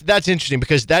 See, that's interesting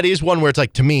because that is one where it's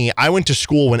to me, I went to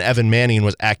school when Evan Manning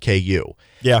was at KU.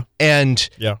 Yeah. And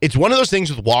it's one of those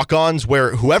things with walk-ons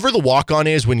where whoever the walk-on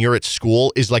is when you're at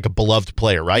school is a beloved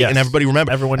player, right? Yes. And everybody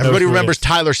remembers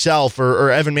Tyler Self or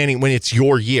Evan Manning when it's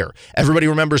your year. Everybody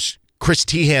remembers Chris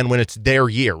Tehan when it's their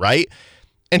year, right?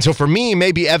 And so for me,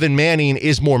 maybe Evan Manning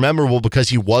is more memorable because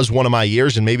he was one of my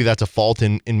years, and maybe that's a fault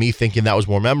in me thinking that was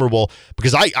more memorable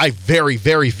because I very,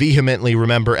 very vehemently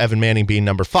remember Evan Manning being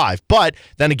number 5. But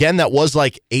then again, that was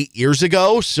 8 years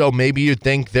ago, so maybe you'd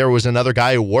think there was another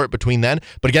guy who wore it between then.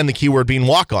 But again, the key word being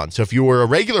walk-on. So if you were a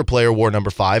regular player who wore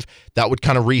number 5, that would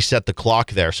kind of reset the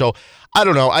clock there. So I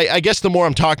don't know. I guess the more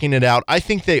I'm talking it out, I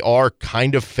think they are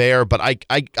kind of fair, but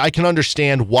I can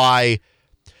understand why.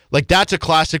 That's a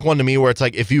classic one to me where it's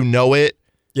if you know it,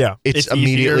 it's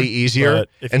immediately easier.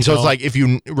 And so it's if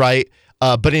you, right.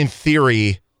 But in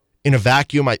theory, in a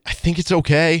vacuum, I think it's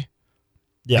okay.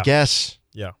 Yeah. I guess.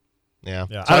 Yeah. Yeah.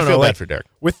 Yeah. So I feel bad for Derek.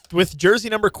 With jersey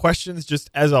number questions just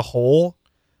as a whole,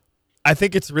 I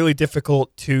think it's really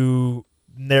difficult to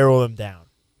narrow them down.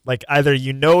 Either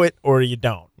you know it or you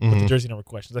don't with the jersey number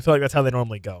questions. I feel like that's how they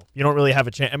normally go. You don't really have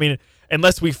a chance.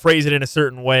 Unless we phrase it in a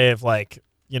certain way of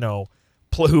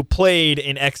who played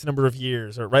in X number of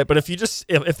years, or right? But if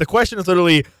the question is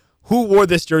literally who wore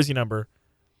this jersey number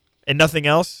and nothing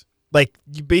else,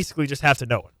 you basically just have to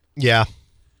know it. Yeah.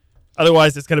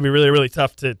 Otherwise, it's going to be really, really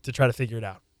tough to try to figure it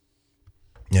out.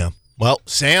 Yeah. Well,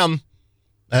 Sam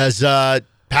has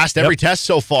passed every test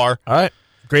so far. All right.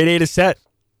 Grade 8 is set.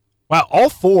 Wow. All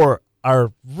four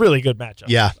are really good matchups.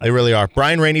 Yeah, they really are.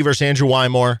 Brian Rainey versus Andrew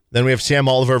Wymore. Then we have Sam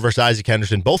Oliver versus Isaac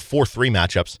Henderson. Both 4-3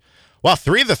 matchups. Wow,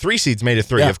 3 of the 3 seeds made it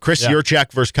 3. You have Chris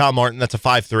Yurchak versus Kyle Martin. That's a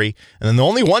 5-3. And then the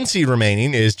only 1 seed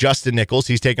remaining is Justin Nichols.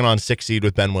 He's taking on 6 seed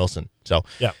with Ben Wilson. So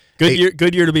yeah,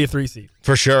 good year to be a 3 seed.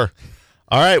 For sure.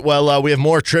 All right, well, we have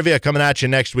more trivia coming at you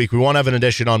next week. We won't have an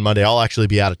edition on Monday. I'll actually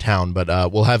be out of town, but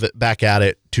we'll have it back at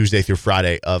it Tuesday through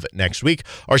Friday of next week.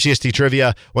 RCST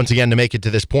Trivia, once again, to make it to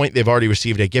this point, they've already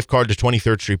received a gift card to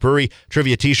 23rd Street Brewery,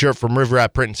 trivia t-shirt from River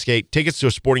Rat Print and Skate, tickets to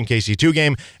a Sporting KC2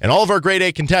 game, and all of our Grade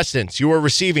A contestants, you are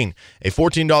receiving a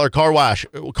 $14 car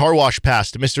wash pass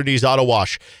to Mr. D's Auto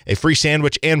Wash, a free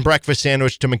sandwich and breakfast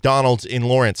sandwich to McDonald's in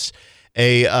Lawrence,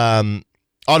 a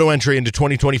auto entry into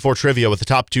 2024 trivia with the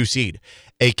top 2 seed,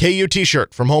 a KU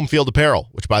t-shirt from Home Field Apparel,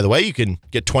 which, by the way, you can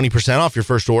get 20% off your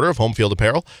first order of Home Field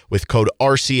Apparel with code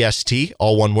RCST,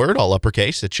 all one word, all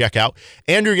uppercase, at checkout.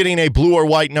 And you're getting a blue or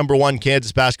white #1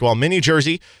 Kansas basketball mini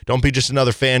jersey. Don't be just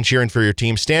another fan cheering for your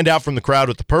team. Stand out from the crowd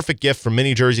with the perfect gift from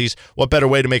Mini Jerseys. What better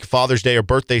way to make Father's Day or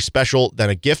birthday special than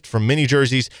a gift from Mini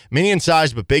Jerseys? Mini in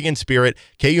size, but big in spirit.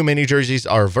 KU Mini Jerseys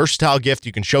are a versatile gift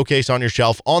you can showcase on your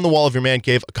shelf, on the wall of your man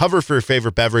cave, a cover for your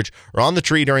favorite beverage, or on the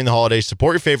tree during the holidays.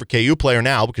 Support your favorite KU player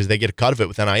now because they get a cut of it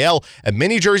with NIL at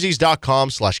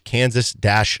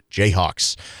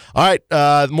minijerseys.com/Kansas-Jayhawks. All right,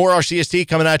 more RCST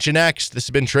coming at you next. This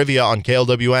has been Trivia on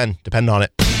KLWN. Depend on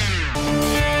it.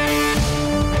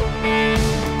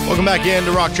 Welcome back in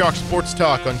to Rock Chalk Sports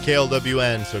Talk on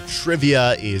KLWN. So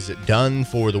Trivia is done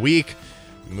for the week.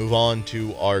 We move on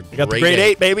to our We got the grade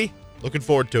 8, baby. Looking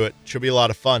forward to it. Should be a lot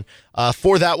of fun.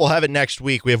 For that, we'll have it next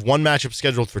week. We have one matchup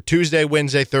scheduled for Tuesday,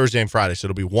 Wednesday, Thursday, and Friday. So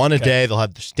it'll be one a day. They'll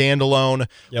have the standalone.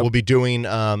 Yep. We'll be doing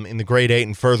in the grade 8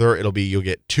 and further. You'll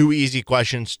get 2 easy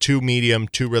questions, 2 medium,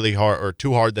 2 really hard, or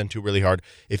 2 hard, then 2 really hard.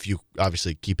 If you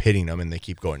obviously keep hitting them and they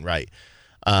keep going right.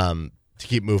 To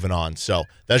keep moving on. So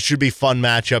that should be fun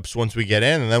matchups once we get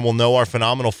in, and then we'll know our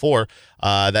Phenomenal Four.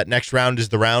 That next round is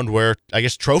the round where I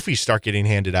guess trophies start getting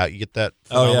handed out. You get that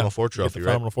Phenomenal Four trophy, right?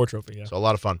 Phenomenal Four trophy, yeah. So a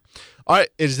lot of fun. All right,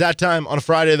 it is that time on a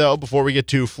Friday, though, before we get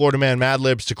to Florida Man Mad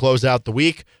Libs to close out the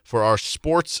week for our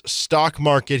sports stock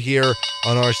market here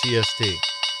on RCST.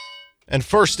 And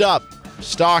first up,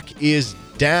 stock is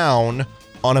down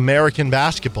on American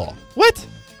basketball. What?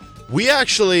 We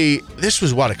actually, this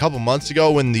was a couple months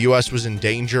ago when the U.S. was in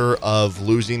danger of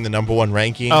losing the #1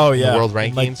 ranking in the world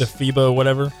rankings. Like the FIBA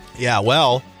whatever. Yeah,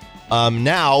 well,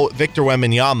 now Victor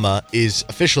Wembanyama is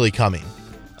officially coming.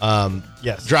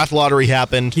 Yes. Draft lottery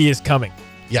happened. He is coming.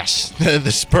 Yes.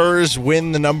 The Spurs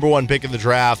win the #1 pick of the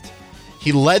draft.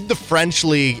 He led the French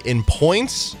league in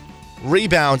points,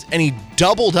 rebounds, and he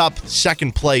doubled up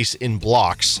second place in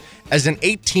blocks. As an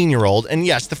 18-year-old, and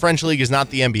yes, the French league is not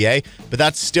the NBA, but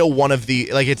that's still one of the,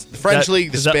 it's the French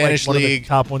league, the Spanish league. One of the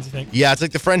top ones, you think? Yeah, it's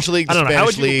like the French league, the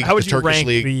Spanish league, how would the you Turkish rank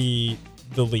league.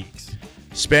 the leagues?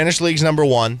 Spanish league's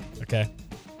 #1. Okay.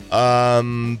 I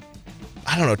don't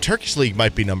know. Turkish league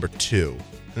might be #2,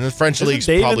 and the French league's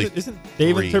probably Isn't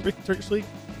Dave in 3. Turkish league?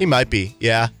 He might be,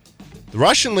 yeah. The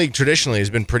Russian league traditionally has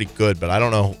been pretty good, but I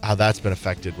don't know how that's been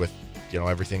affected with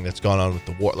everything that's gone on with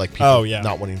the war, like people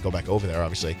not wanting to go back over there,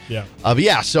 obviously. Yeah. But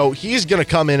yeah, so he's going to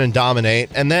come in and dominate.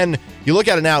 And then you look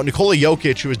at it now, Nikola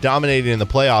Jokic, who was dominating in the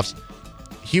playoffs,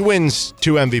 he wins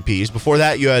 2 MVPs. Before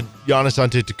that, you had Giannis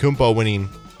Antetokounmpo winning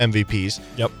MVPs.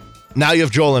 Yep. Now you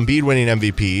have Joel Embiid winning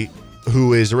MVP,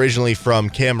 who is originally from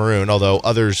Cameroon, although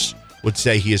others would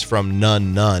say he is from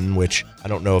None, which I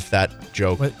don't know if that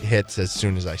joke hits as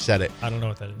soon as I said it. I don't know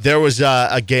what that is. There was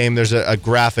a game, there's a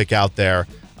graphic out there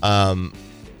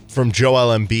from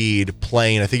Joel Embiid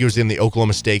playing, I think it was in the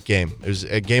Oklahoma State game. It was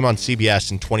a game on CBS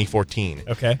in 2014.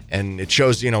 Okay. And it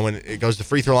shows, when it goes to the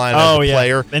free throw line as the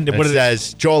player, and it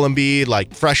says Joel Embiid,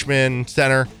 like freshman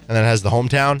center, and then it has the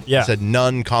hometown. Yeah. It said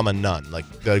none, none. Like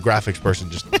the graphics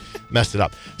person just messed it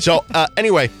up. So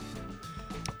anyway.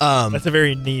 That's a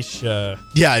very niche.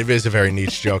 Yeah, it is a very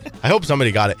niche joke. I hope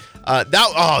somebody got it.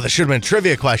 That should have been a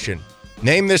trivia question.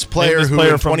 Name this player who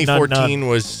in 2014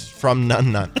 was from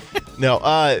None. No,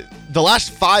 the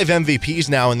last 5 MVPs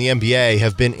now in the NBA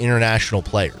have been international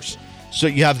players. So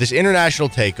you have this international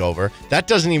takeover. That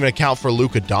doesn't even account for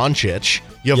Luka Doncic.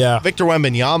 You have Victor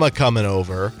Wembanyama coming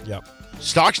over. Yep.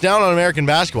 Stock's down on American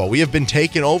basketball. We have been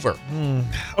taken over.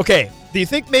 Okay. Do you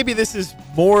think maybe this is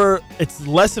more, it's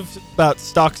less about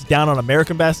stocks down on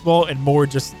American basketball and more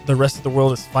just the rest of the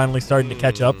world is finally starting to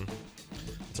catch up?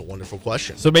 That's a wonderful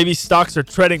question. So maybe stocks are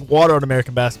treading water on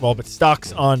American basketball, but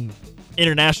stocks on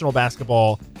international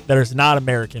basketball that is not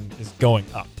American is going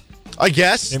up. I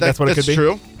guess that's what it could be.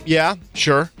 True. Yeah,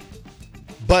 sure.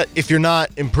 But if you're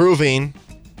not improving,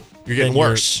 you're getting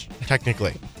worse,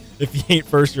 technically. If you ain't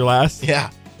first, you're last? Yeah.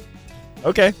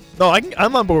 Okay. No,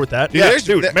 I'm on board with that.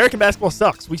 Dude, American basketball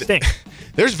sucks. We stink.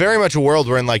 There's very much a world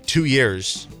where in like 2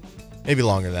 years, maybe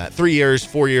longer than that, 3 years,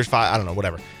 4 years, 5, I don't know,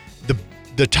 whatever.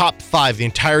 the top 5, the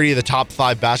entirety of the top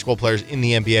 5 basketball players in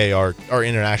the NBA are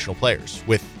international players,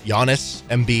 with Giannis,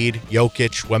 Embiid,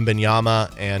 Jokic,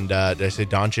 Wembanyama, and did I say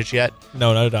Doncic yet?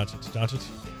 No, not Doncic. Doncic.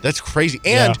 That's crazy.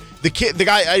 And the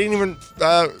guy, I didn't even,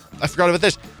 I forgot about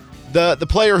this. The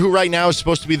player who right now is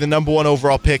supposed to be the number 1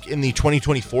 overall pick in the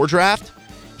 2024 draft,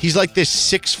 he's like this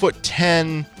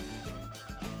 6'10".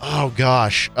 Oh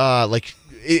gosh,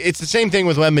 it's the same thing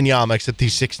with Wembanyama, except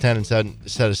he's 6'10" instead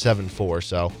of 7'4".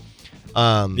 So,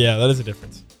 yeah, that is a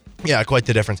difference. Yeah, quite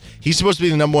the difference. He's supposed to be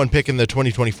the number 1 pick in the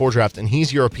 2024 draft, and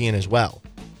he's European as well.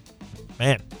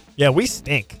 Man, yeah, we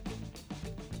stink.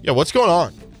 Yeah, what's going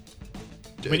on?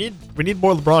 We need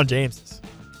more LeBron Jameses.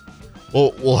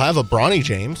 Well, we'll have a Bronny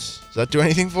James. Does that do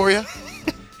anything for you?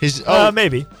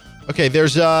 Maybe. Okay,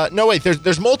 there's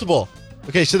there's multiple.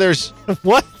 Okay, so there's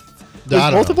what?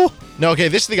 There's multiple? No, okay,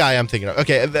 this is the guy I'm thinking of.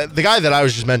 Okay, the guy that I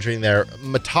was just mentioning there,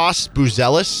 Matas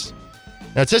Buzelis.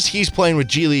 Now, it says he's playing with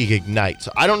G League Ignite.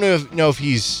 So I don't know if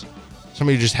he's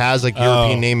somebody who just has like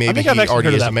European name. Maybe he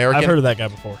already is American. I've heard of that guy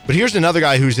before. But here's another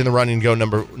guy who's in the running to go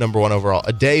number 1 overall,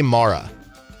 Ade Mara.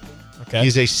 Okay.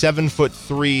 He's a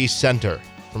 7'3" center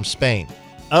from Spain.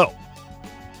 Oh.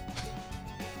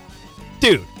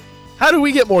 Dude, how do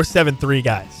we get more 7'3"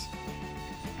 guys?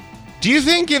 Do you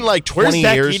think in like 20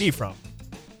 Where's years... Zach Edey from?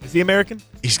 Is he American?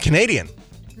 He's Canadian.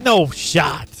 No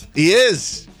shot. He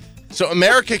is. So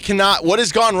America cannot... What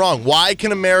has gone wrong? Why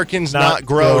can Americans not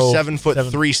grow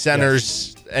 7'3"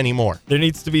 centers anymore? There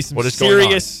needs to be some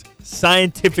serious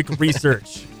scientific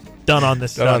research done on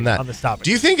this on this topic.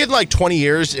 Do you think in like 20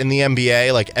 years in the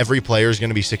NBA, like every player is going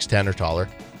to be 6'10" or taller?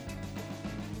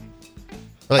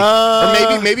 Like,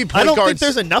 or maybe point guards. I don't think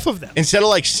there's enough of them. Instead of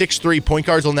like 6'3", point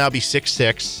guards will now be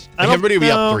 6'6". Like everybody will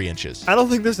be up 3 inches. I don't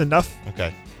think there's enough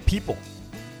people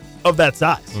of that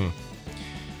size.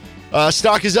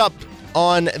 Stock is up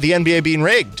on the NBA being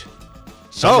rigged.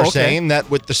 Some are saying that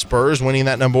with the Spurs winning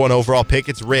that number 1 overall pick,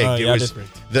 it's rigged. It was rigged.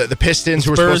 The Pistons,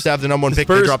 who were supposed to have the number 1 pick,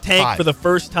 they dropped 5. Spurs tank for the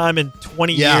first time in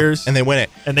 20 years. And they win it.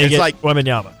 And they get like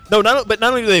Wembanyama. No, but not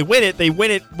only do they win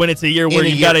it when it's a year where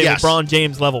you've got a LeBron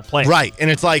James level player. Right. And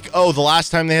it's like, the last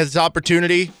time they had this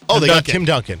opportunity, they got Tim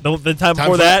Duncan. The time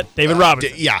before that, David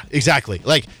Robinson. Yeah, exactly.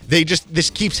 Like, this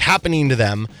keeps happening to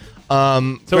them.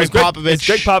 So is Greg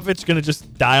Popovich going to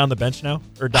just die on the bench now?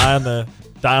 Or die on the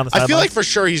sideline? I feel like for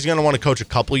sure he's going to want to coach a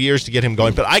couple years to get him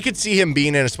going. But I could see him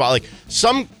being in a spot like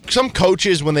some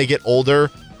coaches when they get older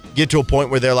get to a point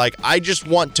where they're like, I just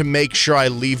want to make sure I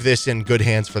leave this in good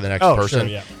hands for the next person. Sure,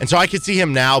 yeah. And so I could see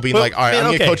him now being like, all right, I'm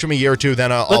going to coach him a year or two,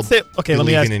 then I'll let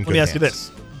me ask you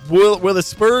this. Will the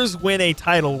Spurs win a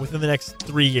title within the next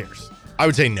 3 years? I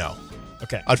would say no.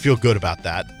 Okay. I'd feel good about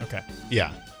that. Okay.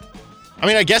 Yeah. I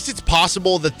mean, I guess it's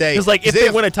possible that because if they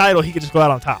win a title, he could just go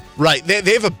out on top. Right.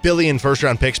 They have $1 billion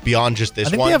first-round picks beyond just this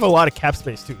one. I think they have a lot of cap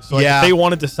space, too. So if they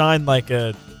wanted to sign like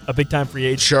a big-time free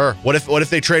agent. Sure. What if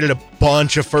they traded a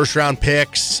bunch of first-round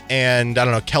picks and, I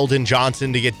don't know, Keldon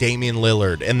Johnson to get Damian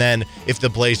Lillard? And then if the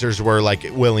Blazers were, like,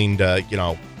 willing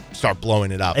to, start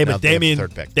blowing it up. Hey, but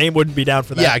Dame wouldn't be down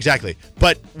for that. Yeah, exactly.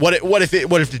 But what if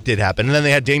it did happen? And then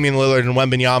they had Damian Lillard and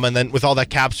Wembanyama, and then with all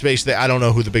that cap space, I don't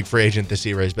know who the big free agent this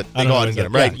year is, but they go out and get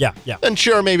him, right? Yeah. Then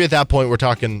sure, maybe at that point we're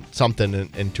talking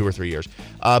something in 2 or 3 years.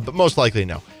 But most likely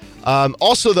no.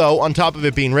 Also, though, on top of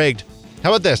it being rigged, how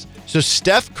about this? So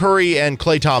Steph Curry and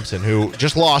Klay Thompson, who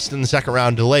just lost in the second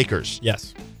round to Lakers.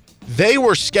 Yes. They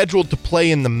were scheduled to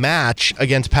play in the match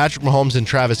against Patrick Mahomes and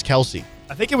Travis Kelce.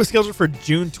 I think it was scheduled for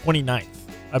June 29th,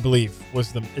 I believe,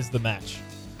 is the match.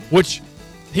 Which,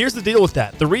 here's the deal with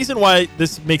that. The reason why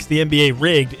this makes the NBA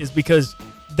rigged is because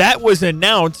that was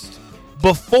announced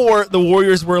before the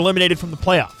Warriors were eliminated from the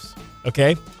playoffs.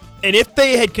 Okay? And if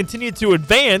they had continued to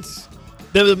advance,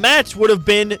 then the match would have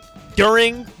been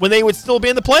when they would still be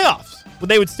in the playoffs. When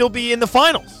they would still be in the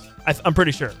finals. I'm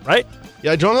pretty sure, right?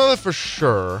 Yeah, I don't know that for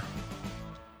sure.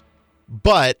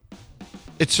 But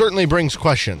it certainly brings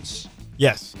questions.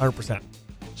 Yes, 100%.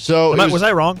 So was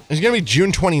I wrong? It's going to be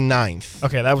June 29th.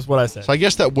 Okay, that was what I said. So I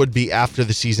guess that would be after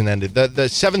the season ended. The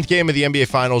seventh game of the NBA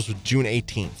Finals was June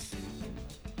 18th.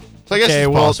 So I guess it's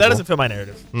possible. That doesn't fit my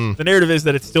narrative. The narrative is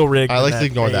that it's still rigged. I like to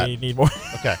ignore that. Need more.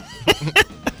 Okay.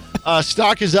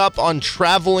 Stock is up on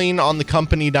traveling on the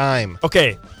company dime.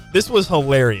 Okay, this was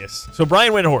hilarious. So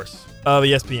Brian Windhorst of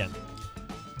ESPN,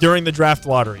 during the draft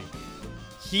lottery,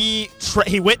 he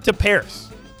went to Paris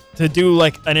to do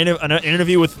like an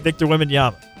interview with Victor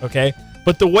Wembanyama, okay?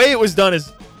 But the way it was done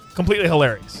is completely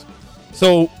hilarious.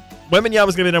 So Wembanyama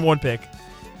was going to be the number 1 pick.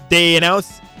 They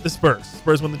announced the Spurs.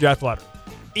 Spurs won the draft lottery.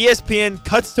 ESPN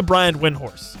cuts to Brian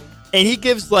Windhorst, and he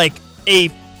gives like a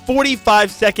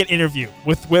 45-second interview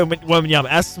with Wembanyama,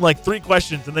 asks him like 3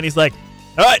 questions, and then he's like,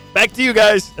 All right, back to you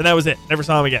guys. And that was it. Never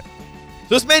saw him again.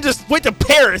 So this man just went to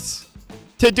Paris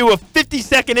to do a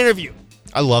 50-second interview.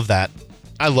 I love that.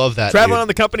 Traveling on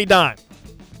the company dime.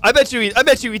 I bet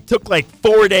you he took like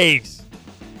 4 days.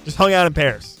 Just hung out in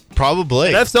Paris. Probably.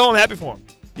 And that's so I'm happy for him.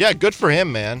 Yeah, good for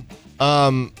him, man.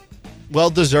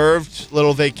 Well-deserved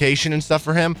little vacation and stuff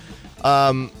for him.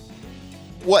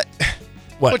 What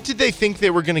did they think they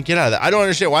were going to get out of that? I don't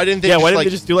understand. Why didn't they they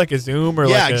just do like a Zoom or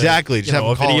exactly. Just have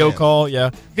a video call?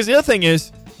 Yeah. Because the other thing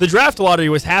is, the draft lottery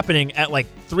was happening at like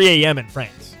 3 a.m. in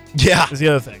France. Yeah. That's the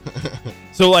other thing.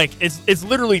 So like it's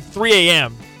literally 3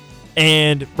 a.m.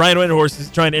 and Brian Windhorst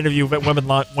is trying to interview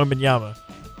Wembanyama.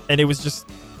 And it was just,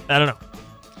 I don't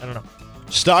know.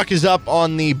 Stock is up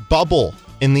on the bubble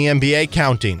in the NBA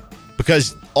counting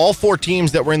because all 4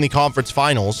 teams that were in the conference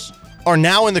finals are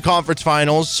now in the conference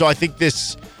finals. So I think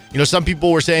this, some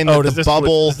people were saying that the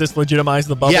bubble. Does this legitimize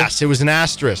the bubble? Yes, it was an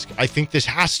asterisk. I think this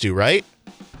has to, right?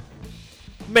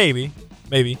 Maybe.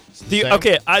 Do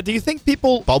you think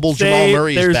people bubble say Jamal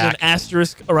Murray there's back. an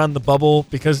asterisk around the bubble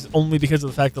because of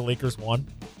the fact the Lakers won?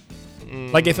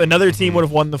 Like if another team would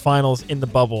have won the finals in the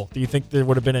bubble, do you think there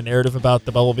would have been a narrative about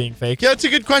the bubble being fake? Yeah, that's a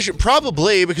good question.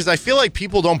 Probably, because I feel like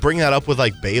people don't bring that up with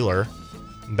like Baylor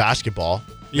in basketball.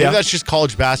 Maybe that's just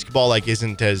college basketball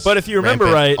isn't as. But if you remember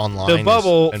right, the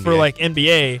bubble for like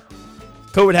NBA,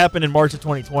 COVID happened in March of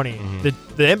 2020. Mm-hmm.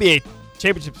 The NBA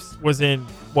championships was in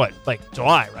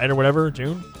July, right, or whatever,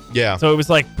 June. Yeah. So it was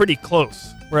like pretty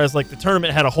close. Whereas like the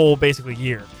tournament had a whole basically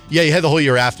year. Yeah, you had the whole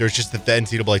year after. It's just that the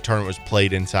NCAA tournament was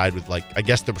played inside with I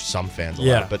guess there were some fans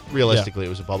allowed, but realistically it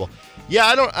was a bubble. Yeah,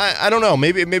 I don't know.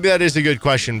 Maybe that is a good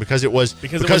question because it was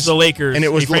the Lakers and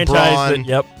it was LeBron.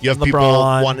 You have LeBron. people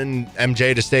wanting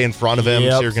MJ to stay in front of him,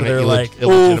 so you're going to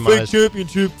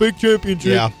illegitimize. fake championship.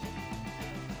 Yeah.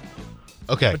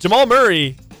 Okay. But Jamal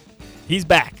Murray, he's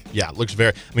back. Yeah, looks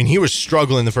very. I mean, he was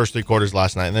struggling the first 3 quarters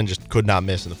last night, and then just could not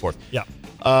miss in the fourth. Yeah.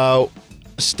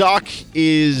 Stock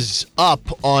is up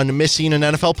on missing an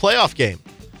NFL playoff game.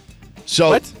 So,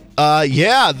 what?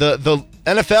 The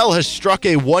NFL has struck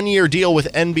a 1-year deal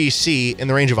with NBC in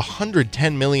the range of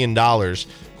 $110 million,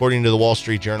 according to the Wall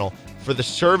Street Journal, for the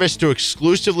service to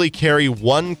exclusively carry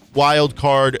one wild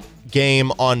card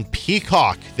game on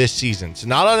Peacock this season. So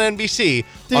not on NBC,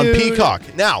 on Peacock.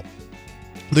 Now,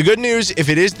 the good news, if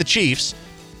it is the Chiefs,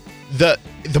 the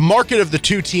market of the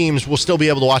 2 teams will still be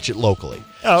able to watch it locally.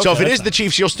 Oh, okay, so if it is the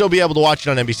Chiefs, you'll still be able to watch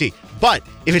it on NBC. But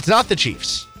if it's not the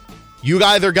Chiefs, you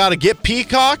either got to get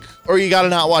Peacock or you got to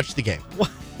not watch the game.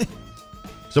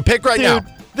 So pick now.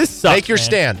 This sucks. Make your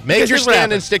stand. Make your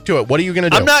stand and stick to it. What are you going to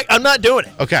do? I'm not doing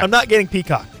it. Okay. I'm not getting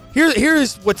Peacock.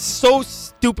 Here's what's so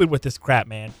stupid with this crap,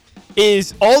 man.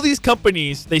 Is all these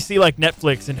companies, they see like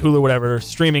Netflix and Hulu, whatever,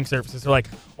 streaming services. They're like,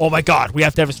 oh my God, we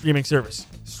have to have a streaming service.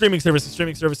 Streaming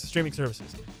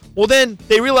services. Well, then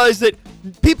they realize that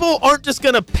people aren't just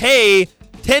going to pay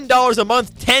 $10 a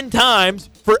month 10 times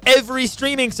for every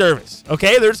streaming service,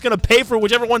 okay? They're just going to pay for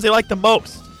whichever ones they like the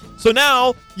most. So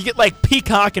now you get like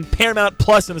Peacock and Paramount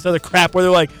Plus and this other crap where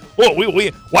they're like, whoa,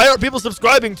 why aren't people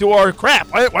subscribing to our crap?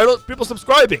 Why aren't people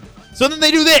subscribing? So then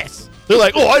they do this. They're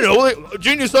like, oh, I know,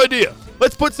 genius idea.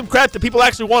 Let's put some crap that people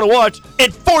actually want to watch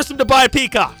and force them to buy a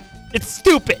Peacock. It's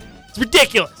stupid. It's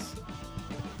ridiculous.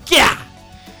 Yeah.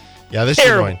 Yeah, this is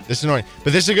annoying.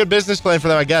 But this is a good business plan for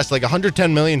them, I guess. Like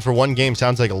 $110 million for one game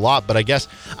sounds like a lot, but I guess,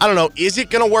 I don't know, is it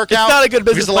going to work out? It's not a good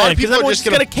business plan. A lot of people are just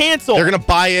going to cancel. They're going to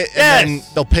buy it, and then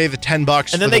they'll pay the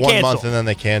 $10 for the 1 month, and then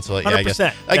they cancel it.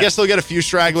 100%. I guess they'll get a few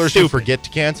stragglers who forget to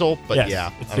cancel, but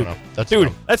I don't know.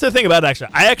 That's the thing about it, actually.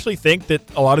 I actually think that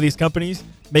a lot of these companies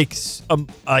make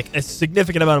like a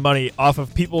significant amount of money off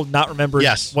of people not remembering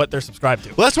what they're subscribed to.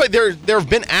 Well, that's why there have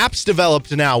been apps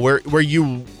developed now where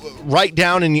you write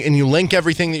down and you link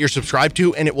everything that you're subscribed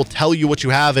to, and it will tell you what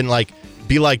you have and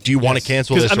be like, do you want to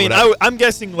cancel this? I mean, I'm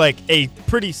guessing like a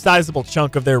pretty sizable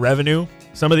chunk of their revenue,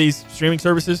 some of these streaming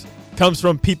services, comes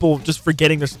from people just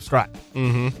forgetting they're subscribed.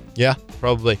 Mm-hmm. Yeah,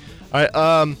 probably. All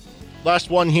right. Last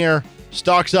one here.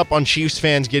 Stock's up on Chiefs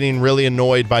fans getting really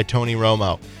annoyed by Tony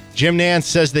Romo. Jim Nantz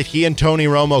says that he and Tony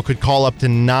Romo could call up to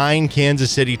 9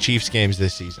 Kansas City Chiefs games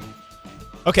this season.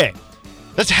 Okay.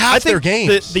 That's half their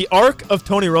games. The arc of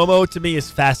Tony Romo, to me,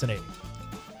 is fascinating.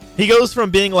 He goes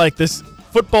from being like this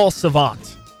football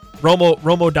savant, Romo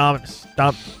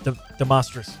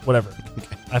Demonstris, whatever.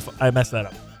 Okay. I messed that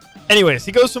up. Anyways,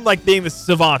 he goes from like being this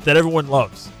savant that everyone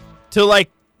loves to like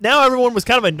now everyone was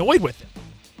kind of annoyed with him,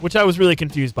 which I was really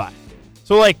confused by.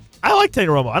 So like, I like Tony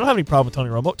Romo. I don't have any problem with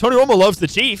Tony Romo. Tony Romo loves the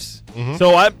Chiefs. Mm-hmm.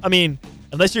 So, I mean,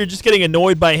 unless you're just getting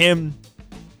annoyed by him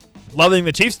loving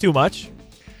the Chiefs too much.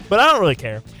 But I don't really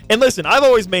care. And listen, I've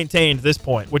always maintained this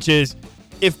point, which is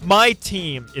if my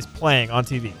team is playing on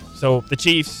TV, so the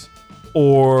Chiefs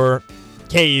or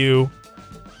KU,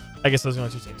 I guess those are the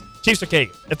only two teams. Chiefs or KU.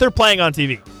 If they're playing on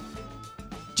TV,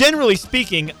 generally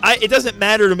speaking, it doesn't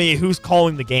matter to me who's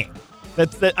calling the game.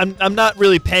 I'm not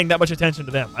really paying that much attention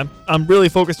to them. I'm really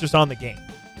focused just on the game,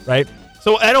 right?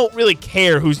 So I don't really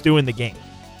care who's doing the game.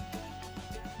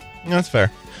 That's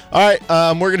fair. All right,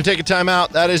 we're going to take a timeout.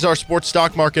 That is our sports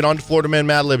stock market. On to Florida Man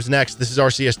Mad Libs next. This is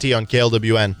RCST on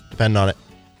KLWN. Depend on it.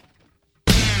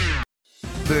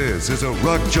 This is a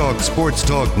Rock Chalk Sports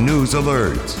Talk News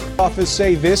Alert. Office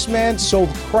say this man sold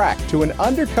crack to an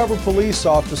undercover police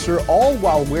officer, all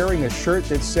while wearing a shirt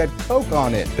that said Coke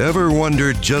on it. Ever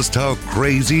wondered just how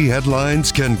crazy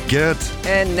headlines can get?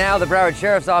 And now the Broward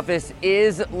Sheriff's Office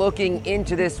is looking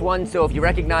into this one. So if you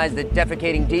recognize the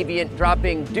defecating deviant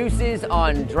dropping deuces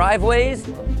on driveways,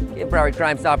 give Broward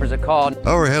Crime Stoppers a call.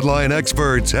 Our headline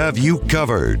experts have you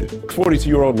covered.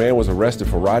 42-year-old man was arrested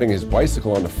for riding his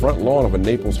bicycle on the front lawn of a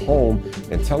Naples home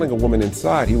and telling a woman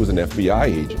inside he was an FBI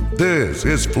agent. This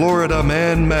is Florida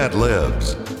Man Mad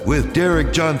Libs with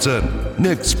Derek Johnson,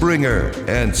 Nick Springer,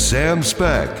 and Sam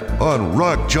Speck on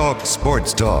Rock Chalk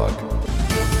Sports Talk.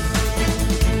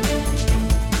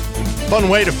 Fun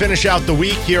way to finish out the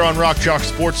week here on Rock Chalk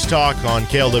Sports Talk on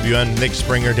KLWN. Nick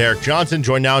Springer, Derek Johnson,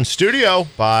 joined now in studio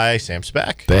by Sam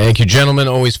Speck. Thank you, gentlemen.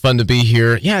 Always fun to be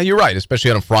here. Yeah, you're right, especially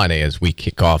on a Friday as we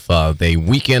kick off the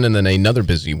weekend and then another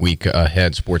busy week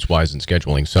ahead sports-wise and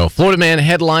scheduling. So, Florida Man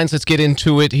headlines, let's get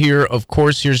into it here. Of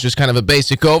course, here's just kind of a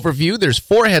basic overview. There's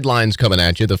 4 headlines coming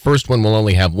at you. The first one will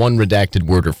only have 1 redacted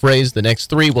word or phrase. The next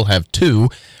 3 will have 2.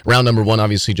 Round number 1,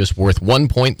 obviously, just worth 1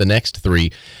 point. The next 3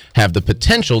 have the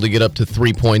potential to get up to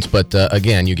 3 points, but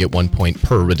again, you get 1 point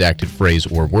per redacted phrase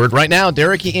or word. Right now,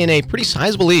 Derek in a pretty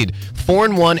sizable lead,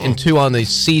 4-1 and 2 on the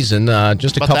season.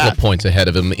 Just a couple of points ahead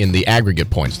of him in the aggregate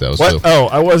points, though. What? So. Oh,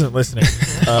 I wasn't listening.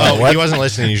 He wasn't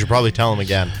listening. You should probably tell him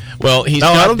again. Well, he's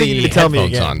I got don't think you the need to tell me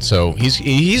headphones again. on, so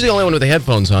he's the only one with the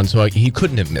headphones on, so he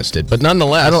couldn't have missed it. But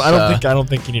nonetheless, I don't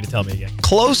think you need to tell me again.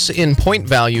 Close in point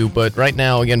value, but right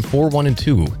now, again, 4-1 and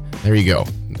 2. There you go.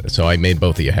 So I made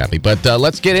both of you happy. But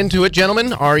let's get into it,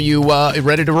 gentlemen. Are you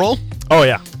ready to roll? Oh,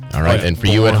 yeah. All right, and for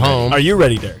you at home... Are you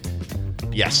ready, Derek?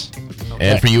 Yes.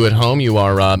 And for you at home, you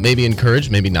are maybe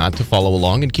encouraged, maybe not, to follow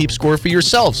along and keep score for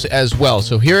yourselves as well.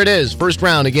 So here it is. First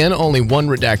round, again, only 1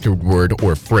 redacted word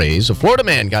or phrase. A Florida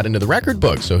man got into the record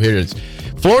book. So here it is.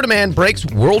 Florida man breaks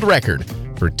world record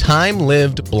for time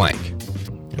lived blank.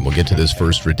 And we'll get to this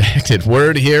first redacted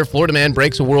word here. Florida man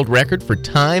breaks a world record for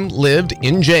time lived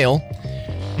in jail,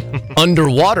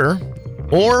 underwater,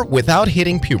 or without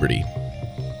hitting puberty.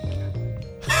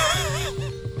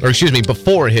 Or excuse me,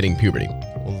 before hitting puberty.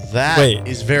 Well, that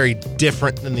is very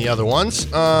different than the other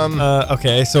ones.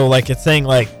 Okay, so like it's saying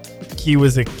like he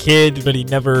was a kid, but he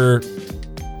never...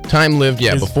 Time lived,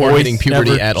 yeah, before hitting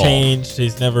puberty at all. Changed.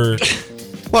 He's never...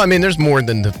 Well, I mean, there's more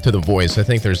than to the voice. I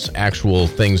think there's actual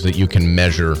things that you can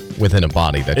measure within a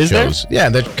body that shows. Yeah,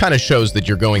 that kind of shows that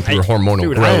you're going through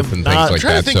hormonal growth and things like that. I'm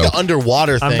trying to think the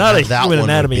underwater thing. I'm not a that human one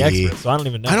anatomy would be. expert, so I don't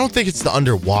even know. I don't think it's the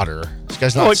underwater. This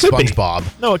guy's No, not it could be.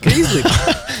 SpongeBob. No, it could easily be.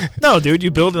 No, dude,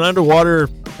 you build an underwater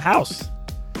house.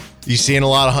 You seeing a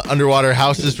lot of underwater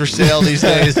houses for sale these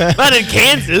days? Not in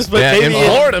Kansas, but Yeah, maybe in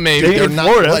Florida, maybe. Maybe They're in not.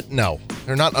 Florida. What? No,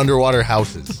 they're not underwater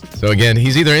houses. So again,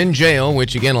 he's either in jail,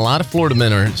 which again, a lot of Florida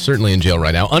men are certainly in jail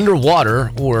right now,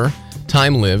 underwater, or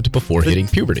time lived before hitting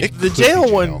puberty. The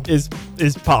jail one is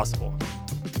possible.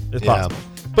 It's Yeah. possible.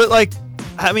 But like,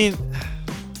 I mean,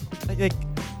 like,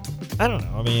 I don't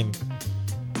know. I mean,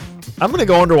 I'm gonna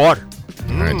go underwater.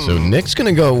 All right, so Nick's going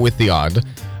to go with the odd.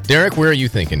 Derek, where are you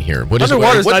thinking here? What's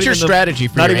Underwater's your not even strategy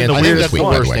for not your even answer? the I think this that's the week,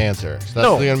 by worst way? answer. So that's No,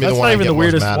 going to be that's the one not I even get the most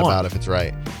weirdest mad one. about if it's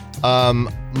right.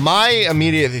 My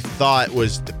immediate thought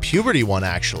was the puberty one,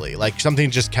 actually. Like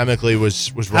something just chemically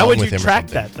was wrong How would with you him. track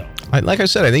that though? Like I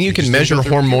said, I think you can just measure didn't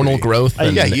go through hormonal puberty. growth.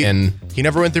 And, Yeah, he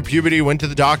never went through puberty, went to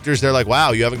the doctors. They're like,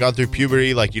 wow, you haven't gone through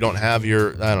puberty. Like, you don't have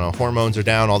your, I don't know, hormones are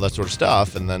down, all that sort of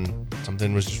stuff. And then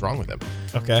something was just wrong with him.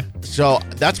 Okay. So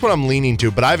that's what I'm leaning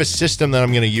to. But I have a system that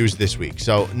I'm going to use this week.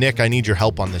 So, Nick, I need your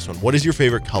help on this one. What is your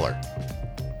favorite color?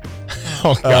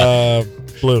 Oh, God.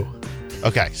 Blue.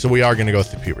 Okay, so we are going to go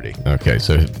through puberty. Okay,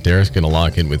 so Derek's going to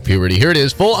lock in with puberty. Here it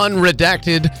is, full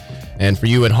unredacted. And for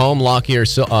you at home, lock your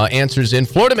answers in.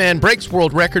 Florida man breaks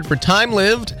world record for time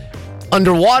lived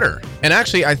underwater. And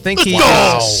actually, I think he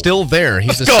is still there.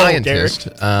 He's a scientist.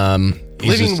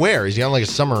 Living where? Is he on like a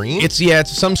submarine? It's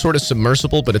some sort of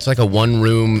submersible, but it's like a one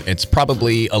room. It's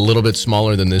probably a little bit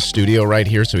smaller than this studio right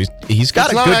here. So he's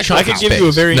got a good chunk I of could space. give you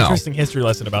a very No. interesting history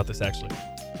lesson about this, actually.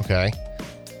 Okay.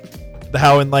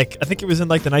 How in like, I think it was in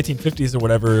like the 1950s or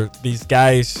whatever, these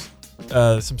guys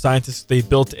some scientists, they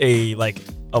built a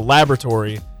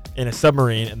laboratory in a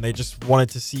submarine, and they just wanted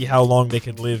to see how long they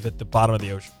could live at the bottom of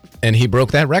the ocean. And he broke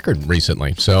that record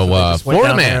recently. So, they just went Florida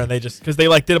down there man. and they just, because they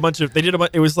did a bunch.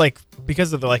 It was like,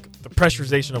 because of the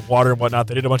pressurization of water and whatnot,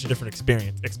 they did a bunch of different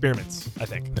experiments, I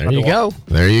think. There you go.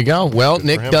 There you go. Well, Good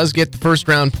Nick for him. does get the first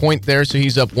round point there, so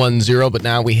he's up 1-0. But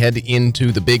now we head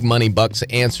into the Big Money Bucks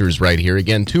answers right here.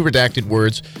 Again, 2 redacted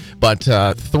words, but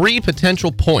 3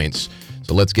 potential points.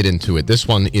 So let's get into it. This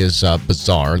one is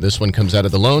bizarre. This one comes out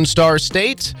of the Lone Star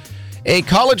State. A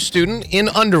college student in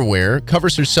underwear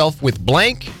covers herself with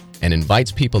blank and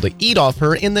invites people to eat off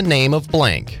her in the name of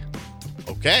blank.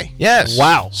 Okay. Yes.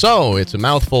 Wow. So it's a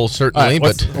mouthful, certainly.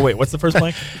 What's the first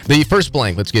blank? The first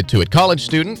blank, let's get to it. College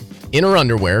student in her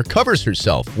underwear covers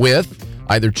herself with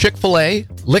either Chick-fil-A,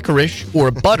 licorice, or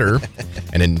butter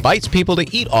and invites people to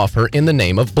eat off her in the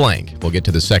name of blank. We'll get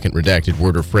to the second redacted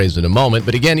word or phrase in a moment.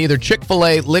 But again, either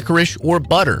Chick-fil-A, licorice, or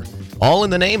butter, all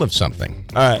in the name of something.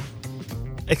 All right.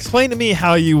 Explain to me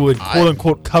how you would, quote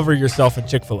unquote, cover yourself in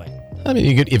Chick-fil-A. I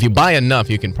mean, if you buy enough,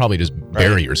 you can probably just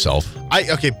bury yourself.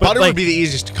 Butter would be the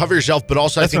easiest to cover yourself, but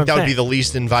also I That's think what that I'm would be saying. the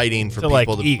least inviting for To,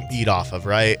 people to eat. eat off of,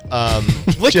 right?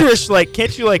 Licorice,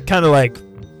 can't you kind of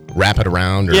wrap it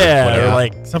around or whatever.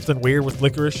 whatever? Or something weird with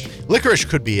licorice? Licorice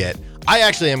could be it. I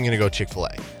actually am going to go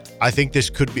Chick-fil-A. I think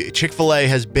this could be. Chick-fil-A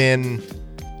has been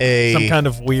Some kind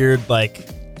of weird,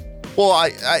 Well,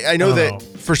 I know that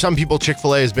for some people,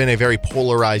 Chick-fil-A has been a very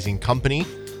polarizing company.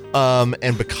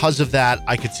 And because of that,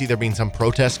 I could see there being some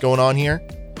protests going on here.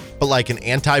 But like an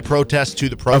anti-protest to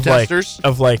the protesters.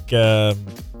 Of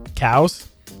cows?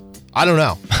 I don't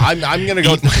know. I'm going to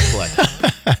go with Chick-fil-A.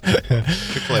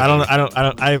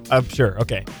 Chick-fil-A. I'm sure.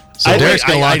 Okay. So Derek's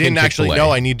gonna lock I in didn't actually Chick-fil-A.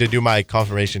 know. I need to do my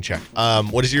confirmation check.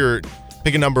 What is your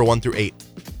pick a number 1 through 8?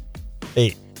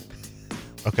 8.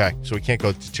 Okay, so we can't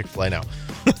go to Chick-fil-A now.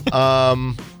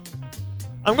 I'm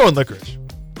going licorice.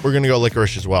 We're gonna go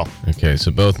licorice as well. Okay, so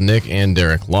both Nick and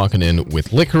Derek locking in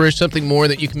with licorice, something more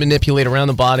that you can manipulate around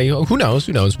the body. Oh, who knows?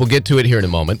 Who knows? We'll get to it here in a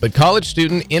moment. But college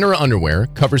student in her underwear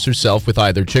covers herself with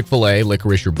either Chick-fil-A,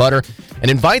 licorice, or butter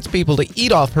and invites people to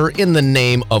eat off her in the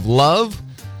name of love,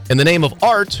 in the name of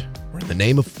art, or in the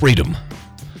name of freedom.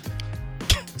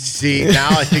 See, now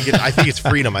I think it's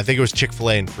freedom. I think it was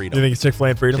Chick-fil-A and freedom. You think it's Chick-fil-A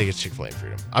and freedom? I think it's Chick-fil-A and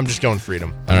freedom. I'm just going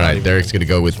freedom. All right, Derek's going to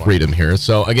go with freedom here.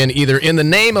 So again, either in the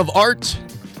name of art,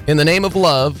 in the name of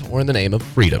love, or in the name of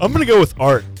freedom. I'm going to go with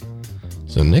art.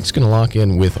 So Nick's going to lock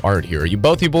in with art here. Are you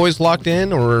both you boys locked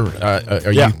in, or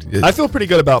are you? I feel pretty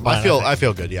good about mine. I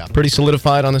feel good. Yeah. Pretty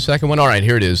solidified on the second one. All right,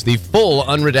 here it is. The full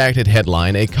unredacted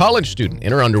headline: a college student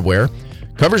in her underwear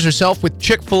covers herself with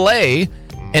Chick-fil-A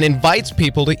and invites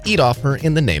people to eat off her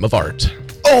in the name of art.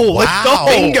 Oh, let's go.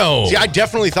 Bingo. See, I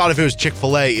definitely thought if it was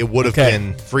Chick-fil-A, it would have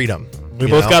been freedom. We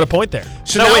both got a point there.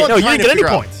 So no, now wait, I'm no, you trying didn't to get any figure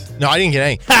out- points. No, I didn't get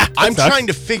any. I'm trying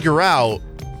to figure out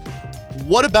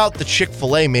what about the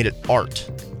Chick-fil-A made it art.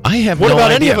 I have What no about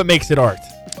idea. any of it makes it art?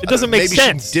 It doesn't make Maybe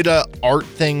sense. She did a art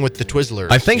thing with the Twizzlers.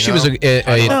 I think she was an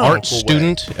art Cool way.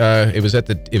 student. It was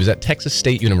at Texas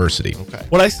State University. Okay.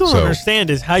 What I still don't So- understand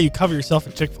is how you cover yourself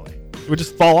at Chick-fil-A. It would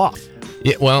just fall off.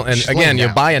 Yeah, well, and Slow again, you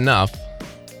down. buy enough.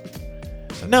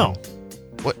 No.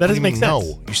 What, That doesn't what do make you mean, sense.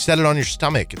 No, you set it on your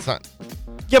stomach. It's not.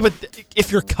 Yeah, but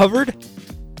if you're covered,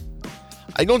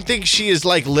 I don't think she is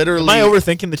like literally. am I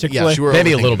overthinking the Chick-fil-A? Yes, you were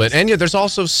Maybe a overthinking little bit. this. And yeah, there's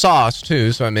also sauce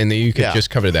too. So I mean, you could Yeah. just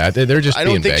cover that. They're just I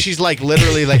being don't think vague. she's like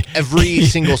literally like every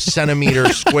single centimeter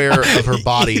square of her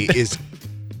body is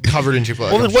covered in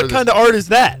Chick-fil-A. Well, then what kind of art is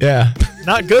that? Yeah.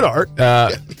 Not good art.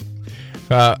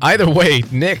 Either way,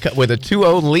 Nick with a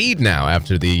 2-0 lead now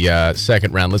after the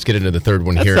second round. Let's get into the third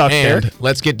one That's here. not And fair.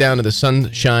 let's get down to the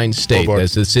Sunshine State, Scoreboard.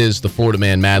 as this is the Florida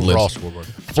Man Mad Overall Libs. scoreboard.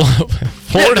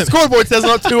 The scoreboard says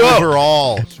not 2-0.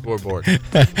 Overall scoreboard.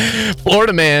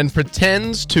 Florida man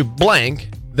pretends to blank,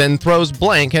 then throws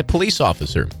blank at police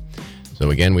officer. So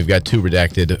again, we've got 2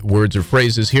 redacted words or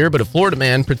phrases here, but a Florida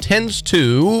man pretends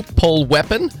to pull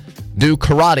weapon, do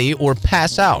karate, or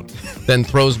pass out, then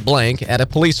throws blank at a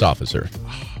police officer.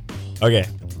 Okay.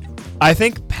 I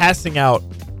think passing out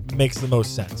makes the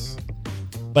most sense.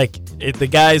 Like, if the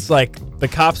guy's like, the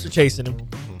cops are chasing him,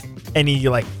 and he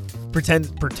like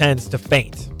pretends to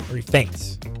faint, or he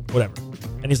faints, whatever.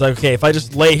 And he's like, okay, if I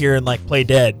just lay here and like play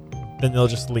dead, then they'll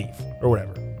just leave, or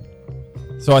whatever.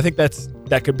 So I think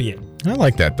that could be it. I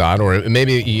like that thought, or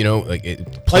maybe Like,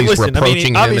 police were listen, I mean,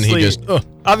 approaching him and he just.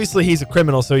 obviously he's a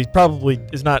criminal, so he probably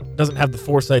doesn't have the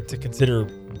foresight to consider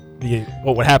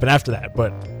what would happen after that.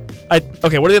 But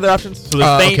okay, what are the other options? So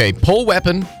there's faint, Okay, pull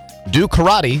weapon, do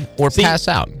karate, or See, pass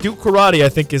out. do karate, I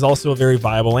think, is also a very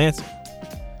viable answer.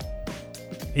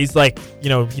 He's like,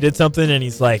 he did something and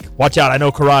he's like, watch out, I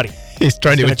know karate. He's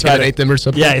trying to intimidate them or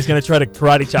something? Yeah, he's going to try to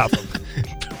karate chop them.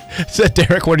 So,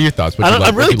 Derek, what are your thoughts?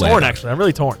 I'm really torn, actually. I'm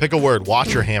really torn. Pick a word.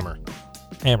 Watch or hammer?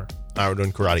 Hammer. All right, we're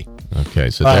doing karate. Okay,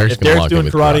 so If Derek's doing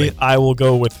with karate, I will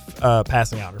go with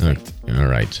passing out. All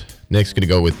right. Nick's going to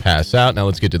go with pass out. Now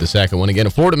let's get to the second one. Again, a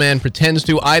Florida man pretends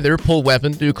to either pull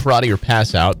weapon, do karate, or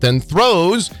pass out, then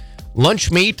throws lunch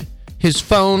meat, his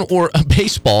phone, or a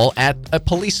baseball at a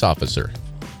police officer.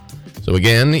 So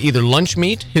again, either lunch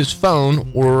meat, his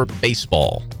phone, or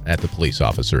baseball at the police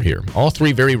officer here. All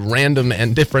three very random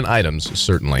and different items,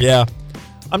 certainly. Yeah.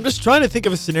 I'm just trying to think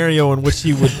of a scenario in which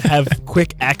he would have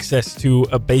quick access to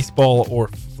a baseball or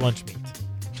lunch meat.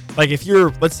 Like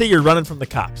let's say you're running from the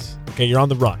cops. Okay, you're on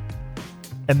the run.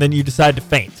 And then you decide to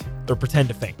faint or pretend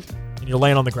to faint. And you're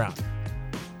laying on the ground.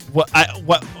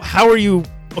 How are you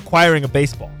acquiring a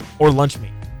baseball or lunch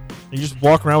meat? You just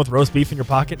walk around with roast beef in your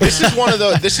pocket? This is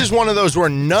one of those where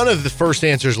none of the first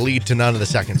answers lead to none of the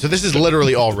second. So this is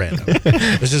literally all random.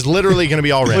 This is literally going to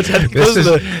be all random. These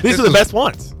are the best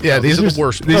ones. Yeah, these are the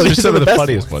worst. These are some of the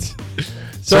funniest ones.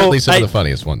 Certainly some of the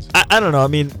funniest ones. I don't know. I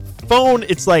mean, phone,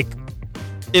 it's like,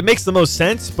 it makes the most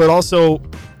sense, but also,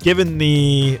 given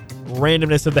the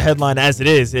randomness of the headline as it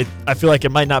is, I feel like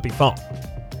it might not be phone.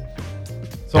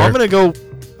 So I'm going to go,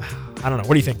 I don't know.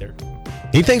 What do you think there?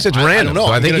 He thinks it's random, so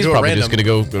I think he's probably just going to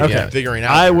go figuring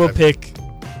out. I will pick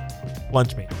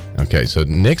lunch meat. Okay, so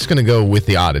Nick's going to go with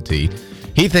the oddity.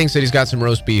 He thinks that he's got some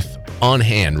roast beef on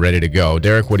hand, ready to go.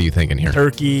 Derek, what are you thinking here?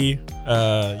 Turkey, what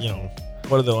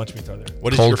are the lunch meats are there?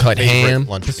 What is cold your cut ham,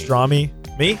 lunch meat?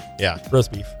 Pastrami. Me? Yeah.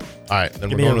 Roast beef. All right, then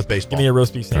we're going with baseball. Give me a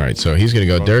roast beef sandwich. All right, so he's going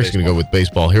to go. Derek's going to go with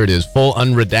baseball. Here it is, full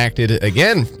unredacted.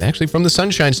 Again, actually from the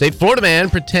Sunshine State. Florida man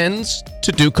pretends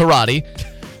to do karate,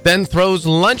 then throws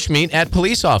lunch meat at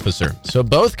police officer. So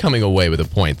both coming away with a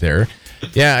point there.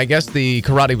 Yeah, I guess the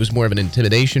karate was more of an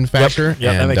intimidation factor.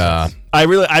 Yep, that makes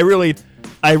sense.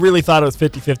 I really thought it was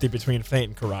 50-50 between feint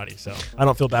and karate, so I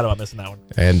don't feel bad about missing that one.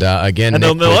 And again, and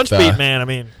Nick the lunch meat, man, I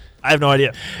mean, I have no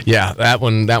idea. Yeah, that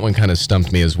one kind of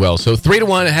stumped me as well. So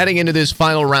 3-1 heading into this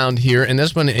final round here, and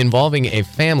this one involving a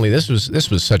family. This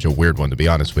was such a weird one, to be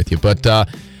honest with you. But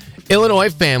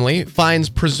Illinois family finds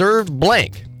preserved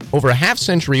blank over a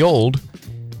half-century old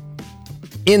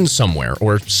in somewhere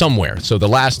or somewhere. So the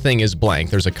last thing is blank.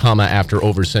 There's a comma after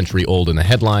over century old in the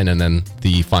headline and then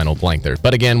the final blank there.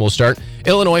 But again, we'll start.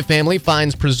 Illinois family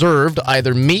finds preserved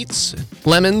either meats,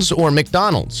 lemons, or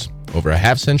McDonald's over a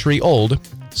half-century old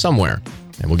somewhere.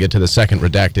 And we'll get to the second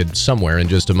redacted somewhere in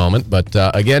just a moment. But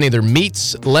again, either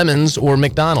meats, lemons, or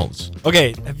McDonald's.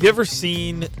 Okay, have you ever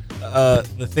seen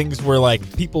the things where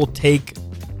like people take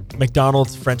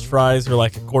McDonald's French fries or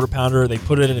like a quarter pounder, they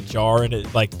put it in a jar and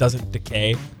it like doesn't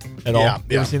decay at all?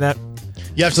 You ever seen that?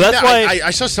 Yeah, so that's why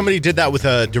I saw somebody did that with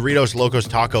a Doritos Locos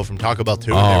Taco from Taco Bell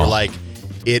too. And they were like,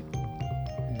 it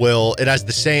has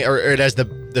the same, or it has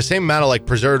the same amount of like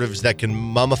preservatives that can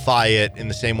mummify it in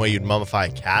the same way you'd mummify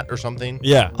a cat or something.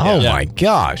 Yeah. My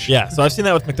gosh. Yeah. So I've seen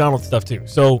that with McDonald's stuff too.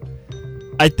 So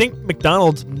I think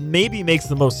McDonald's maybe makes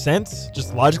the most sense,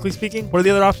 just logically speaking. What are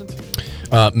the other options?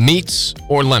 Meats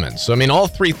or lemons. So I mean, all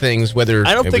three things. Whether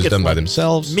I don't it think was it's done by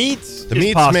themselves. Meats. The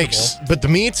meats possible. but the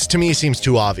meats to me seems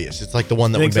too obvious. It's like the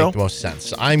one that would make the most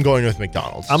sense. I'm going with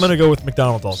McDonald's. I'm going to go with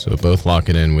McDonald's also. So both lock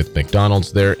it in with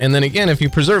McDonald's there. And then again, if you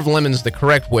preserve lemons the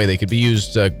correct way, they could be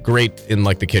used great in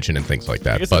like the kitchen and things like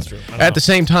that. guess But that's true. at the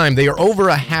same time, they are over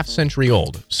a half-century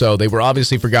old. So they were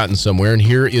obviously forgotten somewhere, and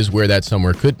here is where that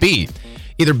somewhere could be.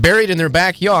 Either buried in their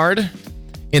backyard,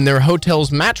 in their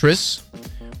hotel's mattress,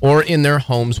 or in their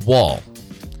home's wall.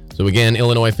 So again,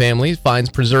 Illinois family finds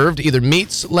preserved either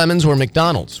meats, lemons, or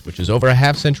McDonald's, which is over a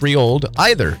half-century old,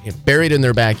 either buried in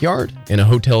their backyard, in a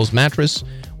hotel's mattress,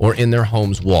 or in their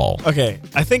home's wall. Okay,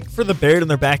 I think for the buried in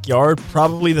their backyard,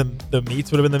 probably the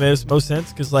meats would have been the most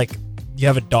sense, because like you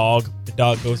have a dog, the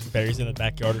dog goes and buries it in the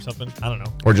backyard or something. I don't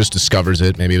know. Or just discovers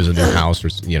it. Maybe it was in their house, or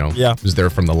it was there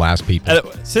from the last people.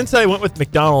 Since I went with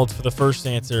McDonald's for the first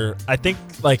answer, I think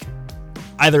like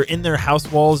either in their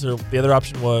house walls, or the other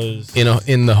option was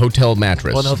in the hotel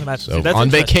mattress. Well, in the hotel mattress. So See, that's on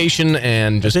interesting. vacation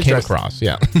and just came across.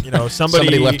 Yeah,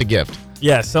 somebody left a gift.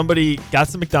 Yeah, somebody got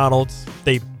some McDonald's.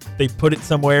 They put it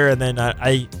somewhere, and then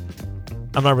I'm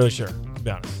not really sure, to be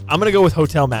honest. I'm gonna go with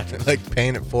hotel mattress. Like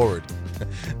paying it forward,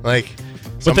 like.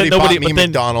 But then Somebody bought me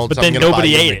McDonald's. But then I'm gonna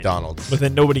nobody buy you ate McDonald's. it. But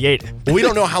then nobody ate it. Well, we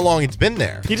don't know how long it's been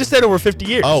there. He just said over 50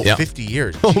 years. Oh, 50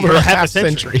 years. Over half a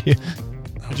century.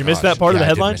 Did you miss that part of the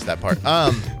headline? I did miss that part.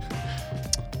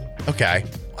 Okay.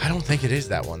 I don't think it is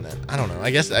that one then. I don't know. I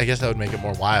guess that would make it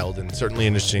more wild and certainly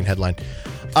an interesting headline.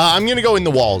 I'm gonna go in the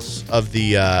walls of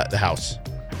the house.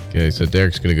 Okay, so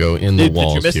Derek's gonna go in the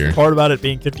walls here. Did you miss the part about it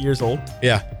being 50 years old?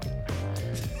 Yeah.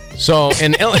 So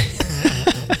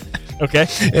Okay.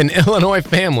 An Illinois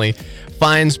family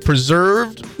finds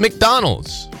preserved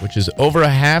McDonald's, which is over a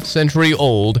half-century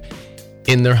old,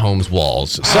 in their home's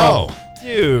walls. So,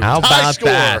 dude, how about score.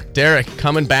 that? Derek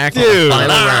coming back on Dude, the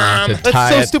final round to that's tie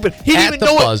so it stupid. He at didn't the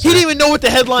even know buzzer. he didn't even know what the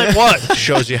headline was.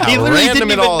 Shows you how he literally random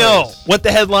didn't it even all know is. what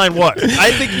the headline was.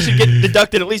 I think you should get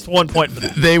deducted at least 1 point for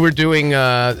that. They were doing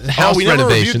house we never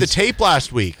renovations. reviewed the tape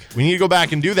last week. We need to go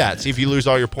back and do that. See if you lose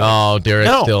all your points. Oh, Derek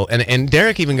No. still, and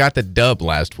Derek even got the dub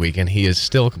last week, and he is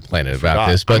still complaining about Forgot.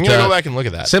 this. But I'm gonna go back and look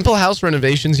at that. Simple house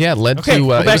renovations, led Okay, to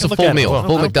go it back was a and look full at it. meal, Well,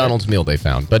 full okay. McDonald's meal they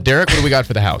found. But Derek, what do we got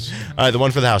for the house? All right, the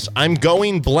one for the house. I'm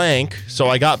going blank, so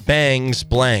I got bangs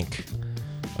blank.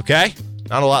 Okay?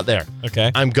 Not a lot there.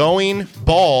 Okay. I'm going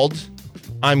bald.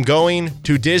 I'm going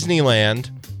to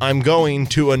Disneyland. I'm going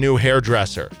to a new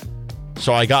hairdresser.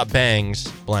 So I got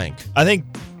bangs blank. I think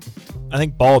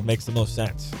bald makes the most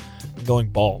sense. I'm going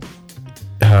bald.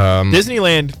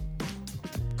 Disneyland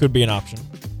could be an option.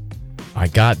 I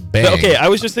got bangs. But, okay, I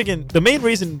was just thinking the main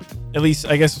reason, at least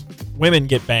I guess, women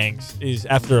get bangs is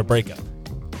after a breakup.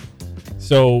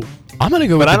 So I'm gonna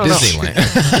go with I the don't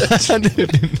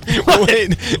Disneyland.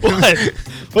 Wait, what?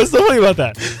 What's the funny about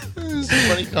that? This is a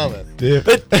funny comment.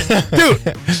 But,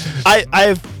 dude, I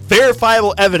have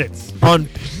verifiable evidence on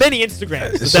many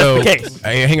Instagrams that So, that's the case.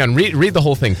 hang on, read the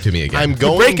whole thing to me again. I'm You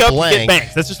going break up, you blank. get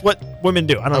bangs. That's just what women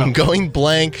do. I don't know. I'm going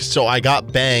blank, so I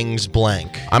got bangs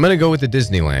blank. I'm going to go with the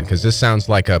Disneyland because this sounds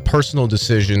like a personal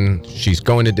decision. She's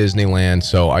going to Disneyland,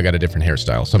 so I got a different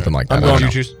hairstyle, something like that. I'm I don't going.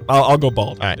 know. choose? I'll go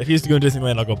bald. All right. If he's going to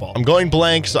Disneyland, I'll go bald. I'm going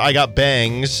blank, so I got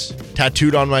bangs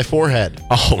tattooed on my forehead.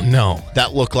 Oh, no.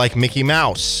 That look like Mickey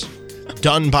Mouse.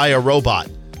 Done by a robot.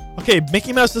 Okay,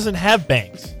 Mickey Mouse doesn't have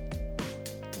bangs.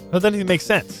 That doesn't even make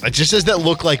sense. It just says that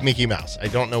look like Mickey Mouse. I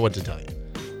don't know what to tell you.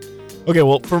 Okay,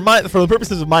 well, for the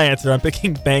purposes of my answer, I'm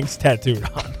picking bangs tattooed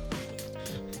on.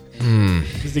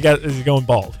 Is he going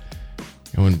bald?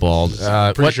 Going bald.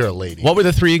 Pretty sure a lady. What were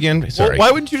the three again? Sorry. Well,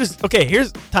 why wouldn't you just... Okay,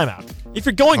 here's timeout. If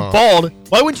you're going bald,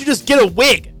 why wouldn't you just get a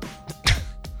wig?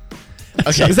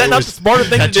 Okay, Is that it not was the smarter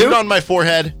thing to tattooed do? on my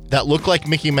forehead that looked like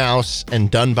Mickey Mouse and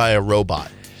done by a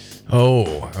robot.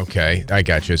 Oh, okay. I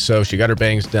got you. So she got her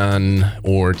bangs done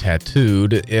or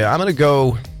tattooed. Yeah, I'm going to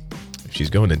go... If she's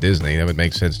going to Disney, that would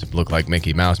make sense to look like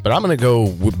Mickey Mouse, but I'm going to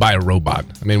go by a robot.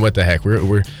 I mean, what the heck?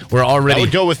 We're already... I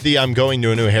would go with the I'm going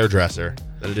to a new hairdresser,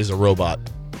 that it is a robot.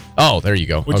 Oh, there you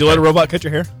go. Would you let a robot cut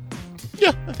your hair?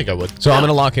 Yeah, I think I would. So I'm going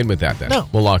to lock in with that then. No.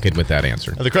 We'll lock in with that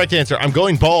answer. The correct answer, I'm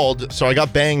going bald, so I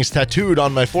got bangs tattooed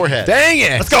on my forehead. Dang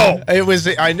it! Let's go!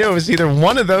 I knew it was either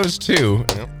one of those two.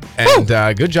 And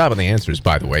good job on the answers,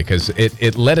 by the way, because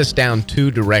it led us down two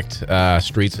direct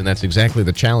streets, and that's exactly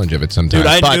the challenge of it sometimes.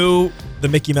 Dude, I knew the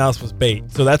Mickey Mouse was bait,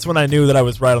 so that's when I knew that I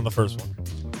was right on the first one.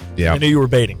 Yeah. I knew you were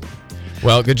baiting.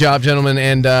 Well, good job, gentlemen.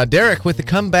 And Derek with the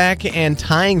comeback and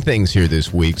tying things here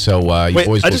this week. So you Wait,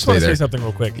 boys I will just stay want to there. say something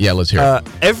real quick. Yeah, let's hear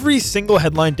it. Every single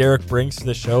headline Derek brings to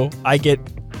the show, I get.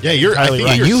 Yeah, you're. I think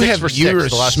right. you're You 6 have for 6 you're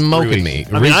the last 3 smoking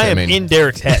weeks. me. I mean, I am Recently. in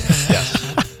Derek's head.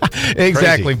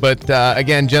 Exactly. But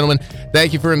again, gentlemen,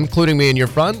 thank you for including me in your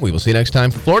fun. We will see you next time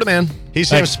for Florida Man. He's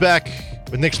Sam Speck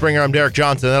with Nick Springer. I'm Derek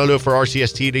Johnson. That'll do it for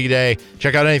RCST today.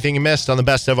 Check out anything you missed on the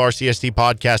Best of RCST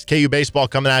podcast. KU Baseball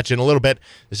coming at you in a little bit.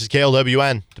 This is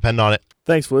KLWN. Depend on it.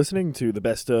 Thanks for listening to the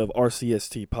Best of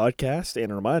RCST podcast.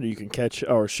 And a reminder, you can catch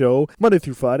our show Monday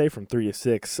through Friday from 3 to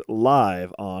 6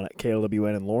 live on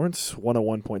KLWN in Lawrence,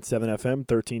 101.7 FM,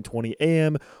 1320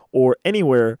 AM, or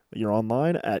anywhere you're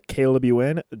online at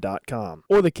klwn.com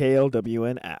or the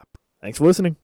KLWN app. Thanks for listening.